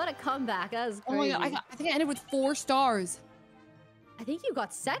 Leslie, what a comeback. That was Oh my crazy. god, I think I ended with 4 stars. I think you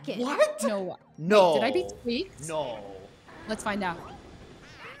got second. What? No. No. Did I beat Squeex? No. Let's find out.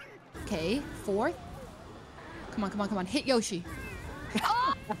 Okay, 4th. Come on. Hit Yoshi.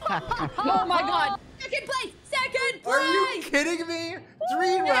 Oh my god. Second place! Second place! Are you kidding me?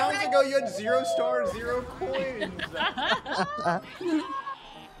 3 rounds ago, you had 0 stars, 0 coins.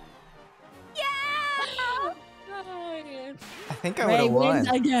 I think I would Ray have won. wins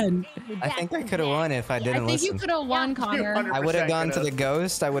again. I think I could have won if I I didn't think you listen. could have won, Connor. 200. I would have gone to the could've.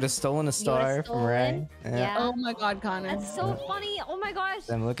 ghost. I would have stolen a star from Ray. stolen? Yeah. Oh my god, Connor. That's so funny. Oh my gosh.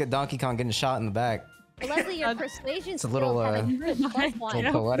 Then look at Donkey Kong getting shot in the back. Leslie, your persuasion It's a little, skills have increased plus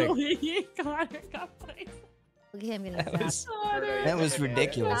little one. poetic. Connor got placed. Look at him getting That was, zapped. that was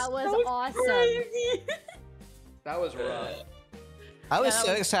ridiculous. That was awesome. That was rough. I was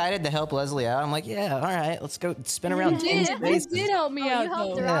so excited to help Leslie out. I'm like, yeah, all right, let's go spin around 10 You spaces. did help me Oh, out, you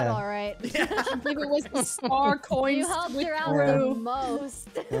helped though. her out Yeah. all right. I can't believe it was the star coins. You helped her out Yeah. the most.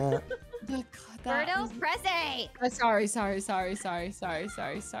 Yeah. God, that Birdo, was- press A. Sorry.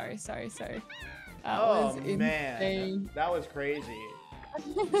 That Oh was man, insane. that was crazy.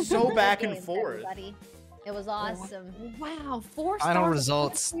 So back and Games, forth. everybody. It was awesome. Wow, 4 stars. Final and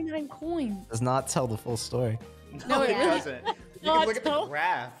results. 29 coins. Does not tell the full story. No, No, it it really doesn't. You can not look at the tell.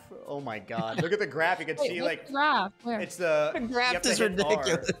 graph. Oh my god, look at the graph. You can Wait, see what's like the graph? Where? it's the The you graph have to is hit R.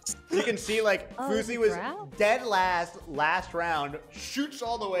 ridiculous. You can see like Oh, Fuslie the was graph? dead last round, shoots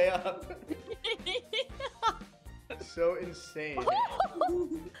all the way up. So insane.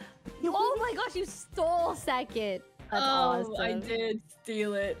 Oh my gosh, you stole second. That's awesome. I did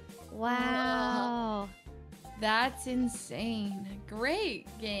steal it. Wow. That's insane. Great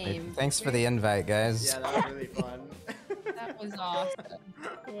game. Thanks for the invite, guys. Yeah, that was really fun. That was awesome.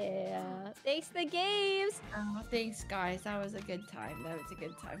 Yeah. Thanks to the games. Oh, thanks, guys. That was a good time.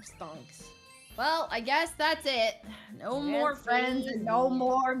 Stonks. Well, I guess that's it. No more friends and no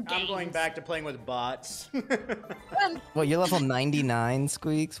more games. I'm going back to playing with bots. Well, you're level 99,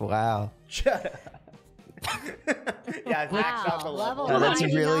 Squeex? Wow. Shut up. Yeah, I maxed out the Wow, level. level Oh, that's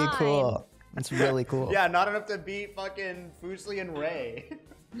 99. really cool. That's really cool. Yeah, not enough to beat fucking Fuslie and Ray.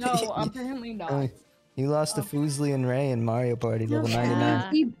 No, apparently not. Oh, you lost to Fuslie and Ray in Mario Party level Yeah.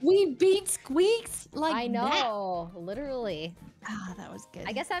 99. We beat Squeex like I that. know, literally. Ah, that was good.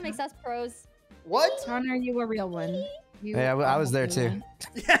 I guess that makes us pros. What? Connor, you a real one. You Yeah, I was are there a real too. one.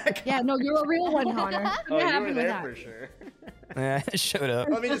 Yeah, Yeah, no, you're a real one, Connor. oh, What you were happened with there that? for sure. Yeah, I showed up.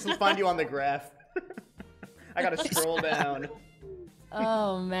 Let me just find you on the graph. I gotta scroll down.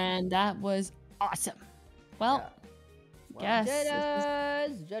 Oh man, that was awesome. Well, Yeah. yes.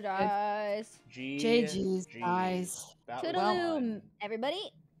 this is Jedis. JG's, G. guys. That was Toodaloo, fun.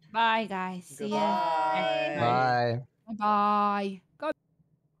 everybody. Bye, guys. See ya. Goodbye. Bye. Bye. Go.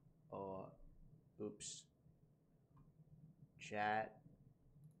 Oh, oops. Chat.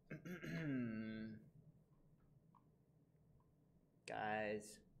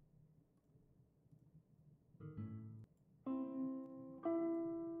 Guys.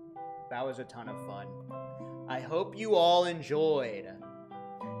 That was a ton of fun. I hope you all enjoyed.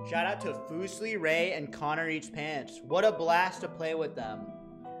 Shout out to Fuslie, Ray, and Connoreatspants. What a blast to play with them.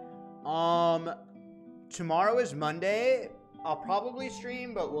 Tomorrow is Monday. I'll probably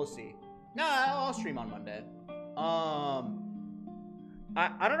stream, but we'll see. Nah, I'll stream on Monday. I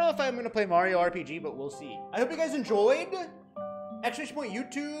don't know if I'm gonna play Mario RPG, but we'll see. I hope you guys enjoyed. Exclamation point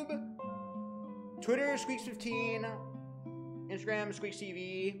YouTube, Twitter Squeex15, Instagram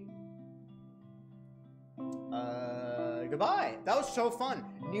SqueexTV. Goodbye. That was so fun.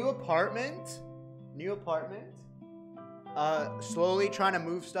 New apartment. Slowly trying to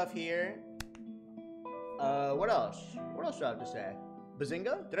move stuff here. What else? What else do I have to say?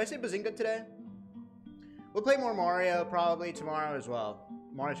 Bazinga? Did I say Bazinga today? We'll play more Mario probably tomorrow as well.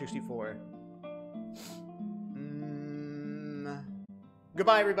 Mario 64.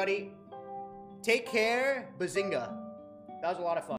 Goodbye, everybody. Take care. Bazinga. That was a lot of fun.